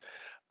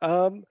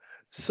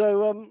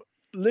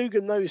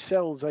 Luger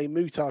no-sells a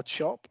Mutar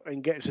chop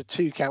and gets a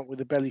 2 count with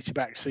a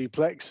belly-to-back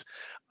suplex.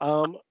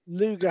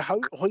 Luger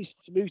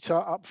hoists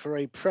Mutar up for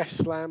a press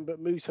slam,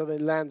 but Mutar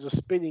then lands a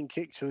spinning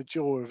kick to the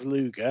jaw of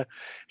Luger.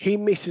 He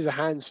misses a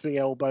handspring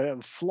elbow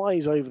and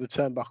flies over the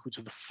turnbuckle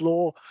to the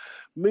floor.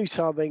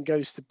 Mutar then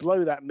goes to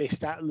blow that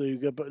mist at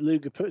Luger, but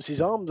Luger puts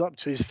his arms up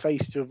to his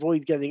face to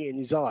avoid getting it in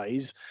his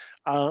eyes.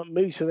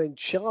 Muta then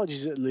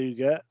charges at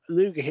Luger.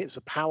 Luger hits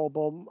a power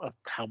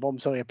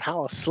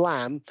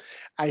slam,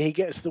 and he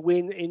gets the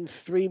win in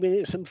 3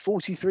 minutes and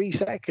 43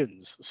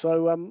 seconds.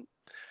 So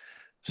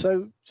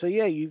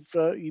yeah, you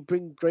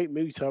bring Great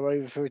Muta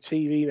over for a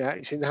TV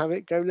match and have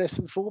it go less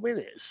than 4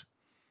 minutes.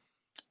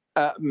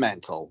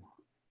 Mental.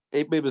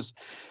 It was.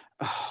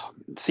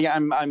 See,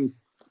 I'm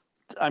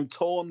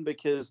torn,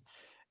 because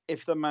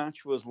if the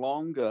match was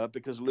longer,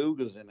 because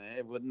Luger's in it,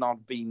 it would not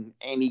have been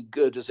any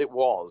good as it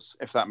was,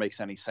 if that makes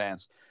any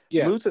sense.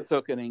 Yeah. Muta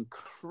took an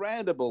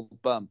incredible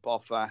bump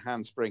off that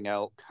handspring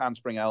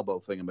elbow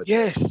thing.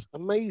 Yes,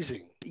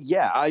 amazing.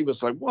 Yeah, I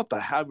was like, what the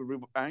hell?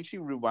 I actually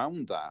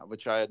rewound that,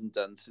 which I hadn't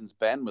done since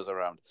Ben was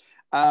around.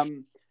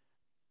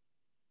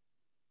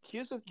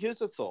 Here's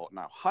a thought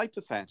now.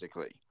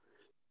 Hypothetically,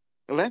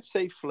 let's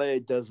say Flair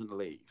doesn't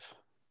leave.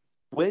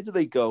 Where do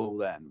they go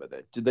then with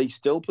it? Do they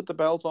still put the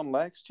belt on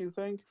Lex, do you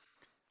think?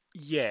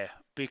 Yeah,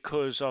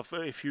 because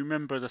if you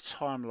remember the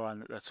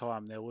timeline at the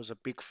time, there was a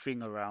big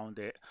thing around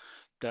it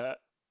that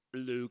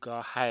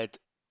Luger had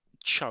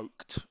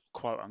choked,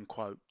 quote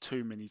unquote,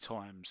 too many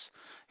times.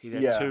 He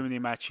had too many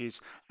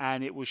matches,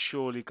 and it was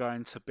surely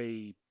going to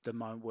be the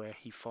moment where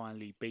he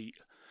finally beat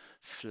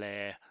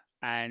Flair.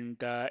 And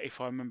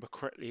if I remember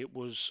correctly, it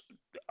was.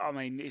 I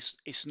mean,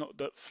 it's not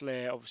that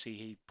Flair, obviously,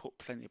 he put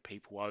plenty of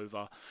people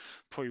over.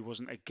 Probably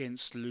wasn't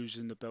against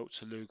losing the belt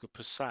to Luger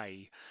per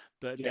se,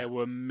 but there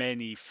were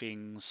many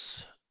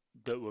things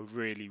that were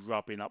really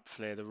rubbing up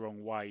Flair the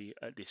wrong way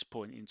at this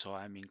point in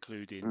time,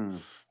 including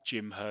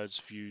Jim Herd's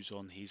views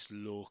on his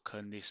look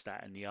and this,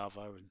 that, and the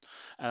other,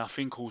 and I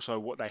think also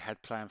what they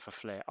had planned for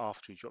Flair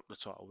after he dropped the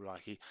title,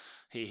 like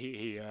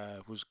he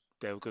was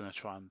they were going to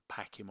try and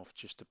pack him off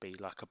just to be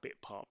like a bit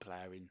part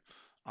player in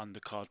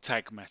undercard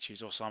tag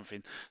matches or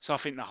something. So I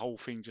think the whole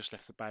thing just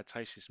left a bad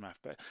taste in his mouth.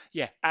 But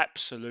yeah,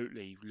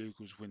 absolutely,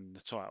 Luger's winning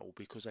the title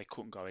because they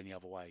couldn't go any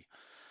other way.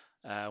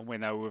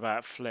 When they were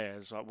without Flair,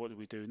 it's like, what do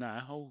we do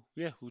now? Oh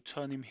yeah, we'll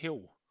turn him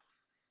heel.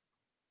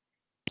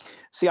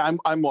 See,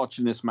 I'm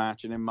watching this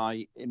match, and in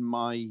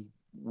my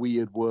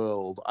weird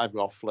world, I've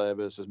got Flair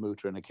versus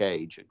Muta in a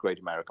cage at Great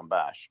American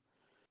Bash.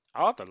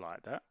 I'd have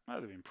liked that.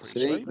 That'd have been pretty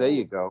See, sweet. there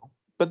you go.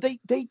 But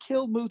they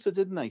killed Muta,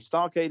 didn't they?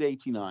 Starrcade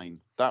 '89.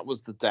 That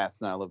was the death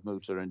knell of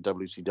Muta in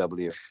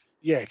WCW.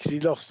 Yeah, because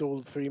he lost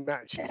all 3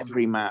 matches.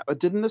 Every match. But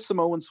didn't the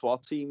Samoan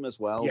SWAT team as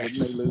well? Yes.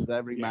 Didn't they lose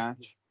every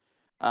match?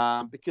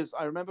 Because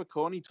I remember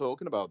Corny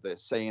talking about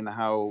this, saying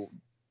how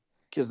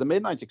because the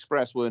Midnight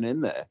Express weren't in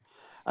there,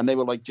 and they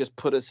were like, just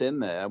put us in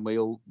there and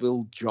we'll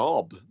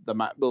job the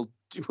mat. We'll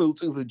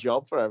do the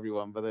job for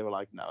everyone. But they were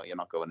like, no, you're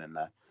not going in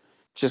there.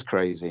 Just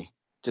crazy.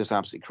 Just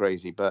absolutely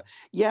crazy. But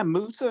yeah,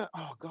 Muta,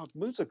 oh God,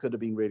 Muta could have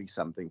been really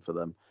something for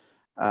them.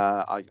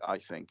 I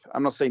think.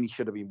 I'm not saying he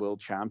should have been world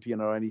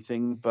champion or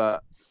anything,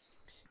 but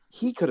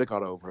he could have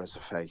got over as a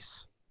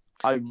face.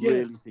 I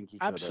really think he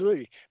could have.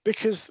 Absolutely.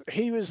 Because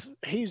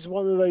he's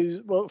one of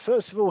those, well,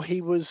 first of all,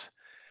 he was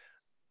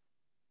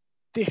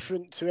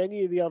different to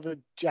any of the other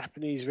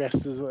Japanese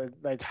wrestlers that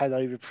they'd had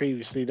over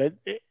previously.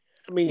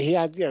 He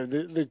had,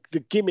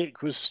 the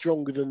gimmick was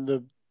stronger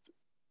than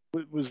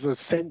was the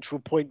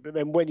central point, but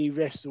then when he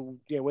wrestled,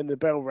 when the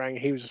bell rang,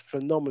 he was a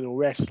phenomenal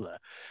wrestler.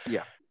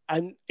 Yeah.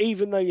 And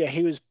even though,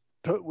 he was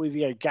put with,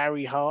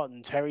 Gary Hart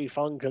and Terry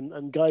Funk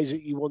and guys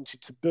that you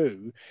wanted to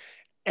boo,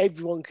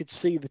 everyone could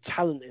see the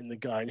talent in the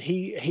guy. And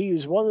he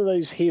was one of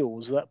those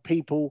heels that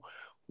people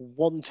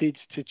wanted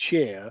to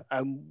cheer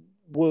and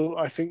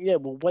were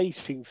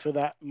waiting for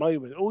that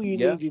moment. All you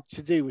needed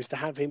to do was to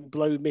have him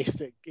blow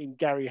Mystic in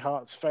Gary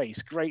Hart's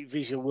face. Great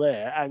visual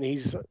there, and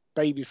he's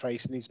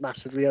babyface and he's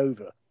massively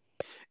over.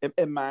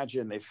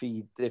 Imagine if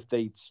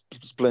they'd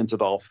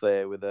splintered off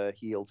there with a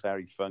heel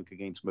Terry Funk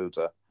against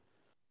Muta.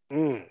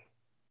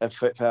 A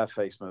fair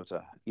face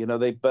Muta. You know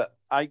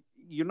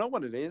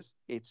what it is?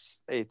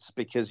 It's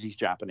because he's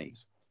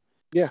Japanese.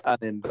 Yeah.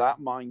 And in that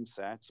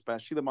mindset,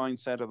 especially the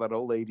mindset of that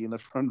old lady in the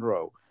front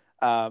row.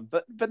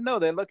 But no,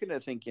 they're looking at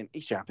it thinking,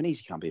 he's Japanese,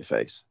 he can't be a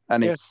face.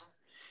 And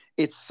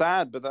it's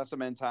sad, but that's a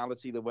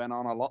mentality that went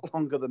on a lot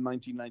longer than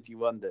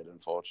 1991 did,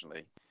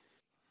 unfortunately.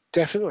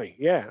 Definitely,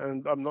 yeah,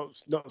 and I'm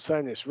not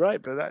saying it's right,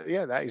 but that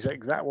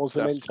was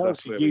the mentality.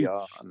 That's where we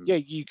are.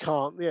 You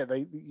can't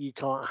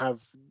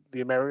have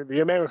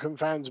the American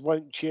fans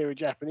won't cheer a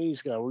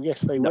Japanese guy. Well,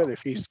 yes, they will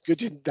if he's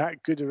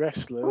that good a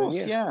wrestler. Of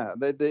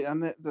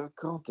course,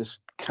 God, this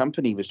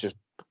company was just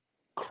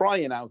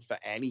crying out for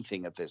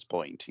anything at this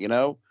point.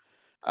 There's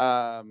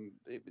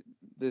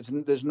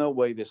no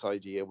way this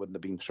idea wouldn't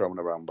have been thrown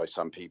around by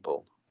some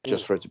people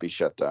just for it to be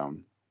shut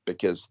down,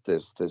 because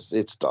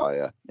it's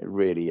dire. It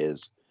really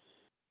is.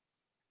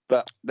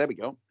 But there we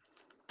go.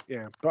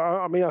 Yeah, but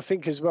I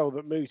think as well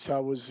that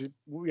Muta was,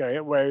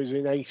 whereas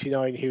in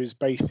 '89 he was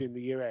based in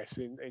the US,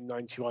 in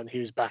 '91 he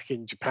was back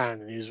in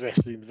Japan and he was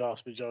wrestling the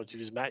vast majority of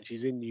his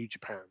matches in New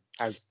Japan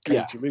as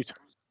Keiji Muta.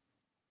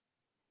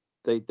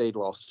 They'd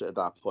lost at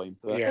that point,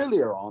 but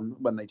earlier on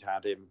when they'd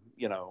had him,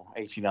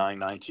 89,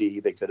 90,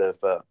 they could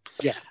have.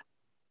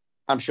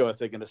 I'm sure if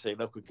they're going to say,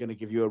 look, we're going to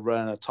give you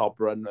a top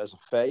run as a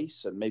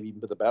face, and maybe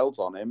even put the belt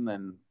on him,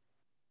 then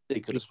they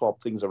could have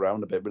swapped things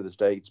around a bit with his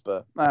dates,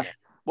 but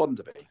wasn't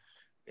to be.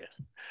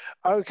 Yes.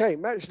 Okay,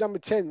 match number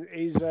 10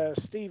 is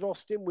Steve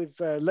Austin with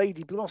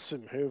Lady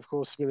Blossom, who, of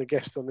course, has been a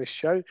guest on this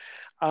show,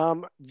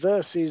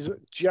 versus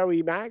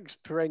Joey Maggs,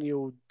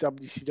 perennial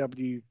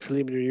WCW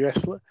preliminary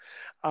wrestler.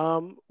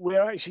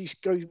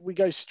 We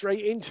go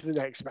straight into the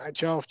next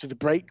match after the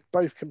break.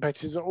 Both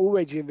competitors are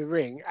already in the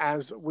ring,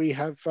 as we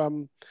have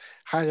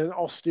had an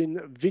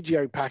Austin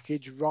video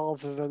package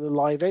rather than a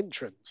live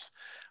entrance.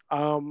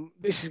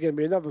 This is going to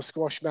be another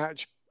squash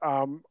match.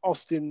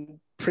 Austin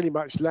pretty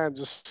much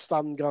lands a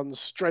stun gun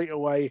straight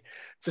away.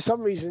 For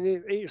some reason,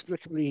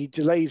 inexplicably, he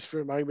delays for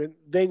a moment.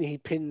 Then he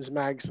pins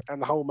Maggs,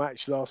 and the whole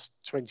match lasts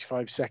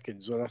 25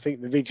 seconds. And I think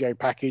the video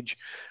package...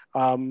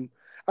 am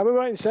I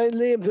right in saying,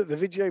 Liam, that the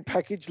video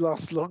package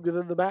lasts longer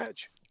than the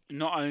match?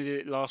 Not only did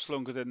it last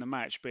longer than the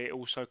match, but it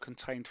also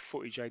contained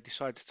footage. They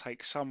decided to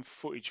take some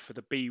footage for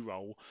the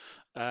B-roll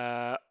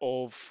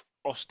of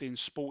Austin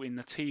sporting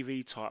the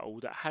TV title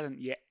that hadn't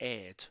yet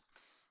aired.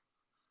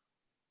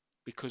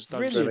 Because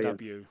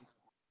WCW.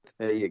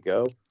 There you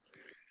go.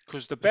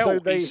 Because the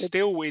belt is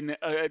still in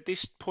at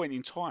this point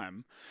in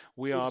time.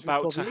 We are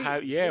about to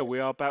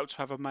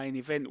have a main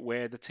event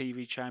where the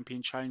TV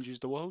champion changes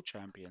the world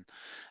champion,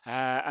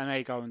 and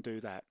they go and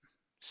do that.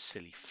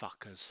 Silly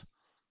fuckers.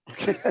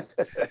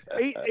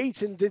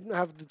 Eaton didn't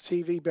have the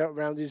TV belt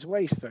around his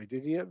waist, though,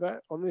 did he? At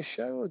that on this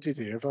show, or did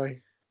he?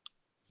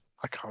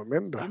 I can't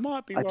remember. You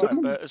might be I right,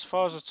 don't- but as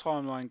far as the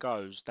timeline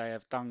goes, they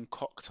have done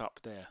cocked up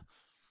there.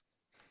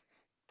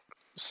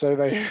 So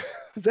they,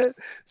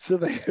 so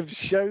they have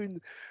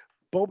shown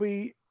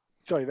they've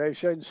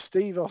shown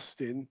Steve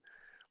Austin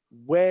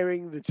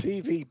wearing the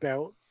TV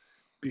belt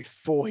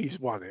before he's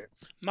won it.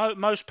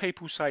 Most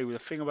people say the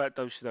thing about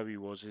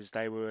WCW is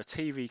they were a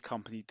TV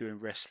company doing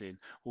wrestling.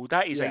 Well,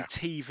 that is a Yeah.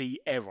 TV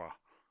error.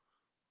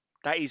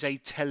 That is a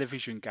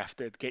television gaff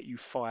that'd get you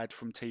fired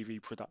from TV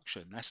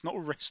production. That's not a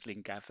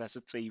wrestling gaff, that's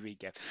a TV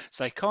gaff.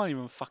 So they can't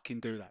even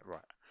fucking do that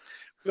right.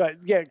 Right,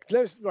 yeah,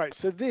 right.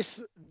 So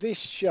this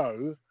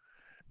show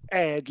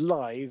aired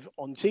live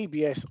on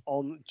TBS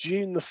on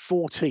June the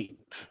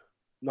 14th,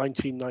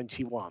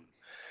 1991.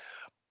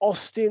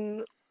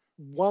 Austin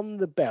won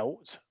the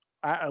belt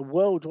at a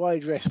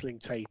worldwide wrestling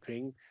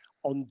taping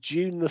on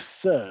June the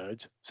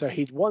 3rd. So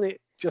he'd won it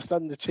just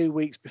under 2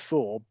 weeks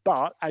before.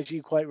 But as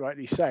you quite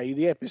rightly say,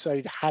 the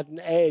episode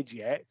hadn't aired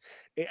yet.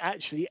 It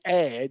actually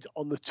aired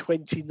on the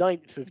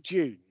 29th of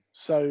June.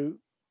 So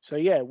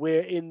yeah,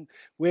 we're in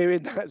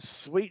that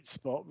sweet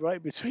spot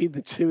right between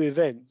the two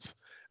events,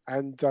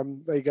 and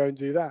they go and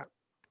do that.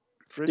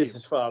 Brilliant.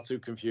 This is far too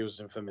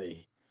confusing for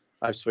me.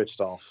 I've switched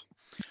off.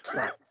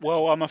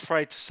 Well, I'm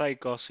afraid to say,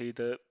 Gossi,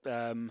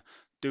 that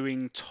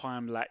doing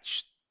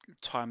time-lapsed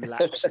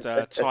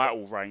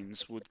title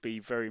reigns would be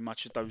very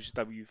much a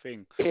WCW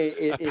thing.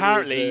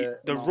 Apparently,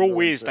 the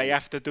rule is they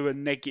have to do a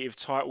negative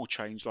title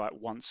change like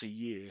once a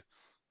year.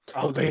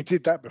 Oh, they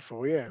did that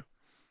before, yeah.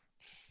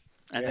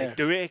 And they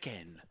do it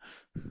again.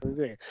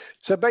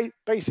 So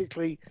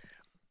basically,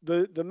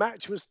 the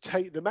match was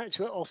the match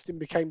where Austin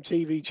became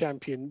TV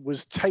champion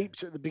was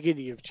taped at the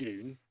beginning of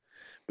June,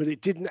 but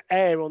it didn't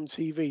air on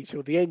TV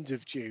till the end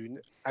of June,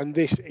 and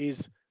this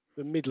is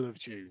the middle of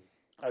June,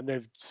 and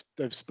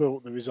they've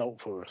spoilt the result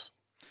for us.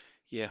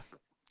 Yeah,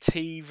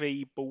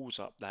 TV balls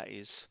up. That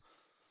is.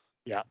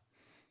 Yeah.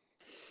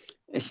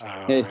 It's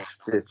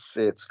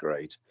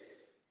great.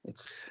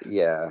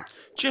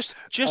 Just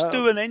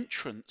do an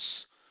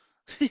entrance.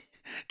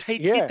 They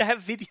did that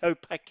video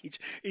package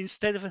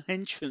instead of an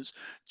entrance.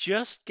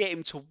 Just get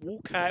him to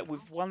walk out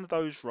with one of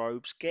those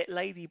robes, get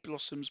Lady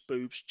Blossom's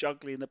boobs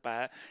juggling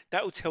about.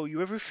 That will tell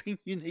you everything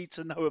you need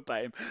to know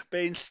about him. But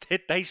instead,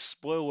 they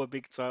spoil a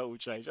big title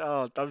change.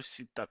 Oh,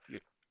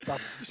 WCW.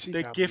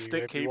 The gift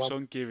that keeps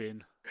on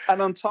giving.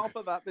 And on top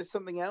of that, there's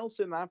something else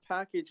in that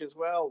package as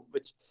well,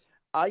 which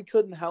I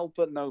couldn't help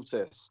but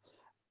notice.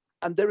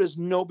 And there is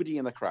nobody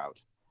in the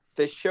crowd.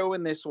 They're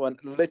showing this one,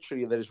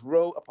 literally, there's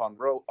row upon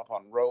row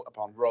upon row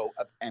upon row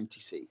of empty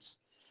seats.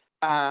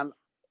 And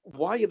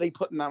why are they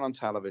putting that on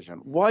television?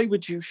 Why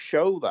would you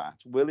show that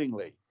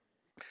willingly?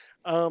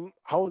 Hold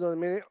on a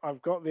minute.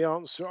 I've got the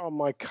answer on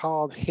my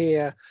card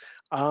here.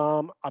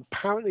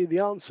 Apparently,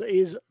 the answer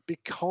is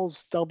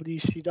because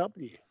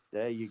WCW.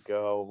 There you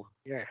go.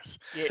 Yes.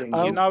 Yeah,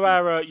 you know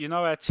how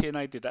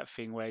TNA did that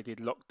thing where they did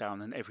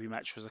lockdown and every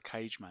match was a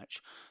cage match.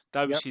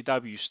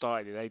 WCW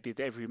started it. They did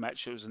every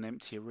match that was an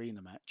empty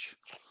arena match.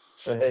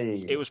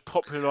 Hey. It was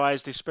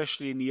popularised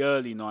especially in the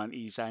early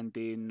 90s and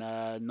in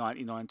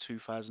 99,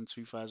 2000,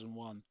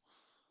 2001.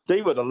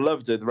 They would have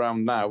loved it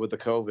around now with the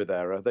COVID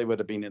era. They would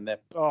have been in there.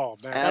 Oh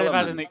man, they'd have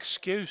had an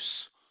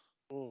excuse.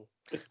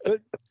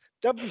 But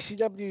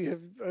WCW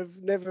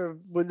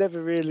were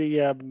never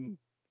really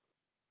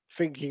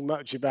thinking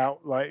much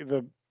about like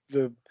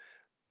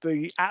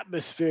the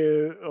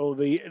atmosphere or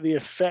the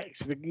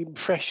effect, the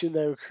impression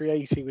they were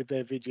creating with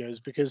their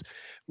videos. Because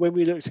when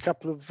we looked a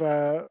couple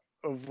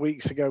of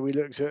weeks ago, we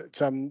looked at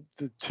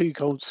the Too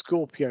Cold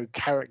Scorpio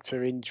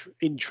character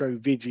intro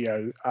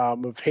video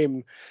of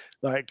him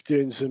like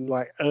doing some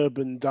like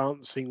urban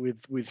dancing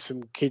with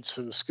some kids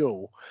from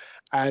school,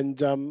 and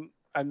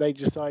they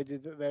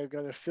decided that they were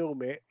going to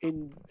film it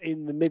in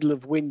the middle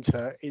of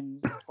winter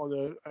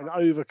on an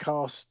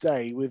overcast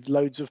day with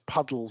loads of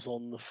puddles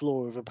on the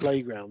floor of a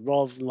playground,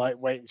 rather than like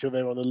wait until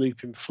they're on a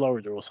loop in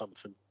Florida or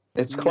something.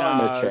 It's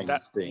climate change.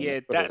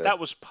 That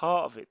was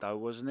part of it though,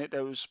 wasn't it?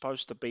 There was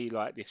supposed to be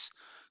like this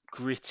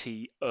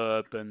gritty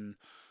urban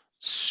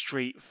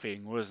street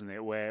thing, wasn't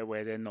it? Where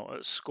they're not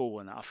at school,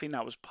 and I think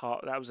that was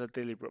a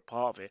deliberate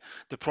part of it.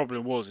 The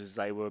problem is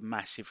they were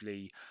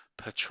massively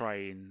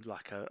portraying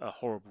like a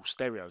horrible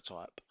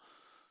stereotype.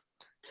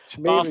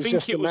 To me, it was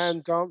just a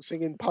man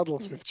dancing in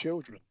puddles with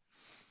children.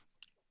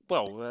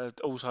 Well,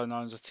 also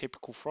known as a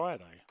typical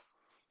Friday.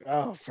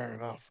 Oh, fair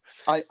enough.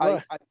 I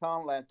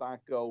can't let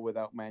that go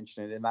without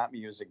mentioning in that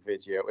music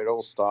video, it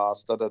all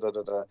starts,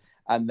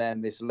 and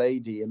then this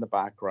lady in the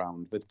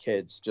background with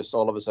kids just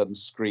all of a sudden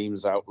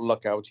screams out,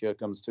 "Look out, here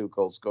comes Too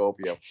Cold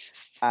Scorpio."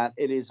 And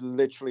it is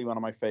literally one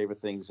of my favorite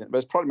things. But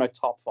it's probably my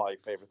top 5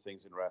 favorite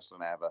things in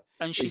wrestling ever.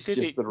 And she did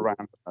it. The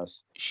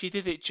randomness. She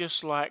did it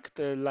just like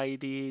the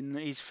lady in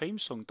his theme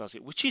song does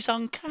it, which is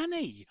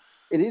uncanny.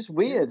 It is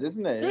weird,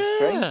 isn't it? It's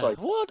strange. Like,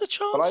 what are the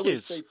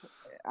chances?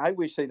 I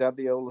wish they'd have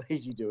the old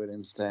lady do it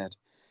instead.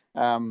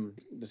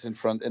 Just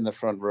in the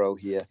front row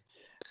here.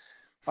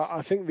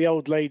 I think the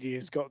old lady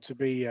has got to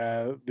be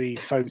the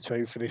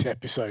photo for this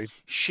episode.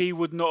 She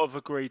would not have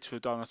agreed to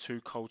have done a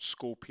Too Cold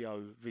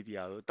Scorpio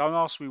video. Don't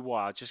ask me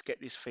why. I just get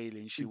this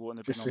feeling she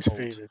wouldn't have Just been this on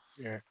board. feeling,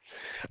 yeah.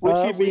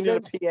 Would she we be in a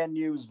then- PN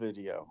News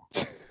video?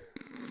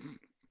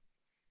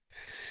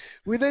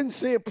 We then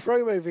see a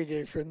promo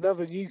video for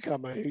another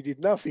newcomer who did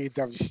nothing in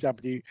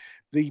WCW,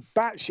 the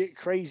batshit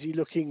crazy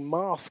looking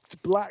masked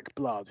Black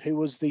Blood, who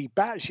was the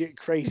batshit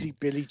crazy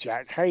Billy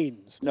Jack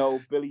Haynes. No,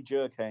 Billy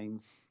Jerk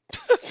Haynes.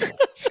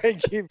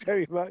 Thank you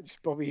very much,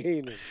 Bobby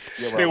Heenan.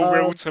 Still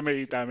real to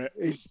me, damn it.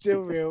 It's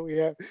still real,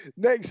 yeah.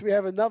 Next, we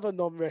have another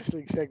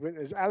non-wrestling segment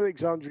as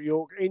Alexandra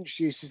York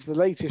introduces the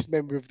latest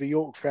member of the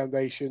York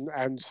Foundation,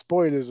 and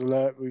spoilers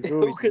alert, we've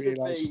Who already could it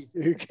realised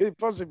who could it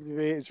possibly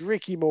be. It's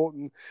Ricky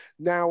Morton,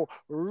 now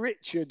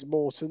Richard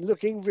Morton,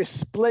 looking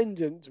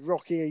resplendent,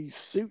 rocking a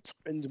suit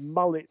and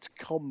mullet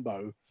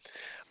combo.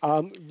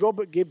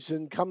 Robert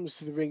Gibson comes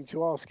to the ring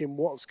to ask him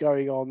what's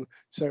going on.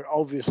 So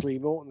obviously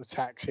Morton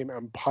attacks him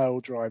and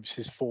pile drives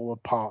his former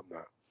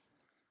partner.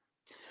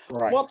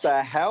 Right. What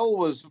the hell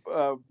was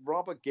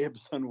Robert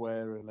Gibson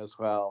wearing as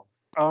well?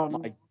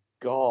 My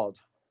God.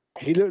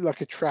 He looked like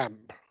a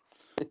tramp.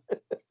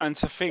 And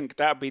to think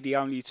that'd be the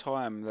only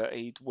time that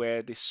he'd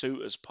wear this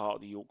suit as part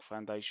of the York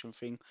Foundation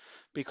thing,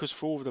 because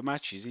for all of the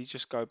matches he'd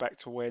just go back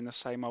to wearing the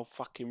same old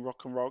fucking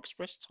Rock and Roll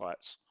Express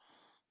tights.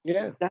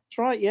 Yeah. That's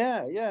right,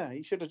 yeah.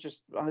 He should have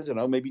just, I don't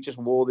know, maybe just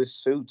wore this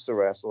suit to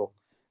wrestle.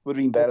 Would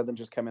have been better than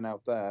just coming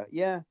out there.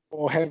 Yeah.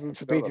 Or heaven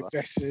forbid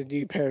invested in a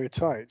new pair of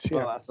tights. Yeah.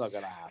 Well, that's not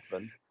going to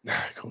happen. No,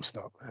 of course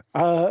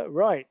not.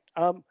 Right.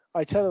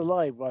 I tell a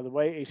lie, by the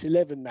way. It's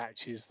 11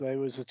 matches. There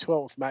was a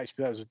 12th match,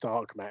 but that was a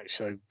dark match,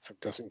 so it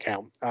doesn't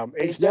count.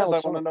 It's Yes, now I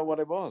want to know what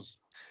it was.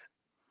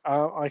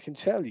 I can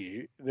tell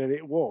you that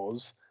it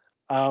was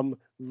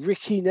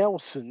Ricky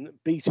Nelson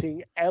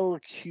beating El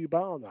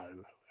Cubano,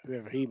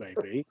 whoever he may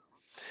be.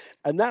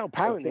 And that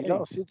apparently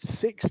lasted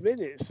 6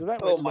 minutes. So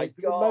that went longer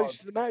than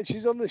most of the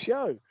matches on the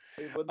show.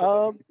 It wouldn't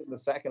have been in the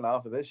second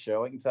half of this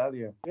show, I can tell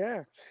you.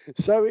 Yeah.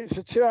 So it's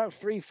a 2 out of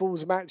 3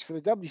 falls match for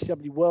the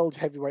WCW World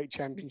Heavyweight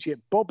Championship.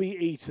 Bobby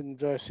Eaton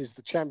versus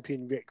the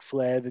champion Ric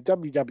Flair. The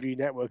WWE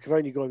Network have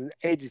only gone and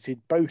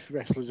edited both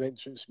wrestlers'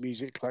 entrance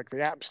music like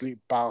the absolute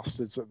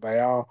bastards that they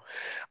are.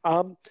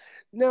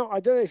 Now, I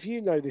don't know if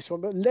you know this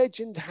one, but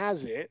legend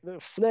has it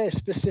that Flair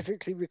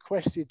specifically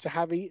requested to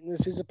have Eaton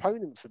as his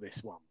opponent for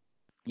this one.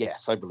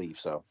 Yes, I believe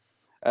so.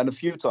 And a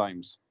few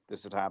times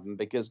this had happened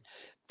because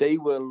they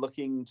were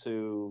looking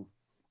to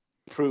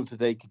prove that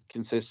they could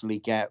consistently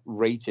get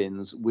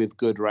ratings with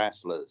good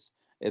wrestlers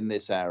in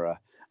this era.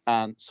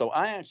 And so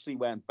I actually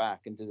went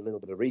back and did a little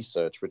bit of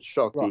research, which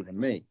shocked even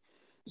me.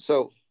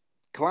 So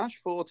Clash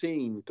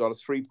 14 got a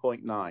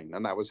 3.9,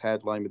 and that was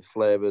headlined with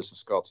Flair versus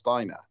Scott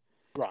Steiner.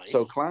 Right.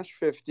 So Clash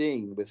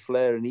 15 with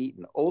Flair and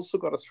Eaton also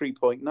got a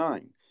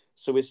 3.9.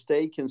 So it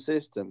stayed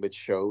consistent, which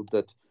showed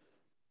that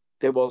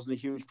there wasn't a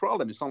huge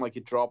problem. It's not like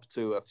it dropped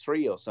to a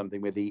 3 or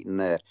something with Eaton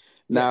there.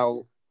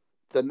 Now,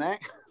 the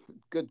next,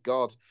 good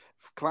God,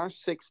 Clash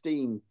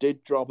 16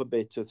 did drop a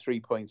bit to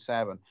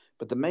 3.7,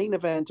 but the main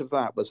event of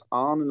that was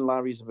Arn and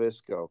Larry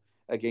Zbyszko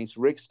against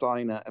Rick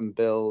Steiner and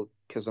Bill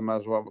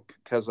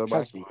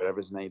Kazawacki,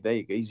 whatever his name. There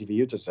you go, easy for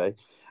you to say.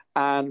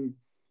 And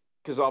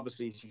because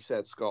obviously, as you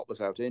said, Scott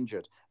was out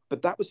injured.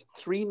 But that was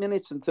 3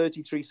 minutes and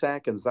 33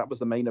 seconds. That was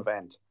the main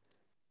event.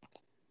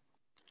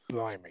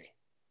 Blimey.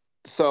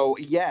 So,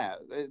 yeah,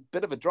 a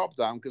bit of a drop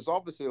down because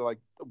obviously, like,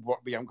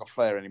 we haven't got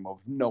Flair anymore.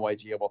 We've no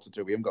idea what to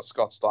do. We haven't got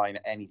Scott Steiner,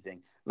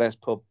 anything. Let's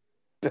put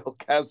Bill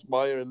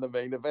Kazmaier in the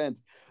main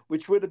event,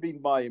 which would have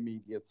been my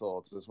immediate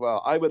thoughts as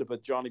well. I would have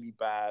put Johnny B.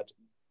 Bad,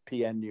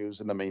 PN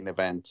News in the main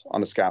event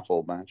on a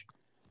scaffold match.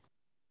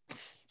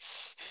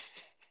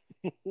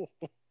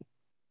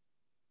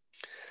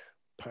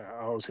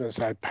 I was going to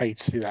say I'd pay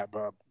to see that, but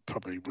I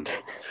probably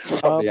wouldn't.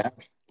 Probably, Yeah.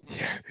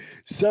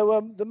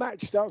 So the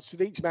match starts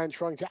with each man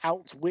trying to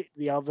outwit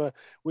the other,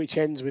 which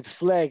ends with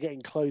Flair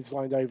getting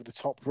clotheslined over the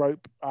top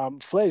rope.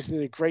 Flair's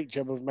did a great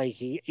job of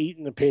making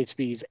Eaton appear to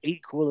be his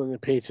equal and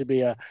appear to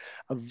be a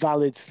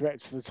valid threat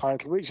to the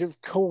title, which of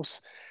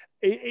course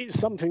it's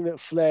something that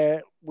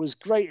Flair was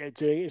great at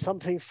doing. It's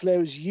something Flair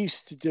was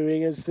used to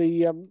doing as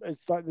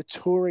the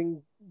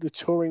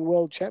touring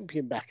world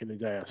champion back in the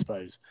day, I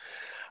suppose.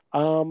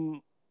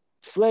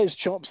 Flair's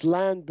chops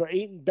land, but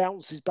Eaton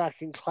bounces back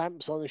and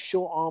clamps on a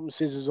short arm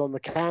scissors on the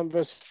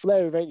canvas.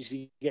 Flair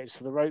eventually gets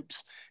to the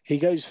ropes. He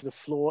goes to the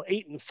floor.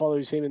 Eaton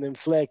follows him, and then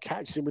Flair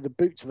catches him with a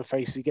boot to the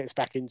face as he gets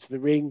back into the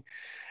ring.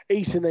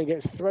 Eaton then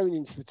gets thrown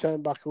into the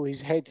turnbuckle.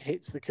 His head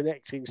hits the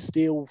connecting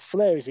steel.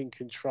 Flair is in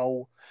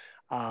control,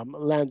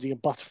 landing a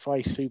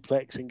butterfly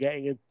suplex and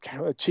getting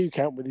a 2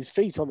 count with his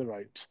feet on the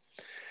ropes.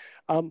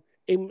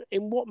 In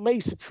what may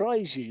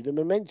surprise you, the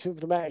momentum of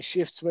the match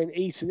shifts when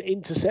Eaton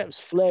intercepts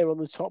Flair on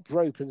the top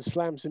rope and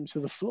slams him to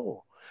the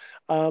floor.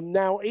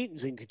 Now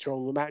Eaton's in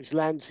control of the match,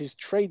 lands his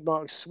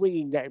trademark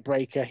swinging neck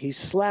breaker. He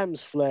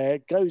slams Flair,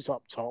 goes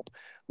up top,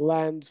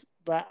 lands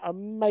that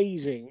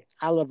amazing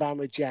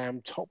Alabama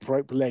Jam top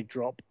rope leg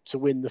drop to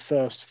win the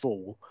first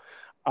fall.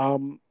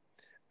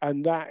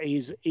 and that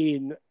is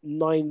in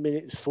 9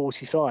 minutes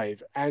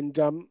 45. And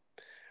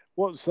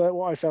what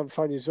I found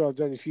funny as well, I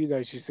don't know if you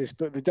noticed this,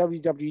 but the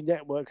WWE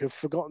Network have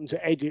forgotten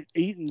to edit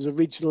Eaton's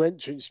original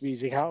entrance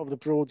music out of the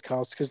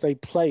broadcast because they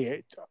play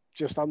it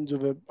just under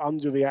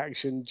the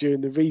action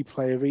during the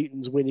replay of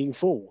Eaton's winning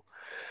fall.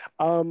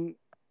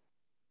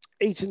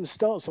 Eaton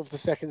starts off the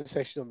second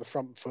session on the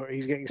front foot.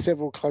 He's getting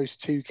several close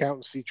 2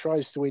 counts. He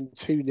tries to win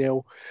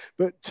 2-0.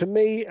 But to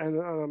me, and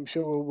I'm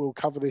sure we'll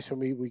cover this when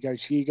we go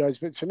to you guys,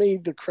 but to me,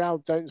 the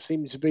crowd don't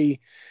seem to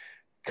be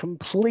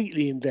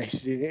completely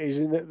invested in it. Is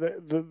in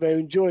that they're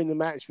enjoying the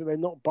match, but they're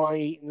not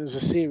buying Eaton as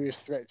a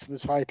serious threat to the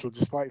title,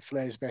 despite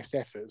Flair's best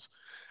efforts.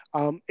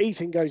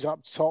 Eaton goes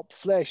up top.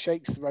 Flair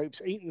shakes the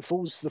ropes. Eaton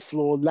falls to the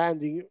floor,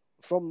 landing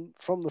from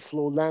the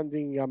floor,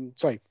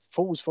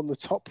 falls from the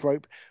top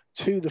rope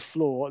to the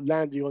floor,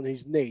 landing on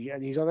his knee,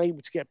 and he's unable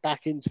to get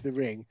back into the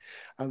ring.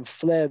 And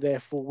Flair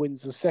therefore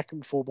wins the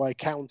second fall by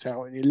count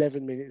out in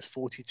 11 minutes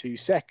 42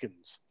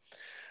 seconds.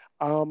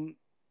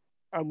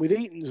 And with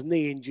Eaton's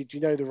knee injured, you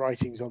know the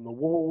writing's on the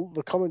wall.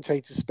 The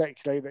commentators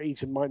speculate that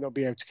Eaton might not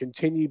be able to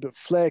continue, but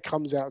Flair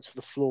comes out to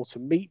the floor to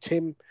meet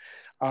him.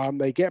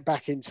 They get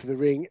back into the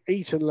ring.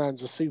 Eaton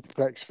lands a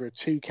superplex for a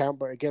 2 count,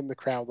 but again, the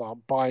crowd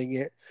aren't buying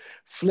it.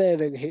 Flair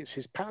then hits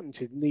his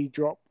patented knee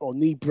drop, or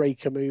knee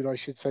breaker move, I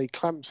should say,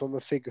 clamps on the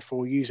figure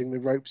 4 using the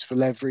ropes for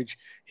leverage.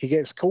 He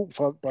gets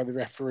caught by the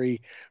referee.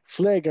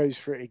 Flair goes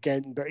for it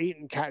again, but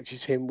Eaton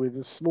catches him with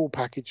a small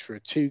package for a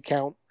 2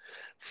 count.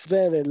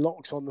 Flair then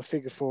locks on the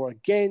figure 4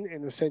 again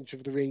in the centre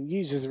of the ring,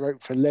 uses the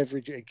rope for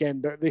leverage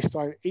again, but this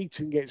time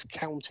Eaton gets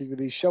counted with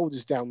his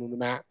shoulders down on the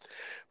mat.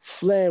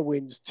 Flair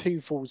wins 2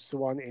 falls to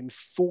 1 in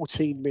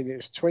 14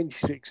 minutes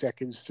 26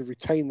 seconds to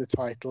retain the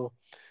title.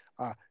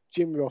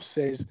 Jim Ross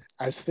says,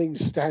 as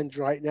things stand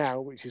right now,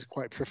 which is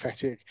quite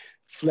prophetic,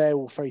 Flair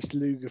will face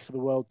Luger for the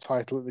world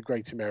title at the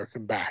Great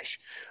American Bash.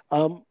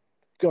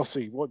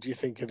 Gossie, what do you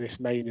think of this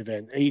main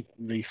event,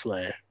 Eaton v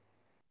Flair?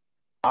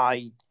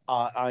 I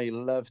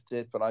loved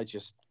it, but I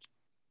just,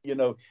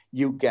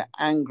 you get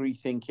angry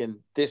thinking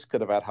this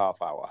could have had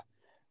half hour,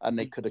 and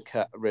they could have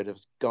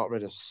got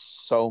rid of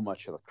so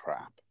much of the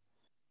crap.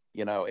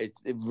 It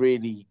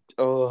really,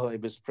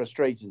 it was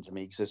frustrating to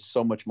me because there's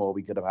so much more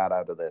we could have had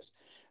out of this.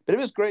 But it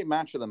was a great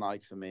match of the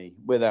night for me,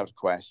 without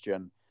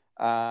question.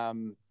 I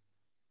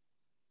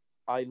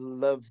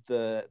loved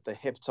the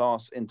hip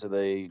toss into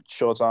the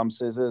short arm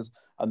scissors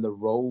and the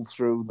roll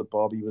through that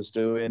Bobby was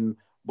doing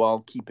while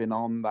keeping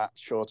on that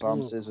short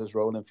arm scissors,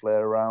 rolling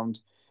Flair around.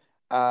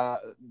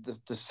 The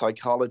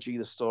psychology,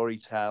 the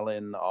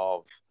storytelling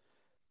of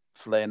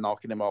Flair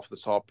knocking him off the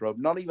top rope,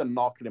 not even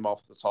knocking him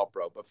off the top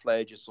rope, but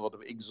Flair just sort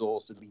of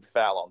exhaustedly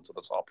fell onto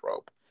the top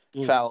rope,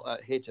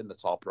 hitting the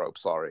top rope,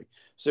 sorry.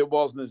 So it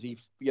wasn't as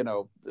if,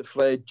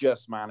 Flair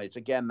just managed.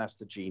 Again, that's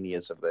the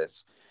genius of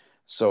this.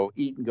 So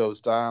Eaton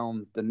goes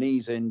down, the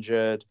knee's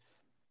injured.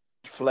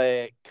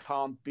 Flair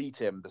can't beat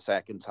him the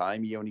second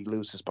time. He only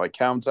loses by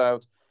count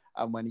out.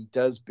 And when he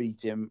does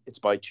beat him, it's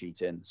by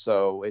cheating.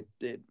 So it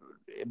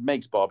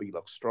makes Bobby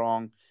look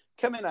strong.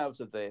 Coming out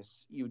of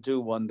this, you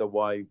do wonder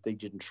why they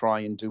didn't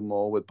try and do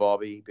more with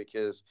Bobby,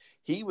 because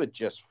he would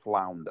just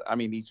flounder. I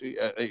mean,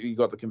 you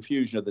got the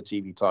confusion of the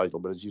TV title,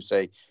 but as you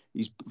say,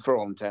 he's, for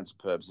all intents and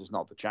purposes,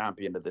 not the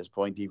champion at this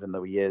point, even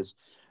though he is.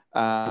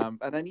 And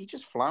then he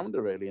just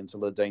floundered really until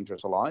the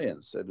Dangerous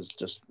Alliance. It was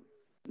just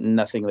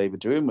nothing they were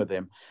doing with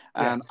him.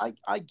 And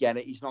I get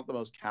it. He's not the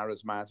most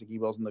charismatic. He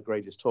wasn't the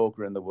greatest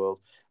talker in the world.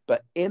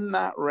 But in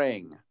that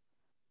ring,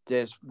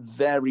 there's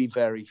very,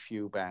 very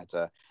few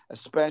better,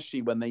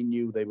 especially when they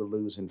knew they were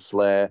losing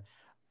Flair.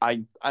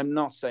 I'm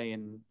not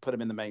saying put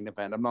him in the main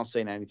event. I'm not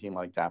saying anything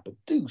like that, but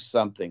do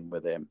something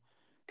with him,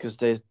 because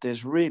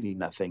there's really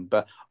nothing.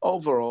 But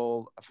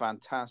overall, a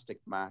fantastic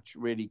match.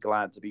 Really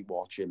glad to be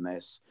watching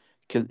this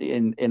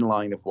in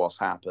line of what's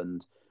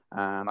happened.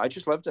 And I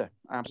just loved it.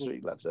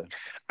 Absolutely loved it.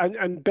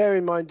 And bear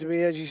in mind, to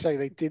me, as you say,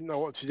 they didn't know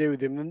what to do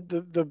with him. And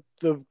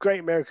the Great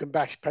American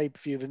Bash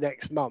pay-per-view the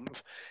next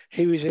month,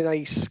 he was in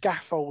a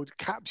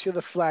capture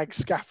the flag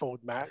scaffold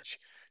match,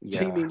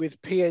 teaming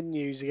with PN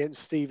News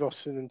against Steve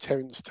Austin and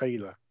Terrence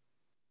Taylor.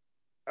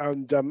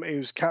 And it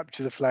was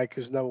capture the flag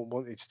because no one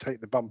wanted to take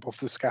the bump off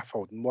the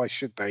scaffold. And why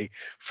should they,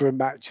 for a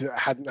match that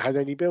hadn't had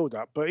any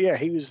build-up? But yeah,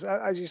 he was,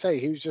 as you say,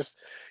 he was just,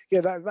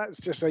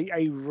 that's just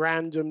a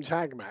random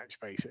tag match,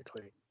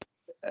 basically.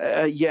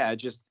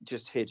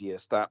 Just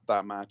hideous.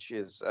 That match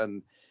is,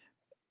 and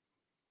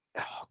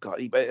oh god,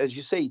 as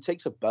you say, he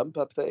takes a bump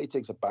up there, he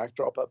takes a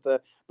backdrop up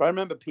there. But I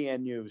remember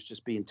PN News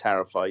just being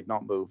terrified,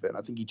 not moving.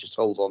 I think he just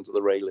holds onto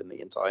the railing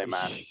the entire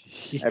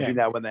match. Every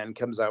now and then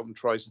comes out and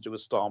tries to do a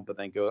stomp and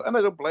then go. And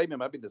I don't blame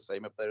him. I'd be the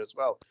same up there as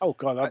well. Oh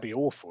god, that'd be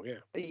awful.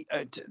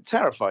 Yeah,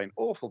 terrifying,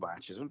 awful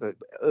matches. What the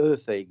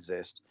earth they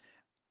exist.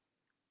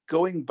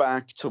 Going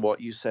back to what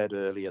you said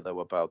earlier, though,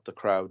 about the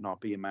crowd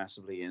not being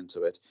massively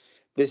into it.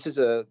 This is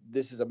a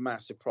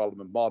massive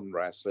problem in modern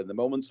wrestling. The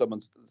moment someone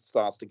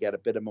starts to get a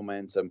bit of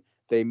momentum,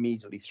 they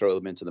immediately throw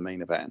them into the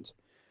main event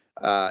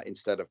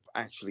instead of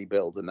actually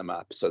building them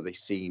up so they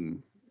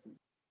seem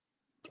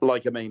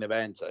like a main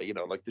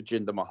eventer, like the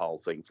Jinder Mahal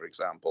thing, for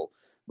example,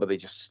 where they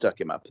just stuck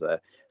him up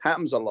there.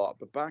 Happens a lot,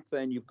 but back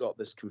then you've got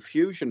this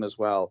confusion as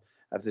well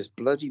of this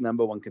bloody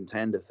number one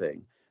contender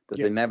thing that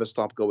they never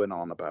stop going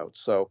on about.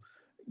 So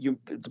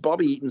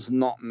Bobby Eaton's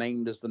not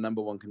named as the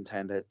number one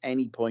contender at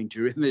any point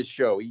during this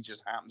show. He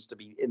just happens to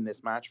be in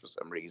this match for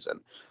some reason.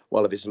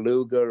 Well, if it's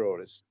Luger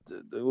or it's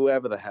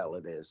whoever the hell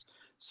it is.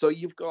 So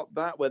you've got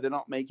that where they're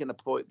not making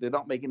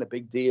a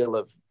big deal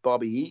of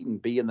Bobby Eaton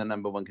being the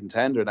number one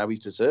contender and how he's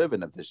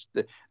deserving of this.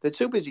 They're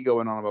too busy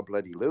going on about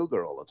bloody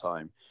Luger all the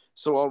time.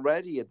 So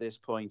already at this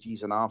point,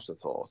 he's an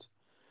afterthought.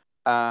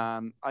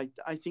 I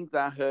think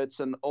that hurts.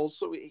 And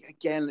also,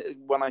 again,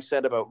 when I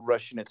said about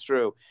rushing it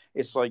through,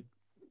 it's like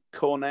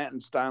Cornette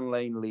and Stan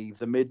Lane leave,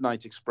 the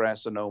Midnight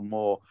Express are no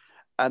more,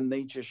 and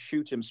they just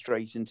shoot him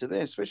straight into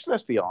this, which,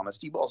 let's be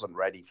honest, he wasn't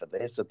ready for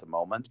this at the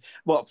moment.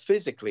 Well,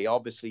 physically,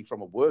 obviously,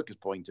 from a worker's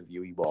point of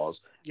view, he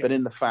was, but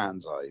in the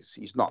fans' eyes,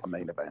 he's not a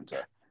main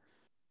eventer.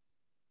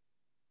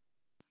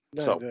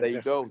 No, there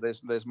you go.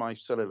 There's my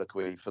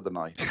soliloquy for the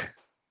night.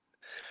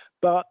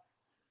 But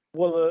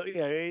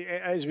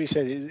as we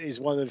said, is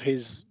one of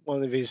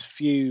his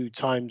few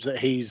times that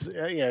he's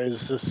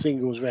as a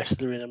singles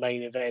wrestler in a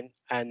main event,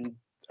 and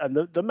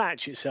the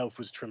match itself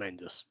was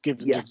tremendous,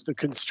 given the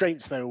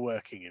constraints they were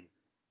working in.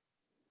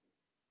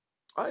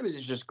 I was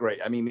just great.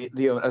 I mean,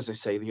 as I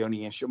say, the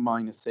only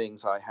minor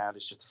things I had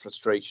is just the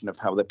frustration of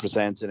how they're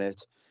presenting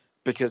it,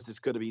 because it's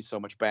going to be so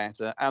much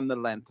better, and the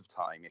length of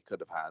time it could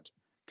have had,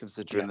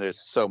 considering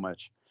there's so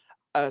much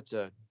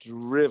utter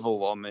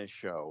drivel on this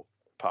show,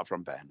 apart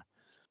from Ben.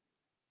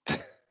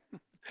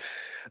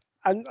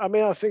 And I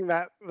mean, I think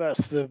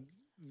that's the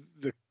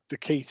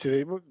key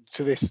to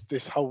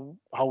this whole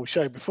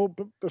show. Before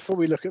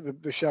we look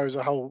at the show as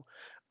a whole,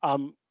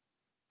 I'll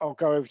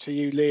go over to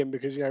you, Liam,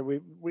 because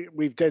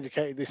we've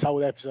dedicated this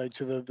whole episode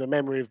to the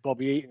memory of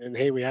Bobby Eaton, and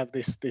here we have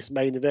this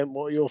main event.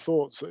 What are your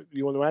thoughts that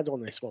you want to add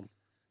on this one?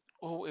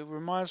 Well, it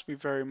reminds me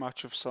very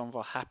much of some of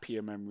the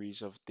happier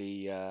memories of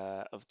the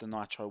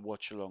Nitro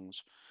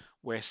watch-alongs,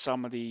 where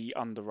some of the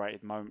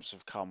underrated moments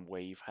have come,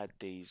 where you've had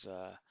these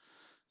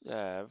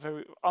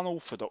very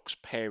unorthodox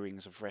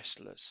pairings of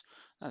wrestlers.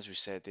 As we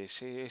said,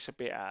 it's a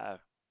bit out of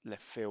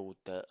left field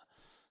that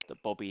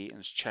Bobby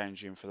Eaton's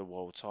challenging for the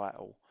world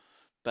title,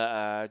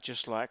 but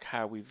just like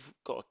how we've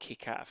got a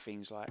kick out of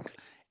things like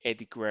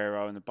Eddie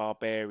Guerrero and the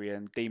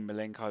Barbarian, Dean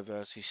Malenko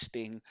versus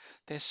Sting,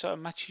 there's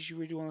certain matches you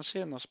really want to see,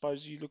 and I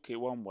suppose you look at it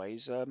one way,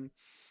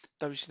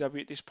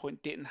 WCW at this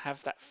point didn't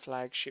have that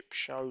flagship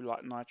show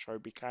like Nitro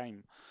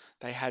became.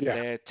 They had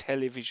their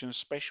television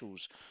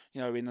specials.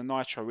 In the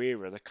Nitro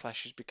era, the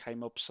clashes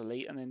became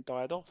obsolete and then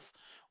died off.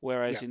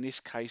 Whereas in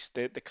this case,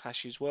 the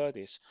clashes were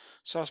this.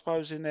 So I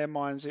suppose in their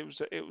minds, it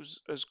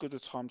was as good a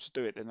time to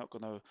do it. They're not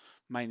going to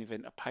main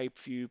event a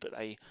pay-per-view, but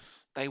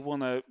they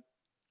want to.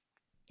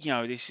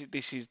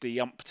 This is the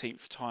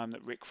umpteenth time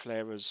that Ric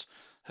Flair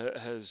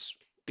has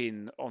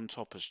been on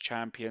top as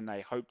champion.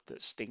 They hoped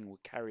that Sting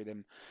would carry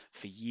them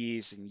for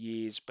years and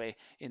years, but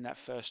in that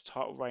first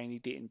title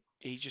reign,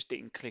 he just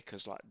didn't click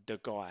as like the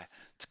guy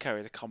to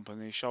carry the company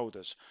on his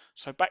shoulders.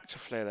 So back to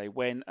Flair they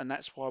went, and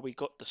that's why we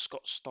got the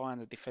Scott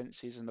Steiner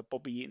defenses and the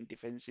Bobby Eaton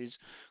defenses,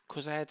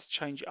 because they had to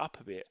change it up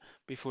a bit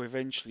before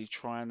eventually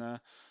trying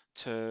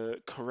to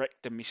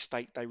correct the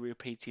mistake they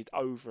repeated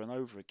over and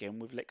over again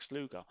with Lex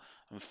Luger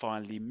and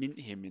finally mint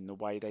him in the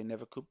way they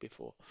never could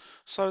before.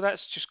 So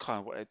that's just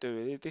kind of what they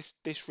do.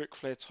 This Ric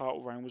Flair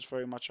title reign was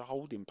very much a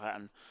holding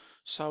pattern.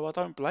 So I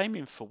don't blame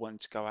him for wanting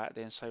to go out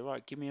there and say,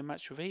 right, give me a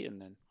match with Eaton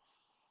then.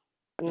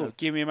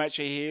 Give me a match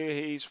here.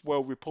 He's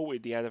well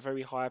reported he had a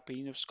very high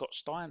opinion of Scott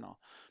Steiner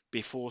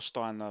before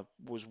Steiner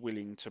was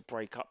willing to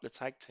break up the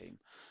tag team.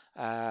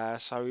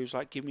 So he was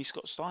like, give me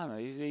Scott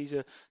Steiner.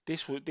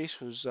 This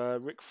was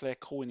Ric Flair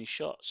calling his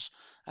shots,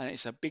 and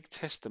it's a big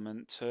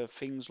testament to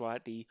things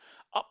like the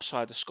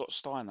upside of Scott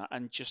Steiner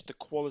and just the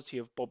quality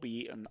of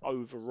Bobby Eaton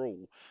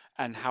overall,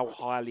 and how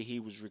highly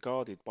he was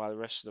regarded by the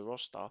rest of the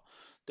roster.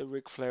 That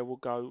Ric Flair will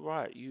go,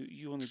 right,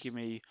 you want to give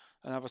me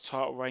another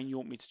title reign? You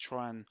want me to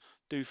try and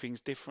do things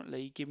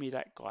differently? Give me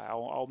that guy.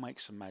 I'll make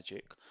some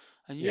magic.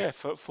 And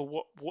for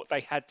what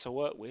they had to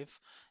work with,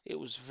 it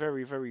was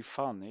very, very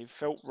fun. It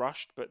felt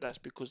rushed, but that's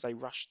because they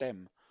rushed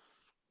them.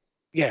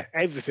 Yeah,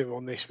 everything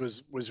on this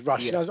was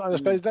rushed. Yeah. I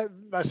suppose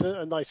that's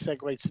a nice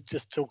segue to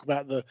just talk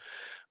about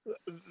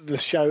the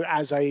show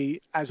as a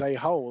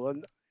whole.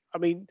 And I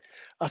mean,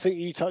 I think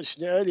you touched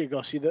on it earlier,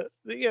 Gossi, that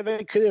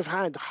they could have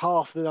had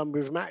half the number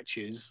of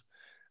matches,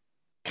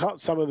 cut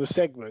some of the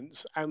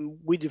segments, and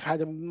we'd have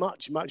had a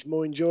much, much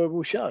more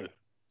enjoyable show.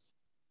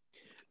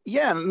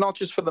 Yeah, not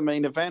just for the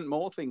main event.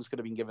 More things could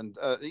have been given.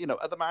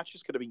 Other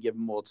matches could have been given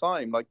more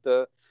time, like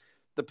the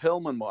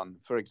Pillman one,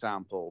 for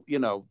example.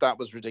 That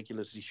was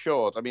ridiculously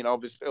short. I mean,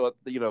 obviously,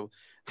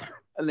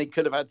 and they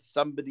could have had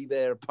somebody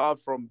there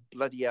apart from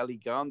bloody El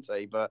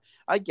Gigante. But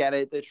I get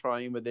it. They're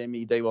trying with him.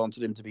 They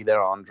wanted him to be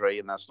their Andre,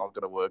 and that's not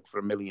going to work for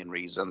a million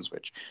reasons,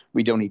 which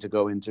we don't need to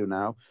go into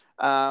now.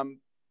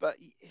 But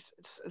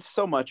it's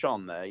so much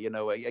on there, you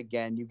know.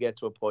 Again, you get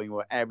to a point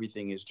where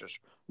everything is just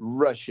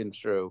rushing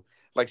through.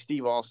 Like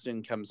Steve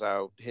Austin comes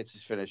out, hits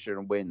his finisher,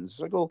 and wins. It's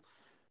like, well,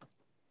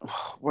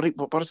 what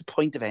is the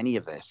point of any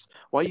of this?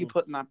 Why are you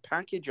putting that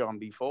package on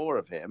before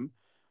of him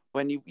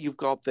when you've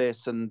got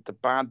this and the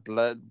Black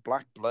Blood,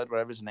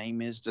 whatever his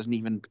name is, doesn't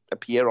even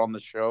appear on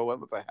the show?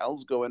 What the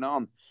hell's going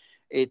on?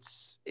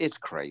 It's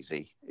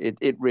crazy.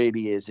 It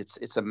really is.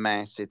 It's a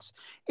mess. It's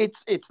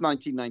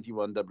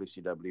 1991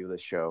 WCW,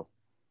 this show.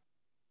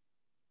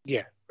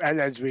 Yeah,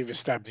 and as we've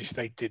established,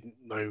 they didn't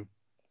know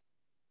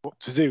what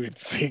to do with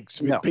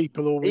things, with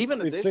people, or with, even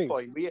at with this things.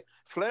 point,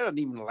 Flair hadn't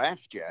even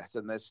left yet,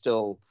 and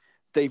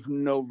they've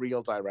no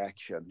real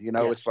direction. You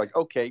know, It's like,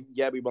 okay,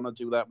 yeah, we want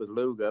to do that with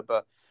Luger,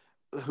 but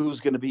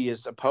who's going to be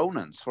his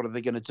opponents? What are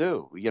they going to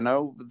do? You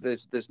know,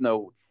 there's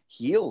no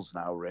heels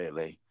now,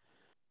 really.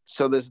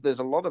 So there's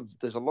a lot of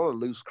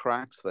loose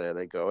cracks there.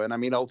 They go, and I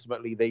mean,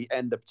 ultimately they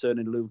end up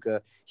turning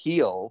Luger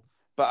heel,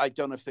 but I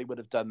don't know if they would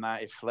have done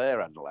that if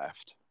Flair had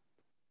left.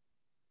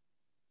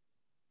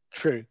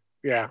 True,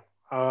 yeah.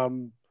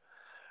 And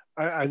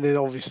then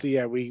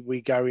obviously,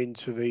 we go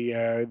into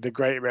the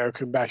Great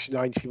American Bash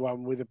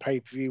 '91 with a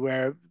pay-per-view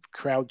where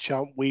crowd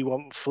chant "We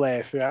want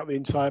Flair" throughout the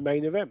entire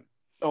main event.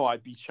 Oh,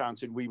 I'd be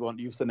chanting "We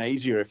want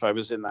euthanasia" if I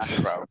was in that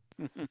crowd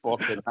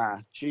watching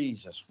that.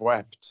 Jesus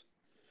wept.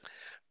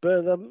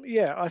 But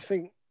I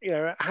think, you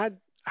know,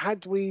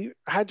 had we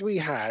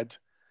had,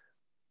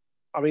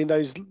 I mean,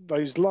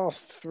 those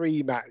last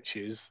three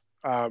matches,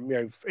 you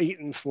know,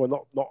 Eaton for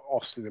not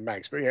Austin and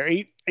Max, but you know,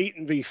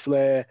 Eaton v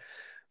Flair,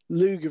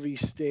 Luger v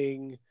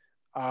Sting,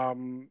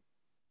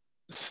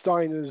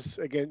 Steiner's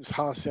against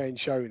Harsei and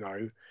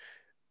Shono.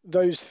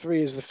 Those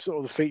three is the sort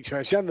of the feature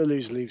match, and the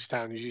loser leaves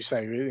town, as you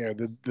say. You know,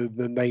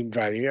 the name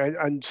value,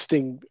 and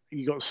Sting.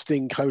 You got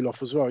Sting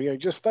Koloff as well. You know,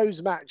 just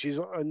those matches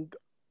and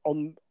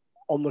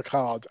on the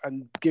card,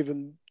 and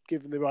given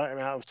the right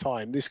amount of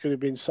time, this could have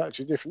been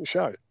such a different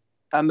show.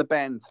 And the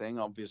Ben thing,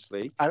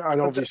 obviously, and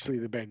obviously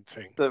the Ben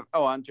thing.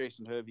 And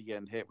Jason Hervey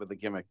getting hit with the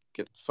gimmick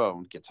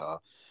phone guitar,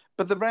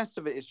 but the rest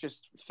of it is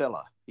just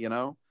filler. You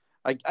know,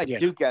 I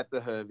do get the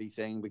Hervey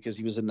thing because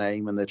he was a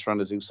name and they're trying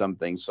to do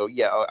something. So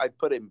yeah, I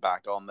put him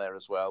back on there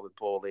as well with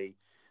Paulie,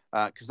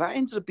 because that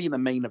ended up being the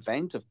main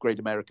event of Great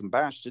American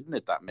Bash, didn't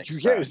it? That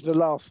mixed. Yeah, it was the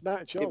last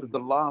match. It was the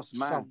last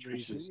match.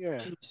 Jesus.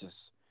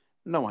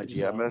 No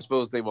idea. I mean, I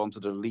suppose they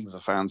wanted to leave the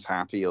fans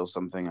happy or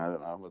something. I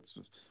don't know.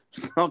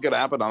 It's not going to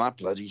happen on that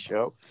bloody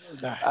show.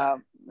 No.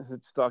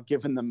 Start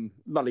giving them,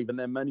 not even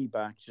their money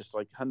back, just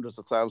like hundreds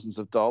of thousands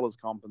of dollars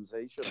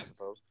compensation, I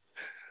suppose.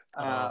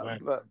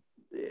 But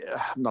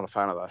yeah, I'm not a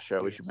fan of that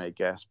show, as you may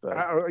guess. But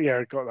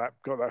got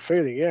that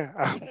feeling. Yeah.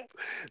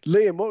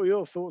 Liam, what were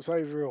your thoughts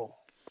overall?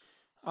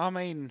 I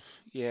mean,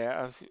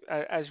 yeah,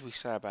 as we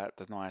say about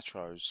the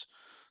Nitros,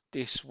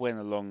 this went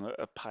along at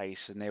a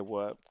pace, and there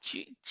were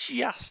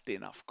just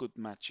enough good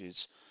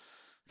matches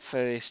for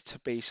this to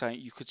be something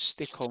you could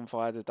stick on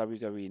via the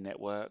WWE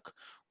Network,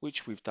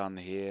 which we've done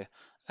here,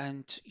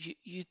 and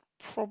you'd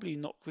probably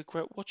not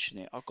regret watching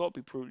it. I've got to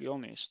be brutally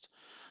honest.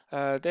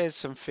 There's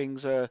some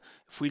things,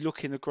 if we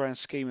look in the grand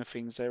scheme of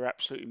things, they're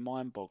absolutely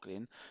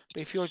mind-boggling.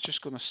 But if you're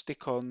just going to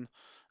stick on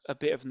a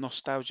bit of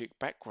nostalgic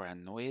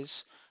background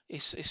noise,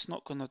 it's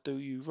not going to do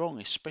you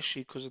wrong,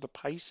 especially because of the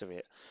pace of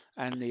it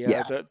and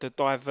the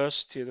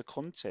diversity of the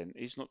content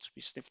is not to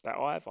be sniffed at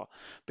either.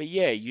 But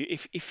yeah,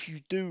 if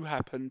you do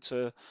happen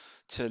to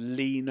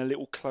lean a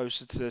little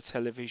closer to the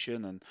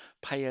television and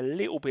pay a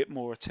little bit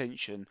more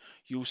attention,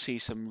 you'll see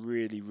some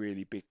really,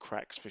 really big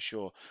cracks for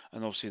sure.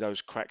 And obviously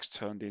those cracks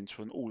turned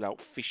into an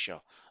all-out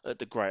fissure at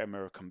the Great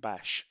American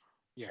Bash.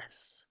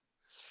 Yes.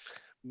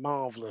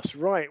 Marvellous.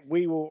 Right,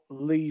 we will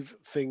leave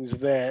things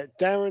there.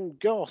 Darren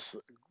Goss,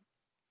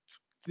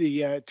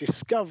 the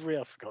Discovery,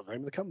 I forgot the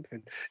name of the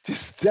company.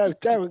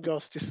 Darren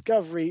Goss,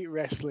 Discovery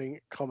Wrestling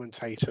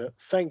commentator.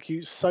 Thank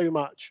you so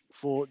much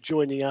for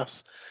joining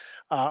us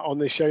on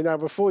this show. Now,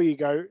 before you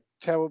go,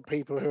 tell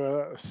people who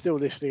are still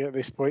listening at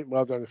this point,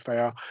 well done if they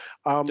are.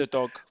 The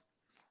dog.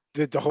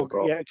 The dog,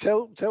 yeah.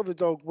 Tell the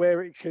dog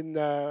where it can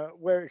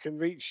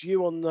reach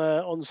you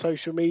on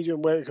social media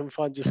and where it can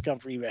find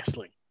Discovery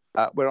Wrestling.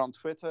 We're on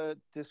Twitter,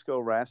 Disco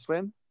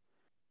Wrestling,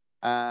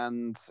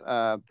 and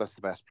that's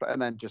the best place.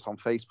 And then just on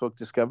Facebook,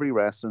 Discovery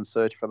Wrestling,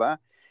 search for that.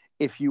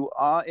 If you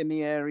are in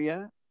the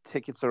area,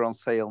 tickets are on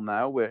sale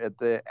now. We're at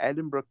the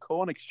Edinburgh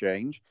Corn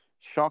Exchange,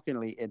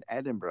 shockingly in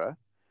Edinburgh,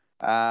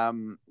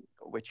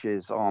 which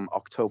is on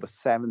October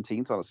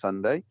 17th on a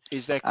Sunday.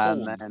 Is there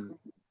corn? And then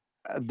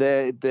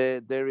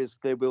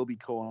there will be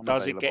corn.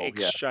 Does available, it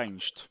get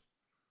exchanged?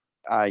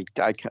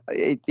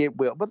 It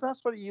will, but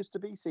that's what it used to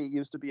be. See, it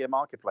used to be a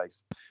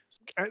marketplace.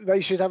 They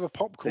should have a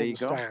popcorn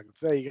go. stand.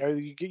 There you go.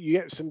 You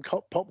get some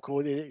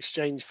popcorn in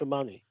exchange for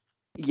money.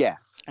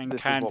 Yes, and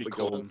this candy is what we're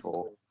corn. going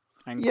for.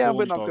 And yeah, corn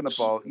we're not dogs. going to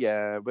bother.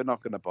 Yeah, we're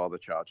not going to bother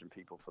charging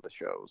people for the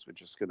shows. We're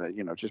just gonna,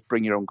 just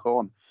bring your own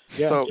corn.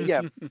 Yeah. So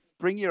yeah,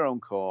 bring your own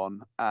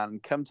corn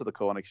and come to the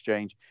Corn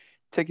Exchange.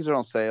 Tickets are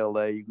on sale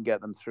there. You can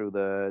get them through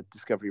the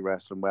Discovery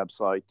Wrestling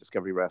website,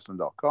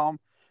 discoverywrestling.com.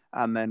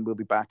 And then we'll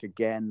be back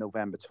again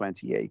November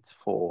 28th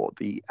for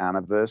the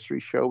anniversary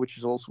show, which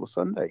is also a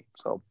Sunday.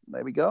 So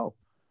there we go.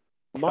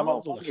 Come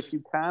along if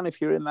you can,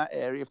 if you're in that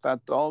area, if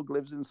that dog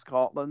lives in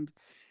Scotland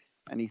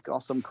and he's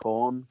got some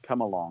corn,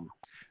 come along.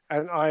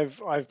 And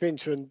I've been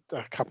to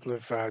a couple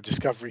of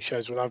Discovery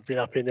shows when I've been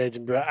up in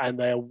Edinburgh, and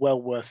they are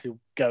well worth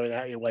going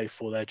out your way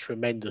for. They're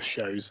tremendous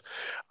shows.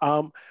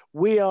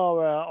 We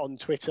are on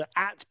Twitter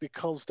at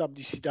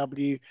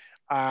BecauseWCW,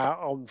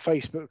 on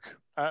Facebook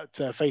at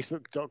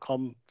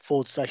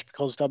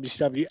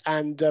facebook.com/BecauseWCW.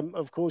 And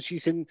of course,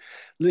 you can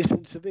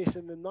listen to this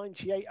and the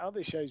 98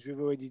 other shows we've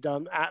already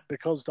done at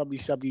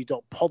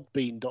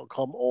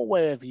becausewcw.podbean.com or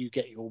wherever you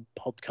get your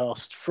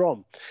podcast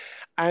from.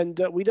 And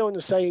we don't want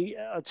to say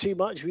too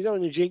much. We don't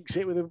want to jinx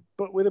it,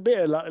 but with a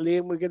bit of luck,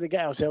 Liam, we're going to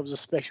get ourselves a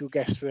special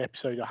guest for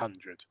episode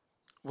 100.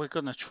 We're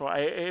going to try.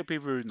 It'd be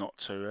rude not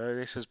to.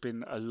 This has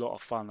been a lot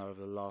of fun over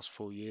the last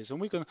 4 years,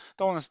 and don't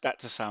want that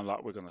to sound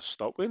like we're going to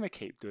stop. We're going to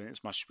keep doing it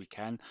as much as we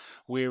can.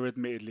 We're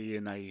admittedly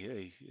in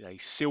a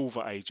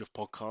silver age of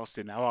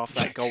podcasting now, after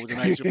that golden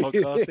age of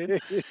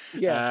podcasting.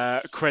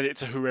 Yeah. Credit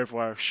to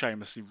whoever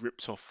shamelessly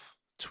ripped off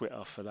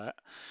Twitter for that.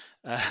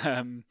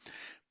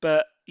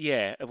 But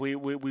yeah, we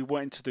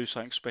wanted to do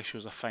something special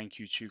as a thank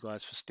you to you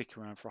guys for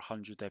sticking around for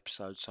 100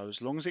 episodes. So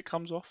as long as it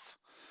comes off,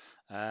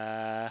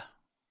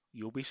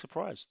 you'll be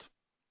surprised.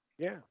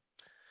 Yeah.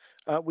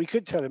 We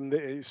could tell them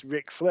that it's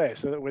Ric Flair,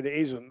 so that when it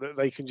isn't, that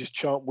they can just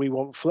chant "We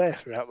want Flair"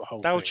 throughout the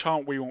whole thing. They'll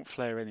chant "We want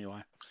Flair"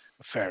 anyway.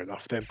 Fair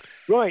enough then.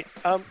 Right,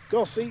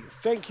 Gossi,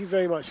 thank you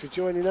very much for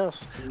joining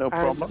us. No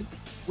problem.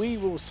 We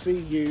will see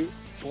you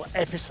for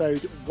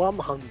episode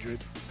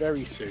 100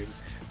 very soon.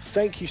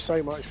 Thank you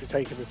so much for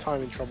taking the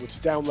time and trouble to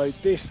download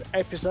this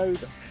episode.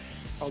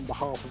 On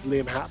behalf of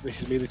Liam Happ,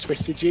 this is me, the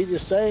Twisted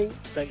Genius, saying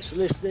thanks for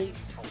listening.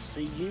 I'll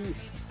see you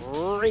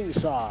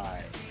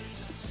ringside.